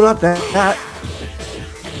 Oh no, not that.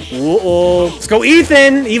 Uh-oh. Let's go,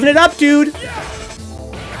 Ethan. Even it up, dude.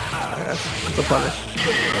 That's a punish.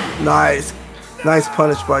 Nice. Nice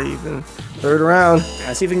punish by Ethan. Third round.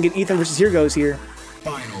 Let's see if we can get Ethan versus Here Goes here.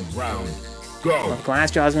 Final round. Go.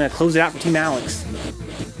 Glassjaw is going to close it out for Team Alex.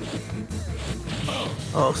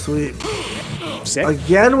 Oh, sweet. Sick.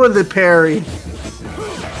 Again with the parry.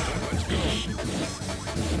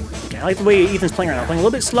 I like the way Ethan's playing right now. Playing a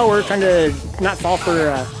little bit slower, trying to not fall for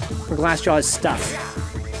Glassjaw's stuff.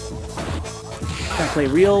 Trying to play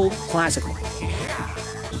real classical.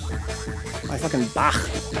 My fucking Bach.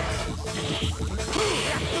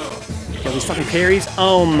 Yo, these fucking parries.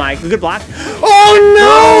 Oh my, good block. Oh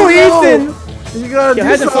no, Ethan! You gotta do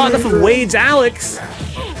hasn't fought something. enough of Wade's Alex.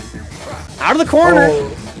 Out of the corner.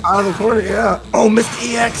 Oh, out of the corner, yeah. Oh, missed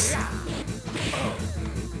EX.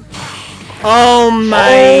 Oh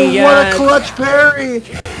my god. What a clutch parry.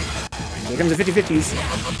 Here comes the 50-50s.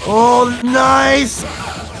 Oh, nice.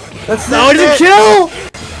 That's No, it didn't kill!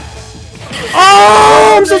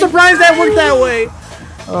 Oh, I'm so surprised that worked that way.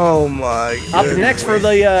 Oh my god. Up next for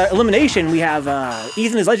the elimination, we have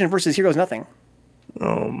ethanislegend versus Here Goes Nothing.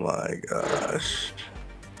 Oh my gosh.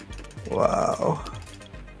 Wow.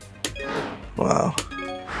 Wow.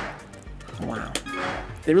 Wow.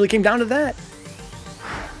 It really came down to that.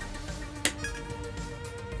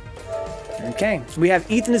 Okay, so we have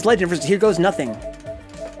ethanislegend versus Here Goes Nothing.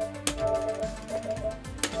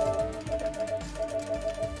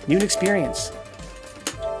 New experience.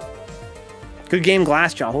 Good game,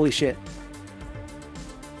 Glassjaw. Holy shit.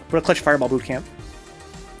 What a clutch fireball boot camp.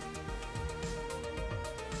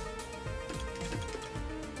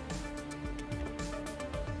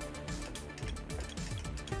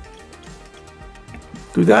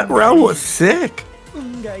 Dude, that round was sick.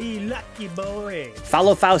 Lucky boy.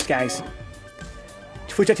 Follow Faust, guys.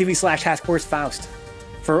 Twitch.tv/TaskForceFaust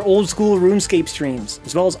for old school RuneScape streams,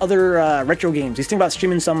 as well as other retro games. He's thinking about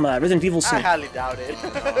streaming some Resident Evil soon. I highly doubt it.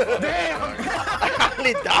 I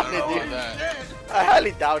highly doubt it, dude. I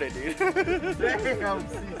highly doubt it, dude.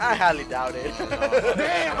 I highly doubt it. I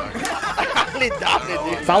highly doubt it,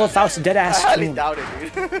 dude. Follow Faust's dead I ass highly stream. doubt it,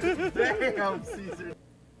 dude.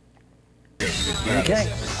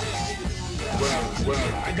 Okay.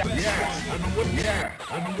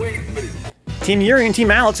 I've been waiting for this. Team Urien,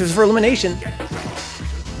 Team Alex is for elimination.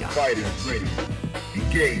 Fighters ready.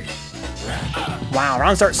 Engage. Wow,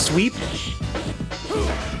 round start sweep.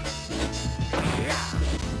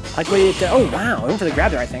 I like the way it. Oh wow, I went for the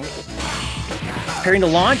grab there, I think. Preparing to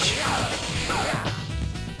launch.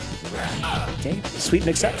 Okay, sweep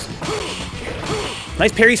mix-ups.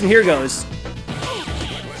 Nice parries from Here Goes.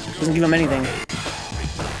 Doesn't give him anything.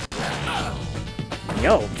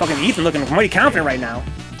 Yo, fucking Ethan looking mighty confident right now.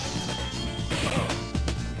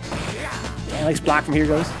 Yeah, nice block from Here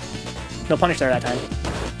Goes. No punish there that time.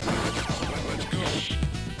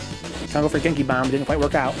 Trying to go for a Genki Bomb, didn't quite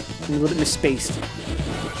work out. A little bit misspaced.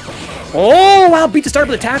 Oh, wow, beat the start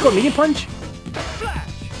with a tackle, medium punch.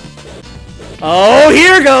 Oh,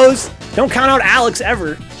 Here Goes! Don't count out Alex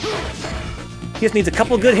ever. He just needs a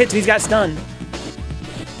couple good hits and he's got stun.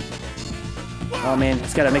 Oh man,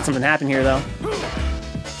 he's got to make something happen here though.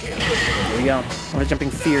 There we go. I'm jumping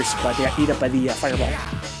fierce, but they got eat up by the fireball.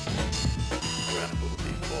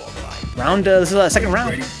 Round, this is the second round.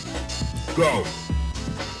 Ready? Go.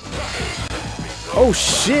 Oh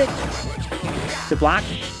shit! Good block.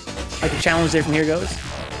 Like the challenge there from Here Goes.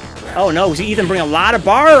 Oh no, we see Ethan bring a lot of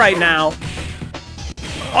bar right now.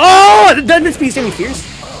 Oh! Doesn't speed standing fierce.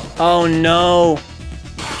 Oh no.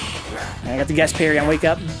 I got the guest parry on Wake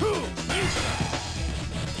Up.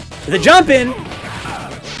 The jump in!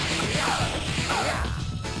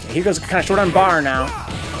 Okay, Here Goes kind of short on bar now.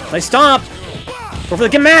 Nice stomp! Go for the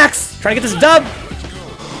gimmICKHZ! Trying to get this dub!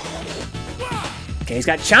 Okay, he's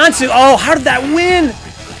got Chansu. Oh, how did that win?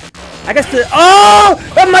 I guess the... Oh!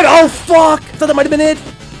 Oh my... Oh, fuck! I thought that might have been it.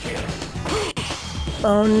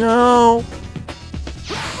 Oh, no.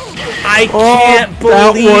 I can't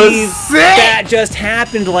believe that just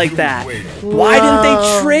happened like that. Why didn't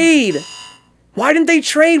they trade? Why didn't they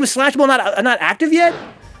trade? Was Slashball not active yet?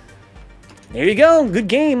 There you go. Good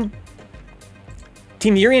game.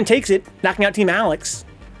 Team Urien takes it, knocking out Team Alex.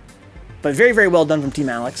 But very, very well done from Team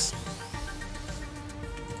Alex.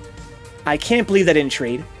 I can't believe that didn't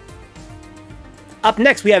trade. Up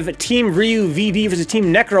next, we have Team Ryu VD versus Team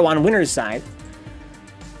Necro on winner's side.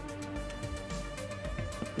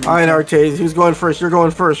 Alright, Artaze, who's going first? You're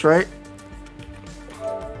going first, right?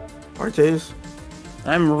 Artaze.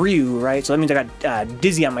 I'm Ryu, right? So that means I got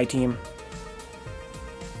Dizzy on my team.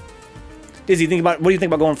 Dizzy, what do you think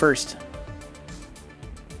about going first?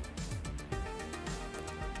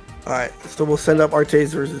 Alright, so we'll send up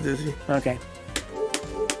Artaze versus Dizzy. Okay.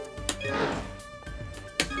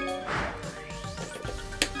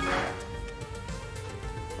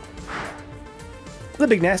 The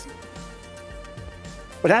Big Nasty.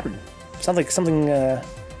 What happened? Sounds like something,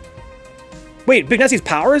 Wait, Big Nasty's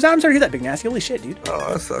power is out? I'm sorry to hear that, Big Nasty. Holy shit, dude.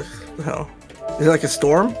 Oh, that sucks. What the hell? Is it like a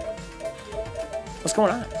storm? What's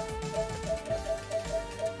going on?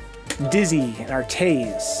 Dizzy, and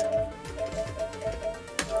Artaze.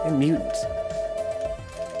 And Mutant.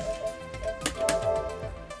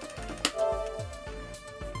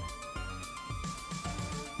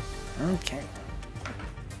 Okay.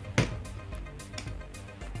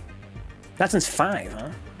 Not since 5, huh?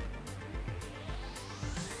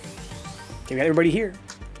 Okay, we got everybody here.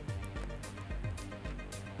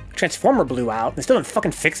 Transformer blew out. They still didn't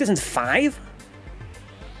fucking fix it since 5?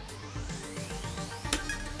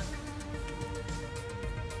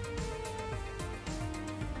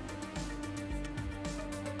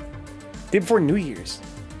 Day before New Year's.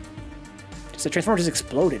 Just the Transformer just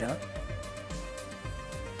exploded, huh?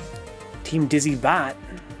 Team Dizzy Bot.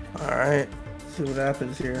 Alright. See what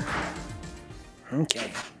happens here.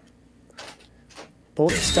 Okay.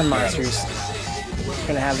 Both stun monsters.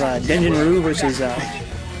 Gonna have Denjin Ryu versus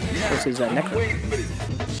Necro.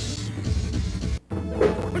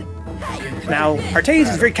 Now, Artaze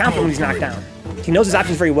is very confident when he's knocked down. He knows his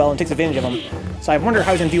options very well and takes advantage of them. So I wonder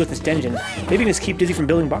how he's gonna deal with this Denjin. Maybe he can just keep Dizzy from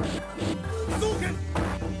building bar.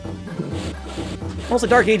 Also,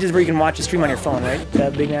 Dark Age is where you can watch a stream on your phone, right?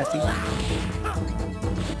 Big Nasty.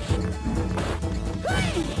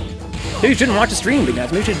 Maybe you shouldn't watch a stream, Big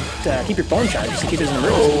Nasty. Maybe you should keep your phone charged just in case there's an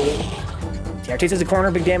emergency. Yeah, Artaze has the corner,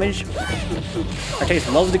 big damage.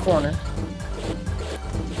 Artaze loves the corner.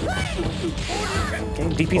 Okay,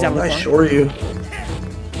 DP's out of the corner. Nice short you.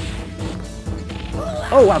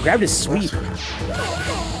 Oh wow, grabbed his sweep.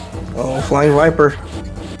 Oh, Flying Viper.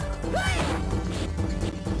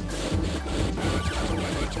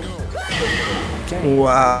 Okay.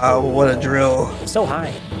 Wow, what a drill. So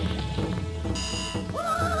high.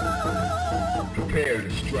 Prepare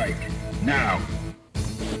to strike. Now.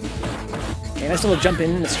 Okay, nice little jump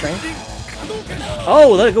in the strength.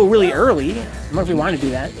 Oh, let it go really early. I don't know if we want to do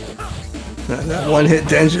that. That one hit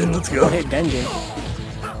Denjin, let's go. One hit Denjin.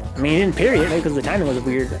 I mean, he didn't parry it, right? Because the timing was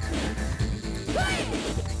weird.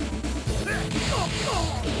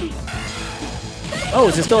 Oh,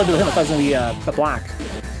 is it still able to hit him? I thought it was going to be a block.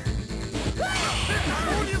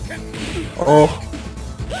 Oh.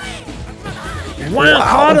 Wow,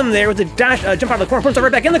 caught him there with the dash, jump out of the corner, puts him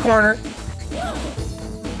right back in the corner.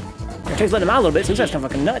 Artaze let him out a little bit, so this guy's kind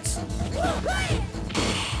of fucking nuts.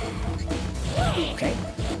 Okay.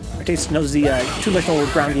 Artaze knows the two-dimensional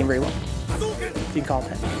ground game very well. If you can call it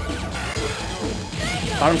that.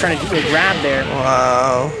 Bottom trying to do a grab there.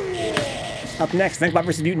 Wow. Up next, Vencabot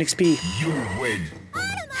versus Mutant XP. You win.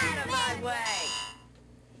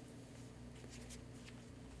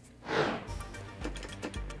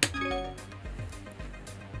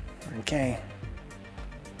 Okay.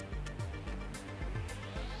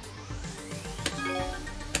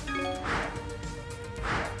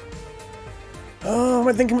 Oh, what am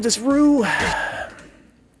I thinking with this Ryu?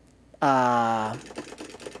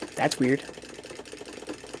 That's weird.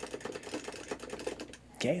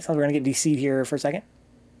 Okay, so we're gonna get DC'd here for a second.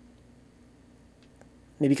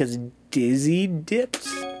 Maybe because Dizzy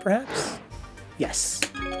dips, perhaps? Yes.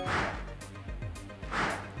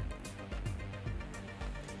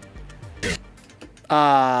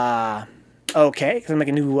 Okay, because I'm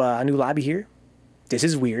making a new lobby here. This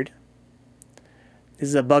is weird. This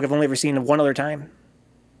is a bug I've only ever seen one other time.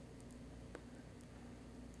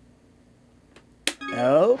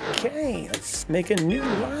 Okay, let's make a new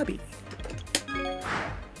lobby.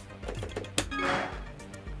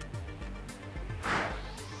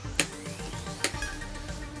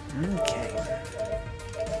 Okay.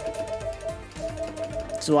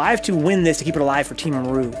 So I have to win this to keep it alive for Team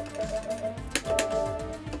Ryu.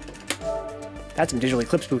 That's some Digital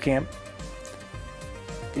Eclipse boot camp.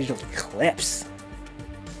 Digital Eclipse.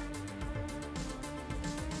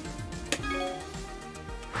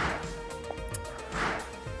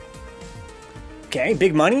 Okay,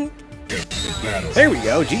 big money. There we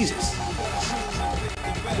go, Jesus.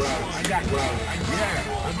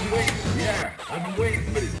 I've been waiting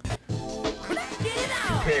for this.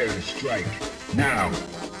 Prepare to strike. Now.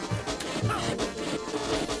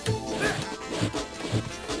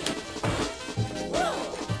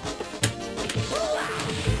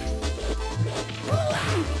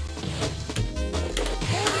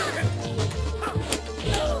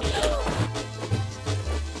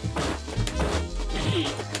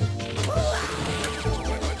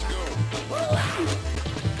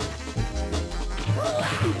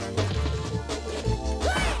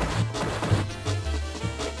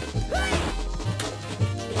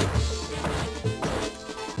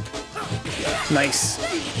 Nice.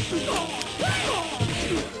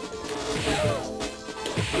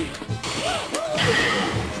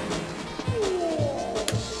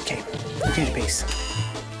 Okay, change the pace.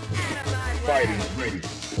 Fight is ready.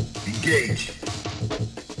 Be Engage.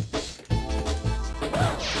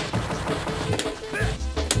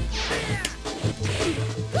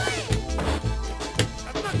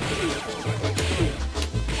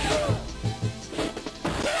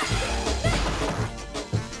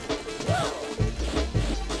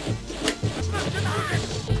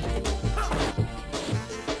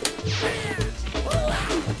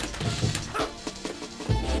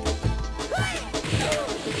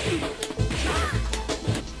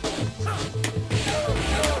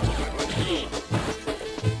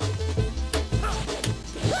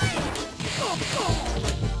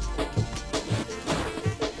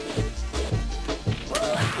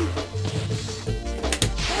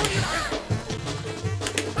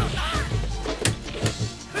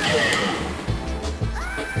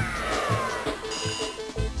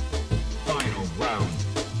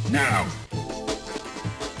 Now.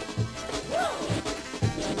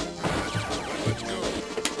 Let's go.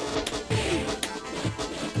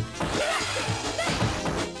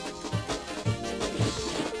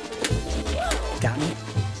 Got me.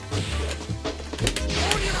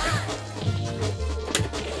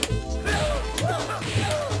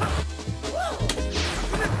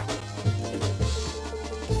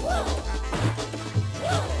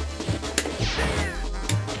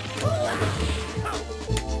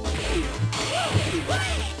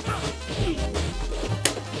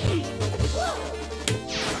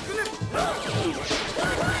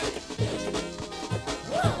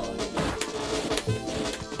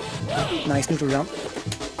 Nice neutral jump.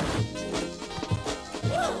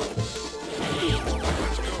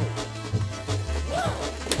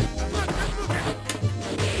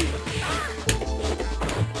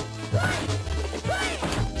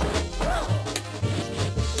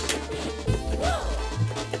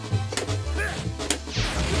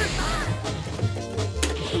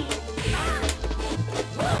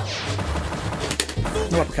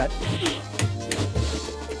 No uppercut.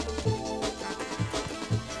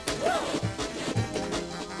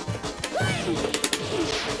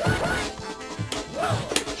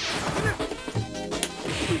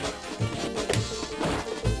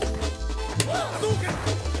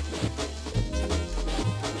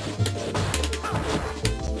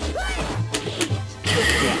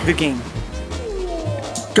 Good game.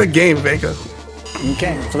 Good game, Vega.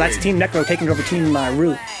 Okay, so that's Team Necro taking over Team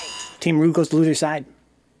Ryu. Team Ryu goes to loser's side.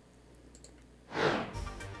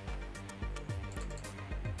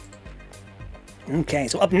 Okay,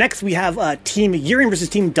 so up next we have Team Urien versus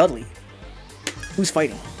Team Dudley. Who's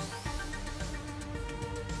fighting?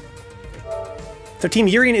 So Team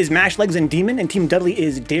Urien is Mashlegs and Demon, and Team Dudley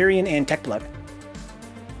is Darien and TechPlug.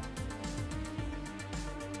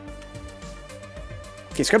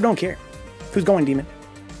 Okay, Scrub don't care. Who's going, Demon?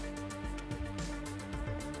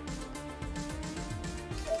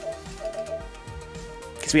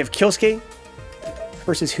 Okay, so we have Kyosuke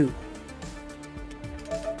versus who?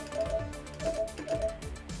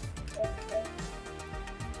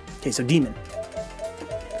 Okay, so Demon.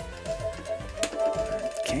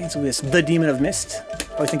 Okay, so this the Demon of Mist.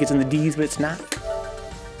 I always think it's in the D's, but it's not.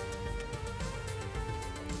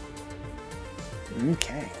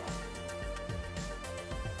 Okay.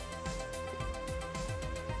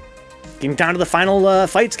 Getting down to the final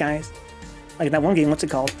fights, guys. Like that one game, what's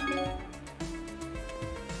it called?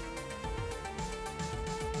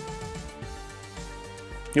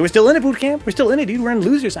 Yeah, we're still in it, boot camp. We're still in it, dude. We're in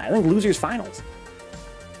loser's side. I think loser's finals.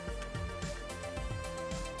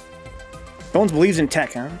 Bones believes in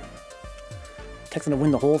Tech, huh? Tech's gonna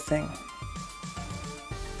win the whole thing.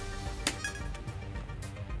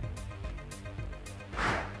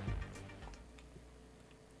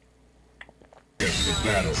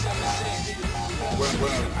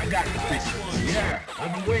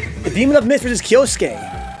 The Demon of Mist versus Kyosuke.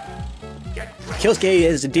 Kyosuke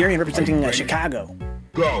is Darien representing Chicago.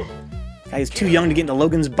 Go. He's too young to get into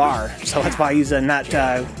Logan's bar, so that's why he's not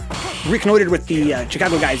reconnoitered with the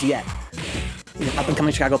Chicago guys yet. He's an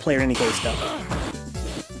up-and-coming Chicago player in any case, though.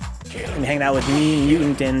 And hanging out with me,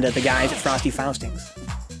 Mutant, and the guys at Frosty Faustings.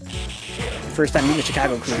 First time meeting the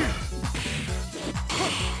Chicago crew.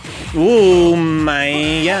 Ooh,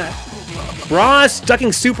 my god. Ross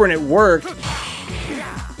ducking super and it worked.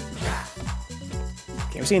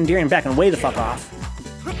 Okay, we're seeing Darien backing way the fuck off.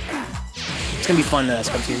 It's gonna be fun,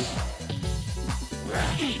 Scrub Series.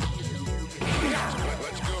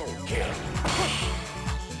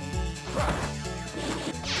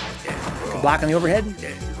 Block on the overhead.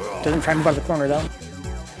 Doesn't try to move out of the corner, though.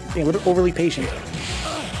 Being a little overly patient.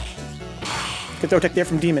 Good throw tech there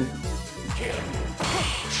from Demon.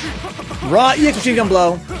 Raw EX machine gun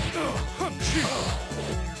blow.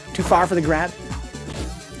 Too far for the grab.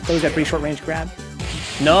 Those got pretty short range grab.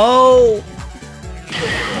 No!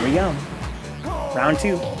 There we go. Round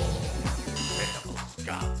 2.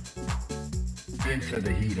 Into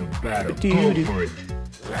the heat of battle. Go for it.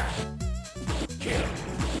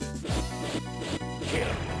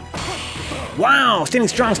 Wow! Standing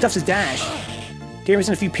strong stuffs his dash. Dare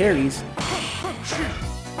missing a few parries.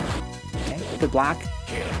 Okay, good block.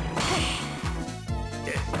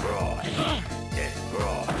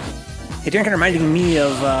 Hey, Darren kind of reminded me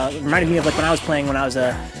of like when I was playing when I was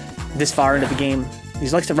this far into the game. He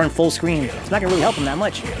likes to run full screen. It's not gonna really help him that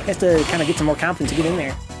much. He has to kind of get some more confidence to get in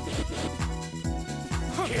there.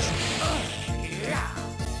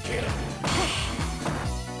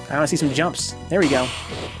 I want to see some jumps. There we go.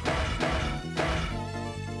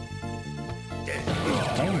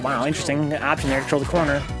 Okay, wow, interesting option there. Control the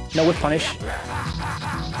corner. No whip punish.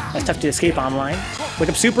 That's tough to escape online. Wake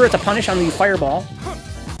up super. It's a punish on the fireball.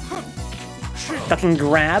 Ducking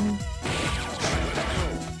grab.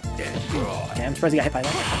 Okay, I'm surprised he got hit by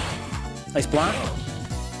that. Nice block.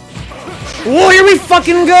 Whoa, here we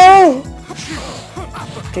fucking go!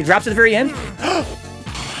 Okay, drops at the very end. I'm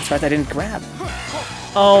surprised I didn't grab.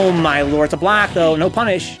 Oh my lord, it's a block though, no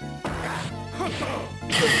punish.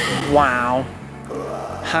 Wow.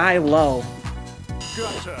 High, low.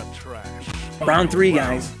 Round 3,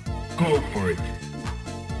 guys. Go for it.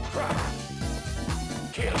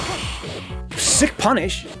 Sick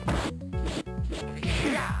punish.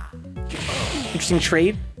 Interesting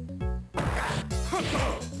trade.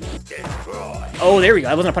 Oh, there we go.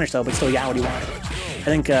 That wasn't a punish though, but still, yeah, what he wanted. I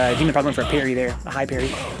think Demon probably went for a parry there, a high parry.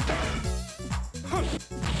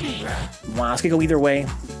 Wow, this could go either way.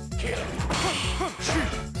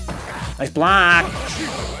 Nice block.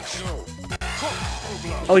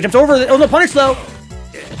 Oh, he jumps over. Oh, no punish though.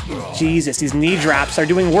 Jesus, these knee drops are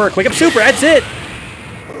doing work. Wake up super. That's it.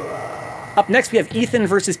 Up next, we have Ethan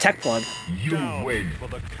versus TechPlug. You win.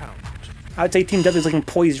 I would say Team Dudley's looking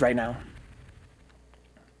poised right now.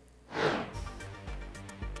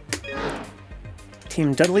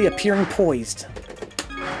 Team Dudley appearing poised.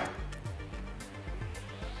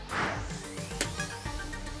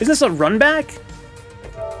 Is this a run back?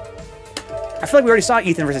 I feel like we already saw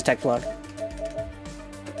Ethan versus TechPlug.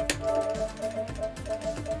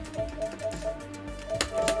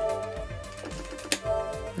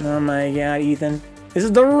 Oh my god, Ethan. This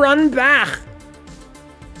is the run back!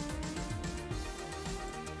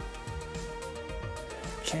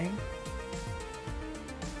 Okay.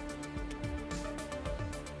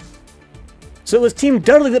 So it was Team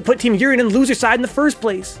Dudley that put Team Urien in loser side in the first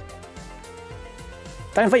place.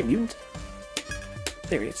 Time to fight Mutant.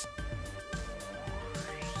 There he is.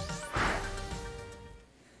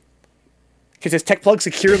 Because his TechPlug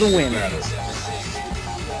secure the win.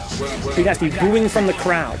 Big Nasty booing from the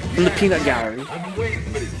crowd, from the peanut gallery.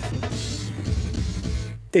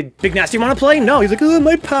 Did Big Nasty want to play? No, he's like, oh,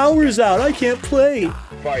 my power's out, I can't play.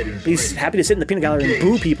 But he's happy to sit in the peanut gallery and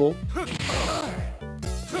boo people.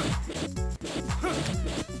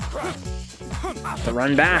 The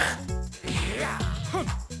run back.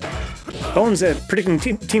 Bones predicting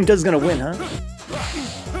Team Dud's gonna win, huh?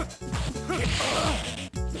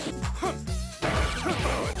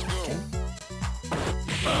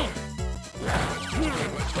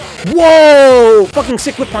 Whoa! Fucking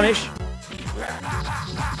sick whip punish.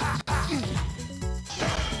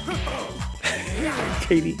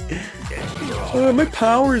 Katie. Oh, my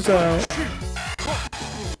power's out.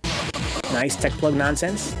 Nice TechPlug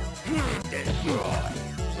nonsense.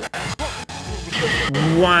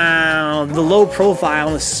 Wow, the low profile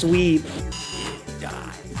and the sweep.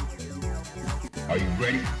 Are you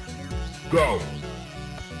ready? Go.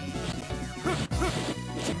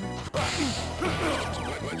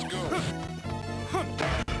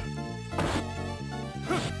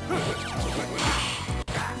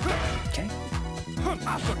 Okay.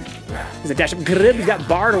 There's a dash up grip. He's got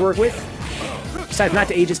bar to work with. Decided not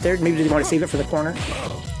to Aegis there. Maybe didn't want to save it for the corner. A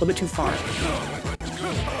little bit too far.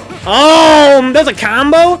 Oh, that was a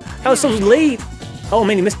combo? That was so late. Oh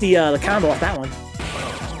man, he missed the combo off that one.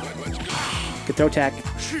 Good throw tech.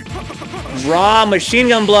 Raw machine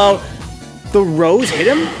gun blow. The Rose hit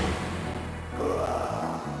him?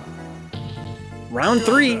 Round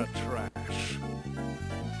 3.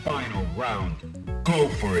 Final round. Go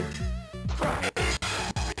for it.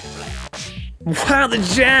 Wow, the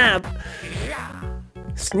jab.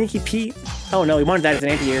 Sneaky Pete. Oh no, he wanted that as an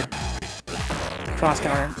anti-air. Cross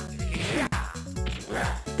counter.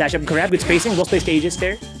 Dash up, grab, good spacing, well spaced Aegis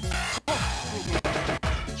there.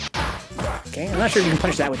 Okay, I'm not sure if you can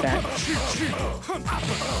punish that with that.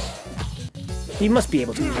 You must be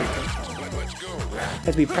able to.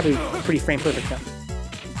 Has to be probably pretty frame perfect though.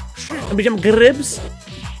 Let me jump gribs.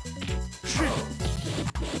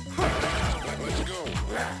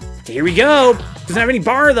 Okay, here we go. Doesn't have any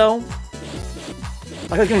bar though.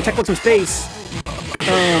 Like I was gonna TechPlug some space.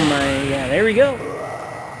 Oh my god, there we go.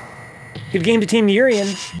 Good game to Team Urien.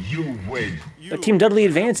 You win. But Team Dudley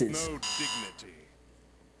advances.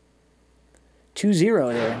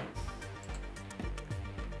 2-0 there.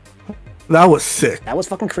 That was sick. That was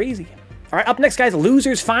fucking crazy. All right, up next, guys,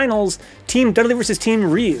 losers finals. Team Dudley versus Team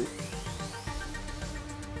Ryu.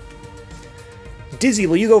 Dizzy,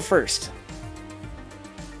 will you go first?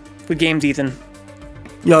 Good games, Ethan.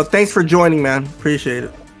 Yo, thanks for joining, man. Appreciate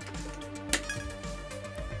it.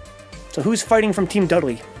 So who's fighting from Team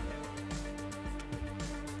Dudley?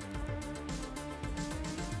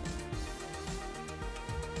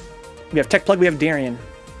 We have TechPlug, we have Darian.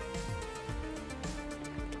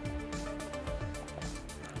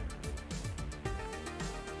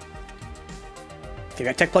 Okay, we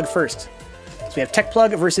got TechPlug first. So we have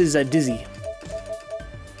TechPlug versus Dizzy.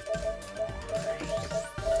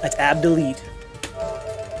 That's ab delete.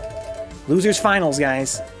 Losers finals,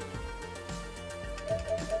 guys.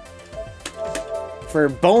 For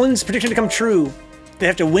Bones' prediction to come true, they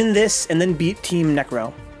have to win this and then beat Team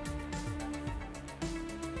Necro.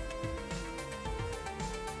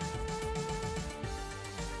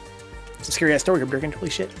 It's a scary ass story, Birkin. Holy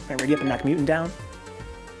shit. I'm ready up and knock Mutant down.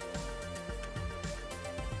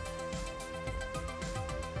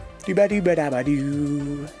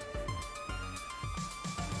 Do-ba-do-ba-da-ba-doo.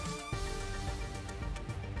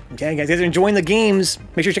 Okay, guys, are enjoying the games.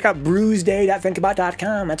 Make sure to check out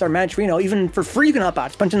bruiseday.vencabot.com. That's our match. You know, even for free, you can help out.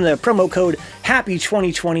 Just punch in the promo code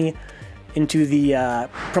HAPPY2020 into the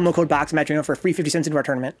promo code box match for a free 50 cents into our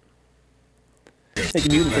tournament. Thank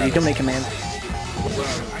you, Mutant, for the donate command.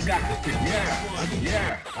 I got this.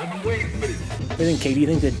 Yeah. I've been waiting for this. What do you think, Katie? You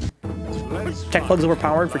think that TechPlug's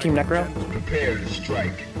overpowered for Team Necro? Prepare to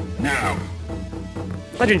strike. Now.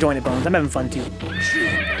 Glad you're enjoying it, Bones. I'm having fun, too.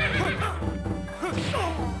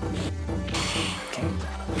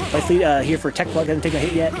 Lightly here for TechPlug, hasn't taken a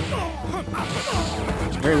hit yet.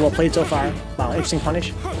 Very well played so far. Wow, interesting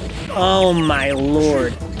punish. Oh my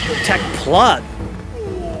lord. TechPlug!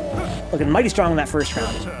 Looking mighty strong in that first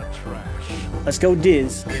round. Let's go,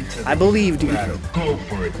 Diz. I believe, dude. Go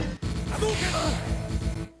for it.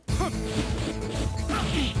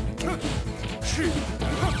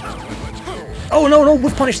 Oh no,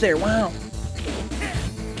 whiff punish there, wow.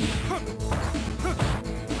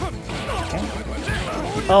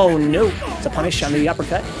 Oh no, it's a punish on the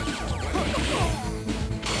uppercut.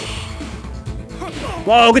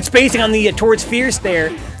 Whoa, good spacing on the towards Fierce there.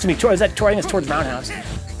 It's gonna be is that I think it's towards Roundhouse.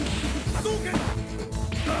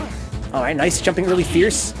 Alright, nice jumping really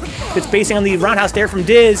Fierce. Good spacing on the Roundhouse there from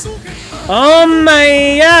Diz. Oh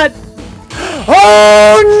my god!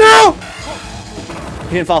 Oh no!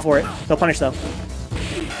 He didn't fall for it. No punish though.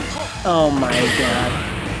 Oh my god.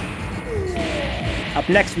 Up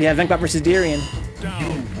next we have Vencabot versus Darian.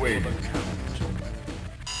 You win.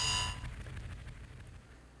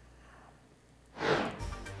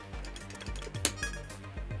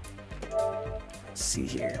 Let's see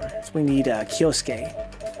here. So we need Kyosuke.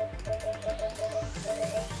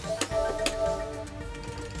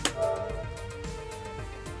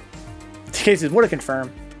 Cases, what to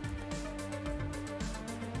confirm.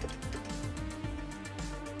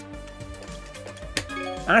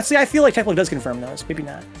 Honestly, I feel like TechPlug does confirm those. Maybe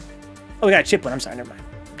not. Oh, we got a chip one. I'm sorry. Never mind.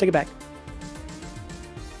 Take it back.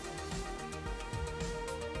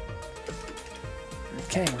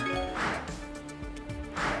 Okay.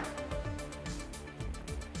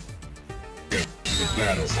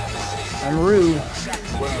 I'm Ryu.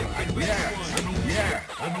 Well, yeah.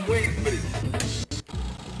 I've been waiting for this.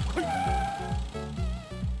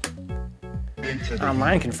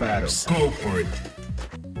 Online confirms. Go for it.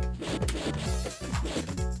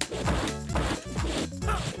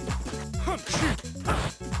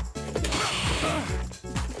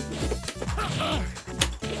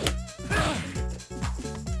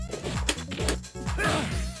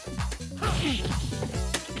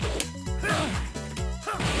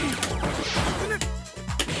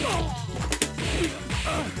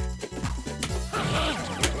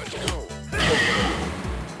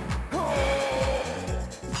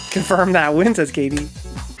 Confirm that win, says Katie.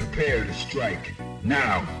 Prepare to strike.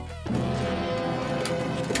 Now.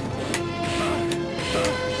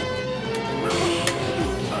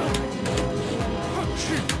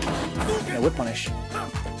 Yeah, whip punish.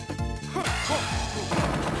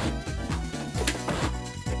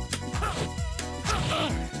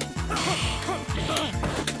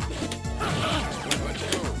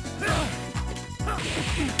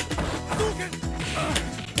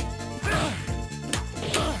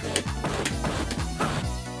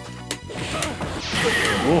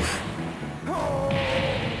 Oof.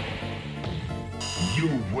 You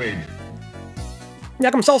win. Yeah,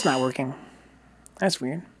 how come Salt's not working? That's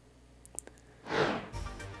weird.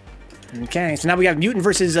 Okay, so now we have Mutant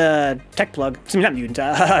versus TechPlug. Excuse me, not Mutant.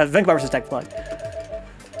 Vencabot versus TechPlug.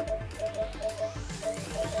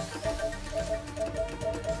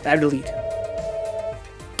 Add delete.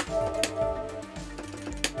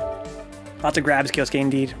 Lots of grabs, Kioske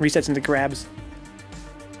indeed. Resets into grabs.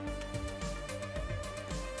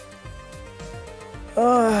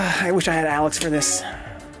 I wish I had Alex for this.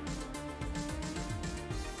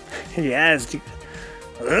 Yes, dude.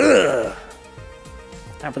 Ugh.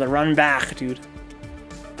 Time for the run back, dude.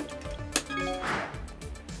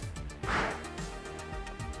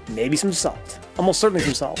 Maybe some salt. Almost certainly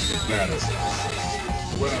some salt.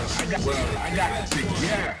 Well, I got to think,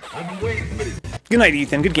 yeah. I've been waiting for this. Good night,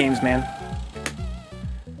 Ethan. Good games, man.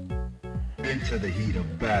 Into the heat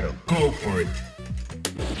of battle. Go for it.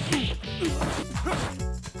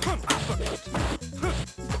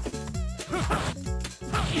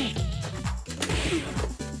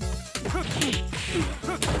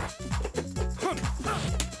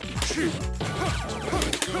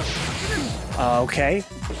 Okay.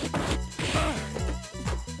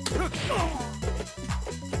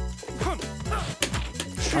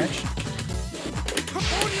 Punch.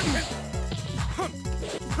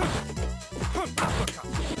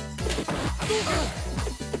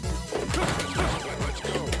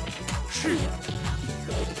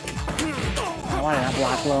 I wanted that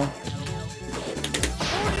block low.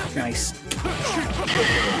 Nice.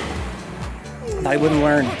 Thought he wouldn't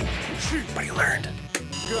learn, but he learned.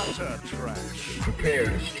 Prepare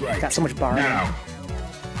to strike. Got so much bar. Now.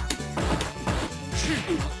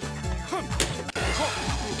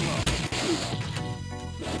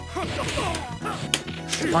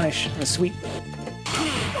 Punish. That was sweet.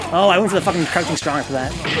 Oh, I went for the fucking crouching strong for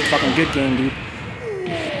that. Fucking good game, dude.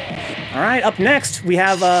 Alright, up next, we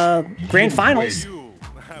have Grand Finals.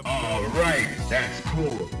 Alright, that's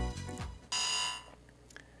cool.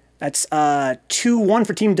 That's 2-1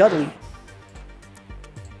 for Team Dudley.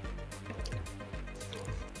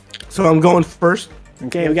 So I'm going first.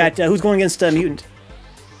 Okay, we got who's going against Mutant?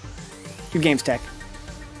 Good games, Tech.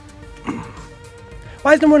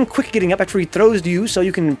 Why is no one quick getting up after he throws to you so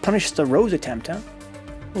you can punish the Rose attempt, huh?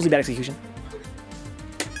 Mostly bad execution.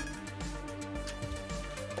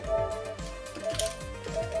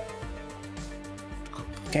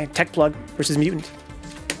 Okay, TechPlug versus Mutant.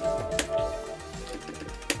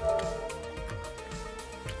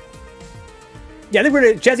 Yeah, I think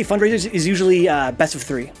we're Jazzy Fundraisers is usually best of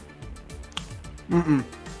 3. You want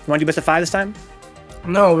to do best of 5 this time?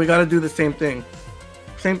 No, we gotta do the same thing.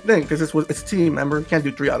 Same thing, because it's team, remember? You can't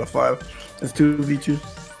do 3 out of 5. It's 2v2.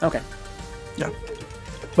 Okay, Yeah.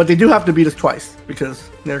 But they do have to beat us twice, because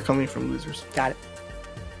they're coming from losers. got it.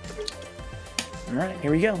 Alright,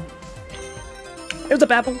 here we go. Hey, what's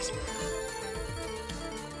up, Apples?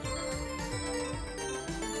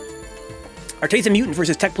 Artate's a Mutant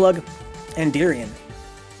versus TechPlug and Urien.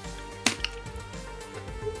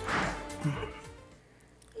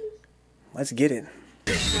 Let's get it.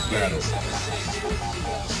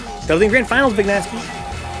 Dudley Grand Finals, Big Nasty.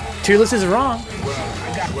 Tier list is wrong.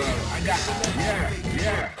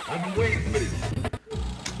 Yeah, I've been waiting for this.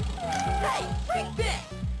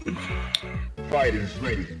 Fighters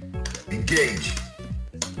ready. Engage.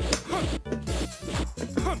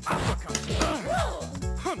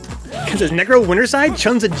 Because there's Necro winner side?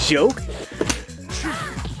 Chun's a joke?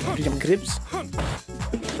 Grips.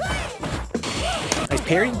 Nice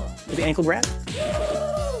parry with the ankle grab.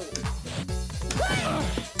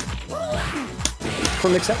 For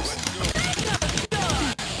mix-ups.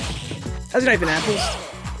 How's your knife and apples?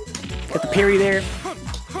 Got the parry there.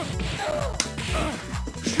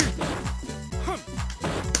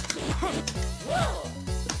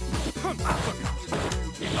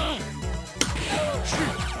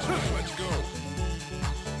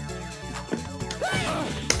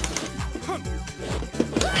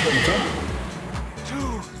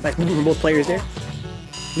 Nice movement from both players there.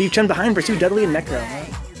 Leave Chun behind, pursue Dudley and Necro.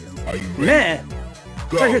 Are you ready? Meh.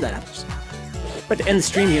 Go. Sorry to hear that, Apples. About to end the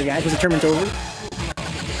stream here, guys, because the tournament's over.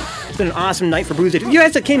 It's been an awesome night for Bruiser. You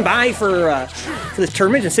guys that came by for this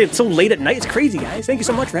tournament and say it's so late at night, it's crazy, guys. Thank you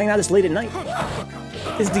so much for hanging out this late at night.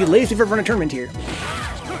 This is the latest we've ever run a tournament here.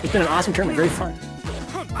 It's been an awesome tournament, very fun.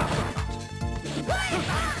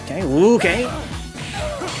 Okay, okay.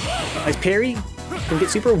 Nice parry. Can get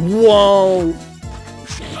super. Whoa.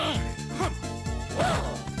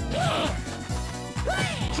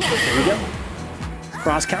 There we go.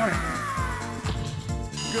 Cross counter.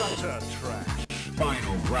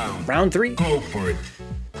 Final round. Round 3. Go for it.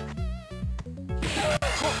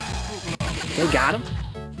 Okay, got him.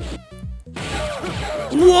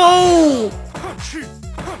 Whoa!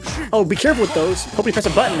 Oh, be careful with those. Hope you press a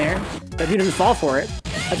button there. That he doesn't fall for it.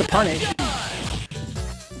 That's a punish.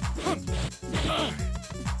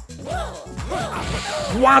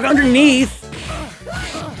 Walk underneath.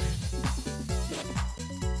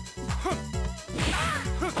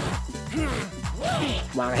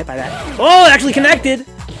 Wow, I got hit by that. Oh, it actually connected.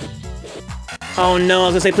 Oh no, I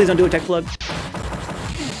was gonna say please don't do it, TechPlug.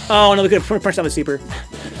 Oh no, we could have punched out the super.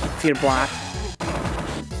 If you had blocked.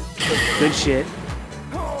 Good shit.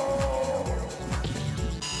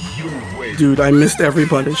 Dude, I missed every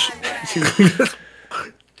punish.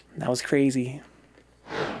 That was crazy.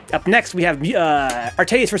 Up next, we have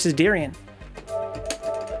Arteis versus Urien.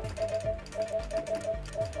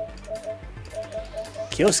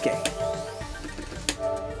 Kyosuke.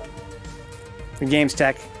 Good games,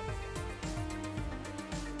 Tech.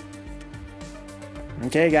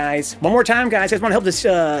 Okay, guys. One more time, guys. You guys want to help this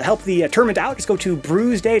help the tournament out? Just go to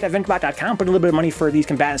bruiseday.vencabot.com. Put a little bit of money for these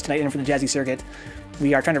combatants tonight and for the Jazzy circuit.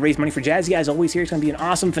 We are trying to raise money for Jazzy, as always. Here it's going to be an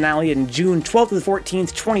awesome finale in June 12th to the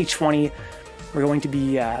 14th, 2020. We're going to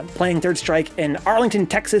be playing Third Strike in Arlington,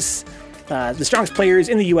 Texas. The strongest players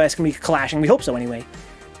in the U.S. can be clashing. We hope so, anyway,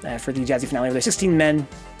 for the Jazzy finale. There's 16 men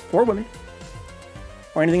or women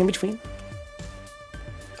or anything in between.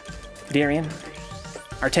 Urien,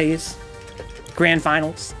 Arteis, Grand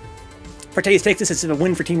Finals. If Arteis takes this, it's a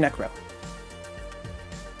win for Team Necro.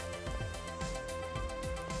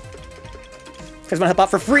 If you guys want to help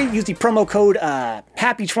out for free, use the promo code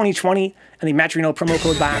HAPPY2020 and the Matrino promo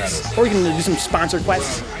code box. Or you can do some sponsor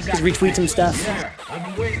quests, just retweet some stuff,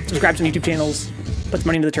 subscribe to some YouTube channels, put some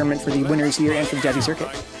money into the tournament for the winners here and for the Jazzy circuit.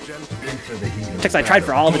 Text, I tried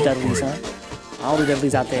for all the Dudleys, huh? All the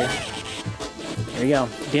Dudleys out there. There we go.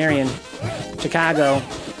 Urien, Chicago,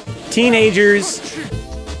 teenagers.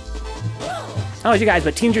 I don't know you guys,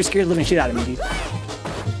 but teenagers scared the living shit out of me, dude.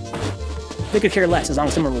 They could care less as long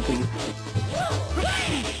as someone will bleed.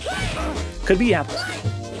 Could be apples.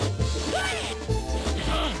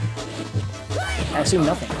 I assume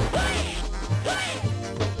nothing.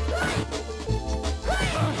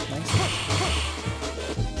 Nice.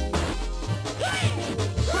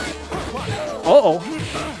 Uh-oh.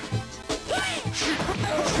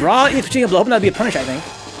 Raw is pitching a blow. Hoping that'd be a punish, I think.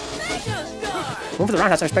 Going for the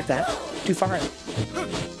roundhouse, I respect that. Too far.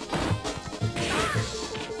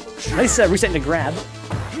 Nice resetting to grab.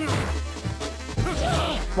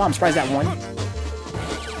 Wow, I'm surprised that one.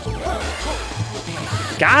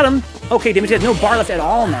 Got him! Okay, damage has no bar left at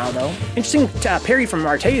all now, though. Interesting parry from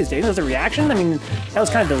Arteis. Did that was a reaction? I mean, that was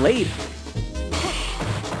kind of delayed.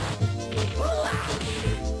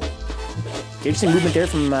 Interesting movement there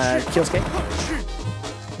from Kyosuke.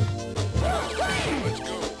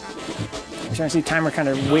 I'm starting to see timer kind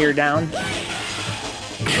of wear down.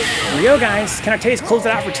 Here we go, guys. Can Arteis close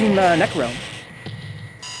it out for Team Necro?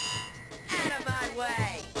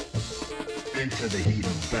 Into the heat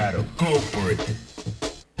of battle. Go for it.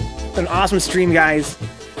 An awesome stream, guys.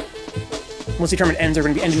 Once the tournament ends, we're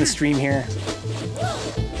going to be ending the stream here.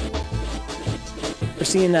 We're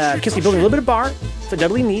seeing Kyosuke building a little bit of bar that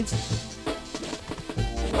Dudley needs.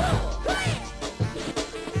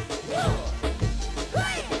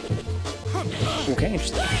 Okay,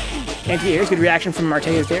 interesting. Anti-airs, good reaction from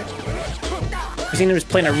Arteis there. We're seeing him just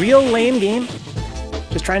playing a real lame game.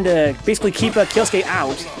 Just trying to basically keep Kyosuke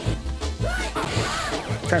out.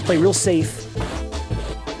 Trying to play real safe.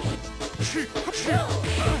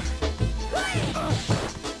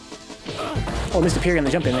 Oh, missed a parry on the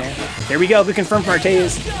jump in there. There we go. We confirmed from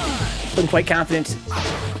Arteis. Looking quite confident.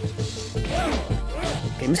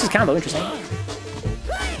 Okay, missed his combo. Interesting. I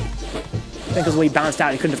think because the way he bounced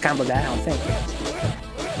out, he couldn't have comboed that, I don't think.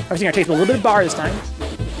 I've seen Arteis with a little bit of bar this time.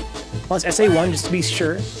 Well, it's SA1 just to be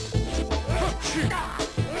sure.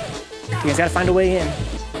 He's got to find a way in.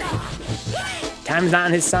 Time's not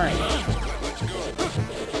on his side.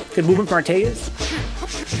 Good movement from Arteis.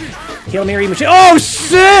 Hail Mary machine. Oh,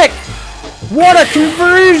 sick! What a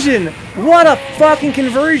conversion! What a fucking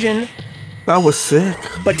conversion! That was sick.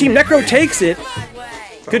 But Team Necro takes it.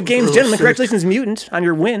 Good games, gentlemen. Congratulations, Mutant, on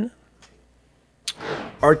your win.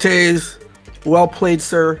 Arteis, well played,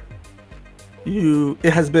 sir.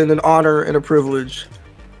 It has been an honor and a privilege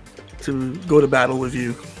to go to battle with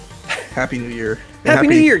you. Happy New Year. Happy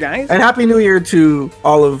New Year, guys. And Happy New Year to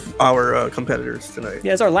all of our competitors tonight.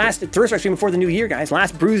 Yeah, it's our last Third Strike stream before the New Year, guys.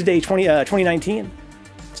 Last Bruise Day 2019.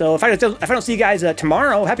 So if I don't see you guys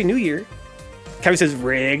tomorrow, Happy New Year. Kavi says,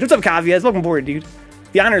 rigged. What's up, Kavi? Welcome aboard, dude.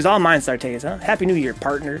 The honor is all mine, Arteis, huh? Happy New Year,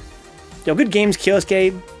 partner. Yo, good games,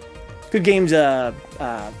 Kyosuke. Good games,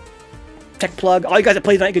 TechPlug, all you guys that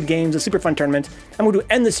play tonight, good games, a super fun tournament. I'm going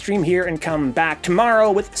to end the stream here and come back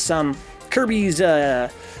tomorrow with some Kirby's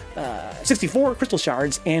 64 Crystal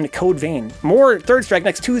Shards and Code Vein. More Third Strike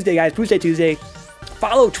next Tuesday, guys. Tuesday.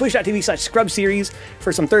 Follow twitch.tv/ScrubSeries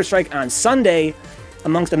for some Third Strike on Sunday,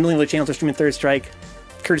 amongst a million other channels that are streaming Third Strike,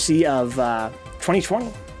 courtesy of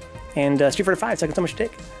 2020 and Street Fighter 5. Second so much to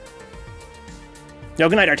take. Yo,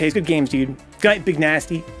 good night, Artaze. Good games, dude. Good night, Big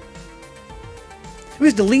Nasty. If we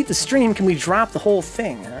just delete the stream, can we drop the whole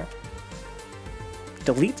thing, huh?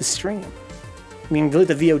 Delete the stream. I mean, delete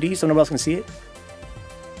the VOD so nobody else can see it.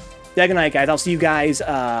 Yeah, good night, guys. I'll see you guys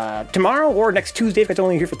tomorrow or next Tuesday if it's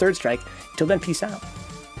only here for Third Strike. Until then, peace out.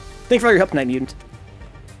 Thanks for all your help tonight, Mutant.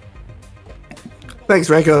 Thanks,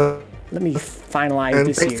 Ranko. Let me finalize and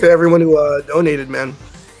this thanks here. to everyone who donated, man.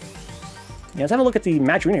 Yeah, let's have a look at the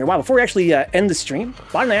match arena here. Wow, before we actually end the stream,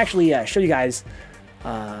 why don't I actually show you guys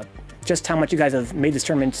just how much you guys have made this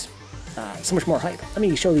tournament so much more hype. Let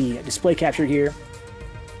me show the display capture here.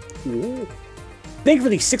 Ooh. Thank you for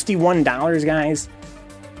the $61, guys.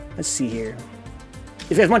 Let's see here.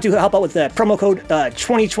 If you guys want to help out with the promo code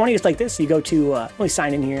 2020, just like this, you go to, let me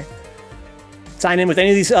sign in here. Sign in with any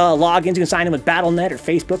of these logins. You can sign in with Battle.net or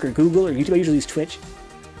Facebook or Google or YouTube. I usually use Twitch.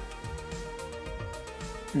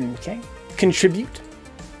 Okay. Contribute.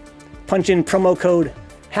 Punch in promo code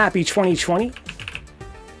HAPPY2020.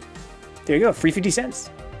 There you go, free 50 cents.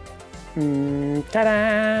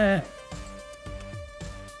 Ta-da!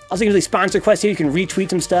 Also, usually sponsor requests here. You can retweet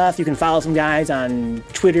some stuff. You can follow some guys on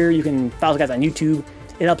Twitter. You can follow some guys on YouTube.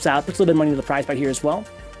 It helps out. Puts a little bit of money into the prize pot here as well.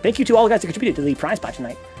 Thank you to all the guys that contributed to the prize pot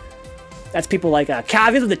tonight. That's people like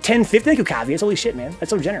Cavias with the 1050. Thank you, Cavias. Holy shit, man. That's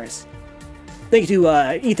so generous. Thank you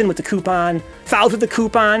to Ethan with the coupon. Fouls with the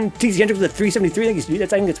coupon. TC Hendricks with the 373. Thank you. I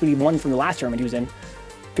think that's what he won from the last tournament he was in.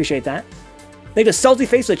 Appreciate that. Thank you to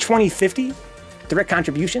SaltyFace with the 2050. Direct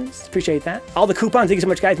contributions. Appreciate that. All the coupons. Thank you so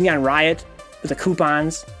much, guys. Neon Riot with the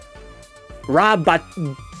coupons. Rob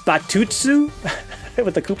Batutsu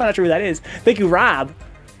with the coupon. Not sure who that is. Thank you, Rob.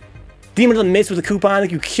 Demon of the Mist with the coupon.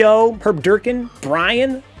 Thank you, Kyo. Herb Durkin.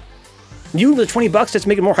 Brian. You with the 20 bucks just to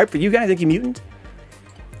make it more hype for you guys. Thank you, Mutant.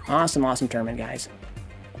 Awesome, awesome tournament, guys.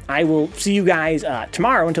 I will see you guys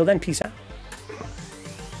tomorrow. Until then, peace out.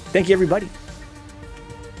 Thank you, everybody.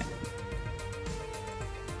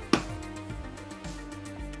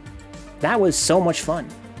 That was so much fun.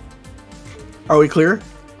 Are we clear?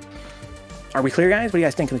 Are we clear, guys? What do you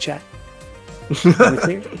guys think in the chat? Are we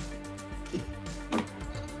clear?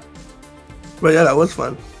 But yeah, that was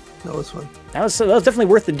fun. That was fun. That was definitely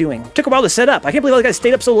worth the doing. Took a while to set up. I can't believe all you guys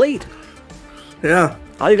stayed up so late. Yeah.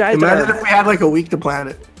 All you guys. Imagine if we had like a week to plan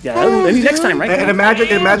it. Yeah, maybe next time, right? And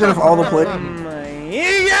imagine if all the players. Oh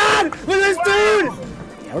my god! Look at this dude! Yeah,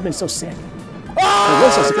 it would have been so sick. I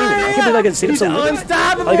was so sick. I can't believe I could stay up so late.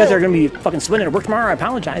 All you guys are gonna be fucking sweating at work tomorrow. I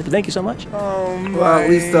apologize, but thank you so much. Well, at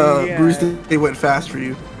least Bruce Day went fast for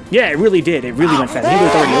you. Yeah, it really did. It really went fast. I think it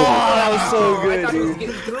was already over. That was so good, dude.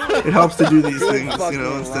 It helps to do these things, you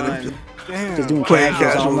know, instead of just doing playing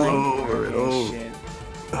casuals over and over.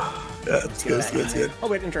 Yeah, it's good. It's good. It's good. Oh,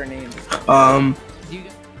 wait, enter our names.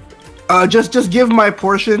 Just give my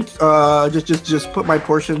portion. Just put my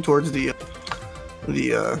portion towards the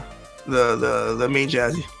main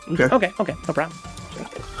Jazzy. Okay. Okay. No problem.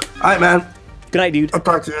 All right, man. Good night, dude. I'll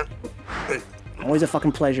talk to you. Hey. Always a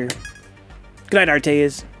fucking pleasure. Good night,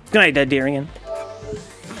 Artaeus. Good night, Darian.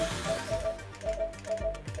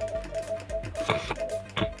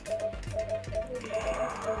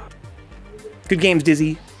 Good games,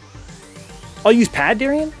 Dizzy. Oh, you use pad,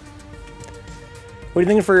 Darian? What are you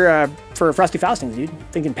thinking for Frosty Faustings, dude?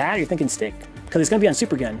 Thinking pad or you're thinking stick? Because it's going to be on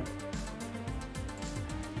Super Gun.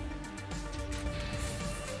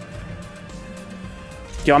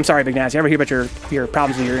 Yo, I'm sorry, Big Nasty. I ever hear about your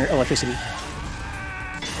problems with your electricity.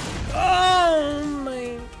 Oh,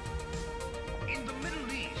 my. In the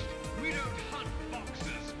Middle East, we don't hunt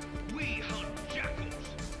foxes, we hunt jackals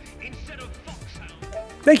instead of foxhounds.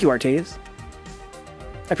 Thank you, Artaeus.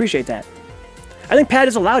 I appreciate that. I think pad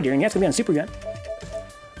is allowed here, and yeah, it's going to be on Super Gun.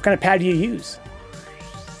 What kind of pad do you use?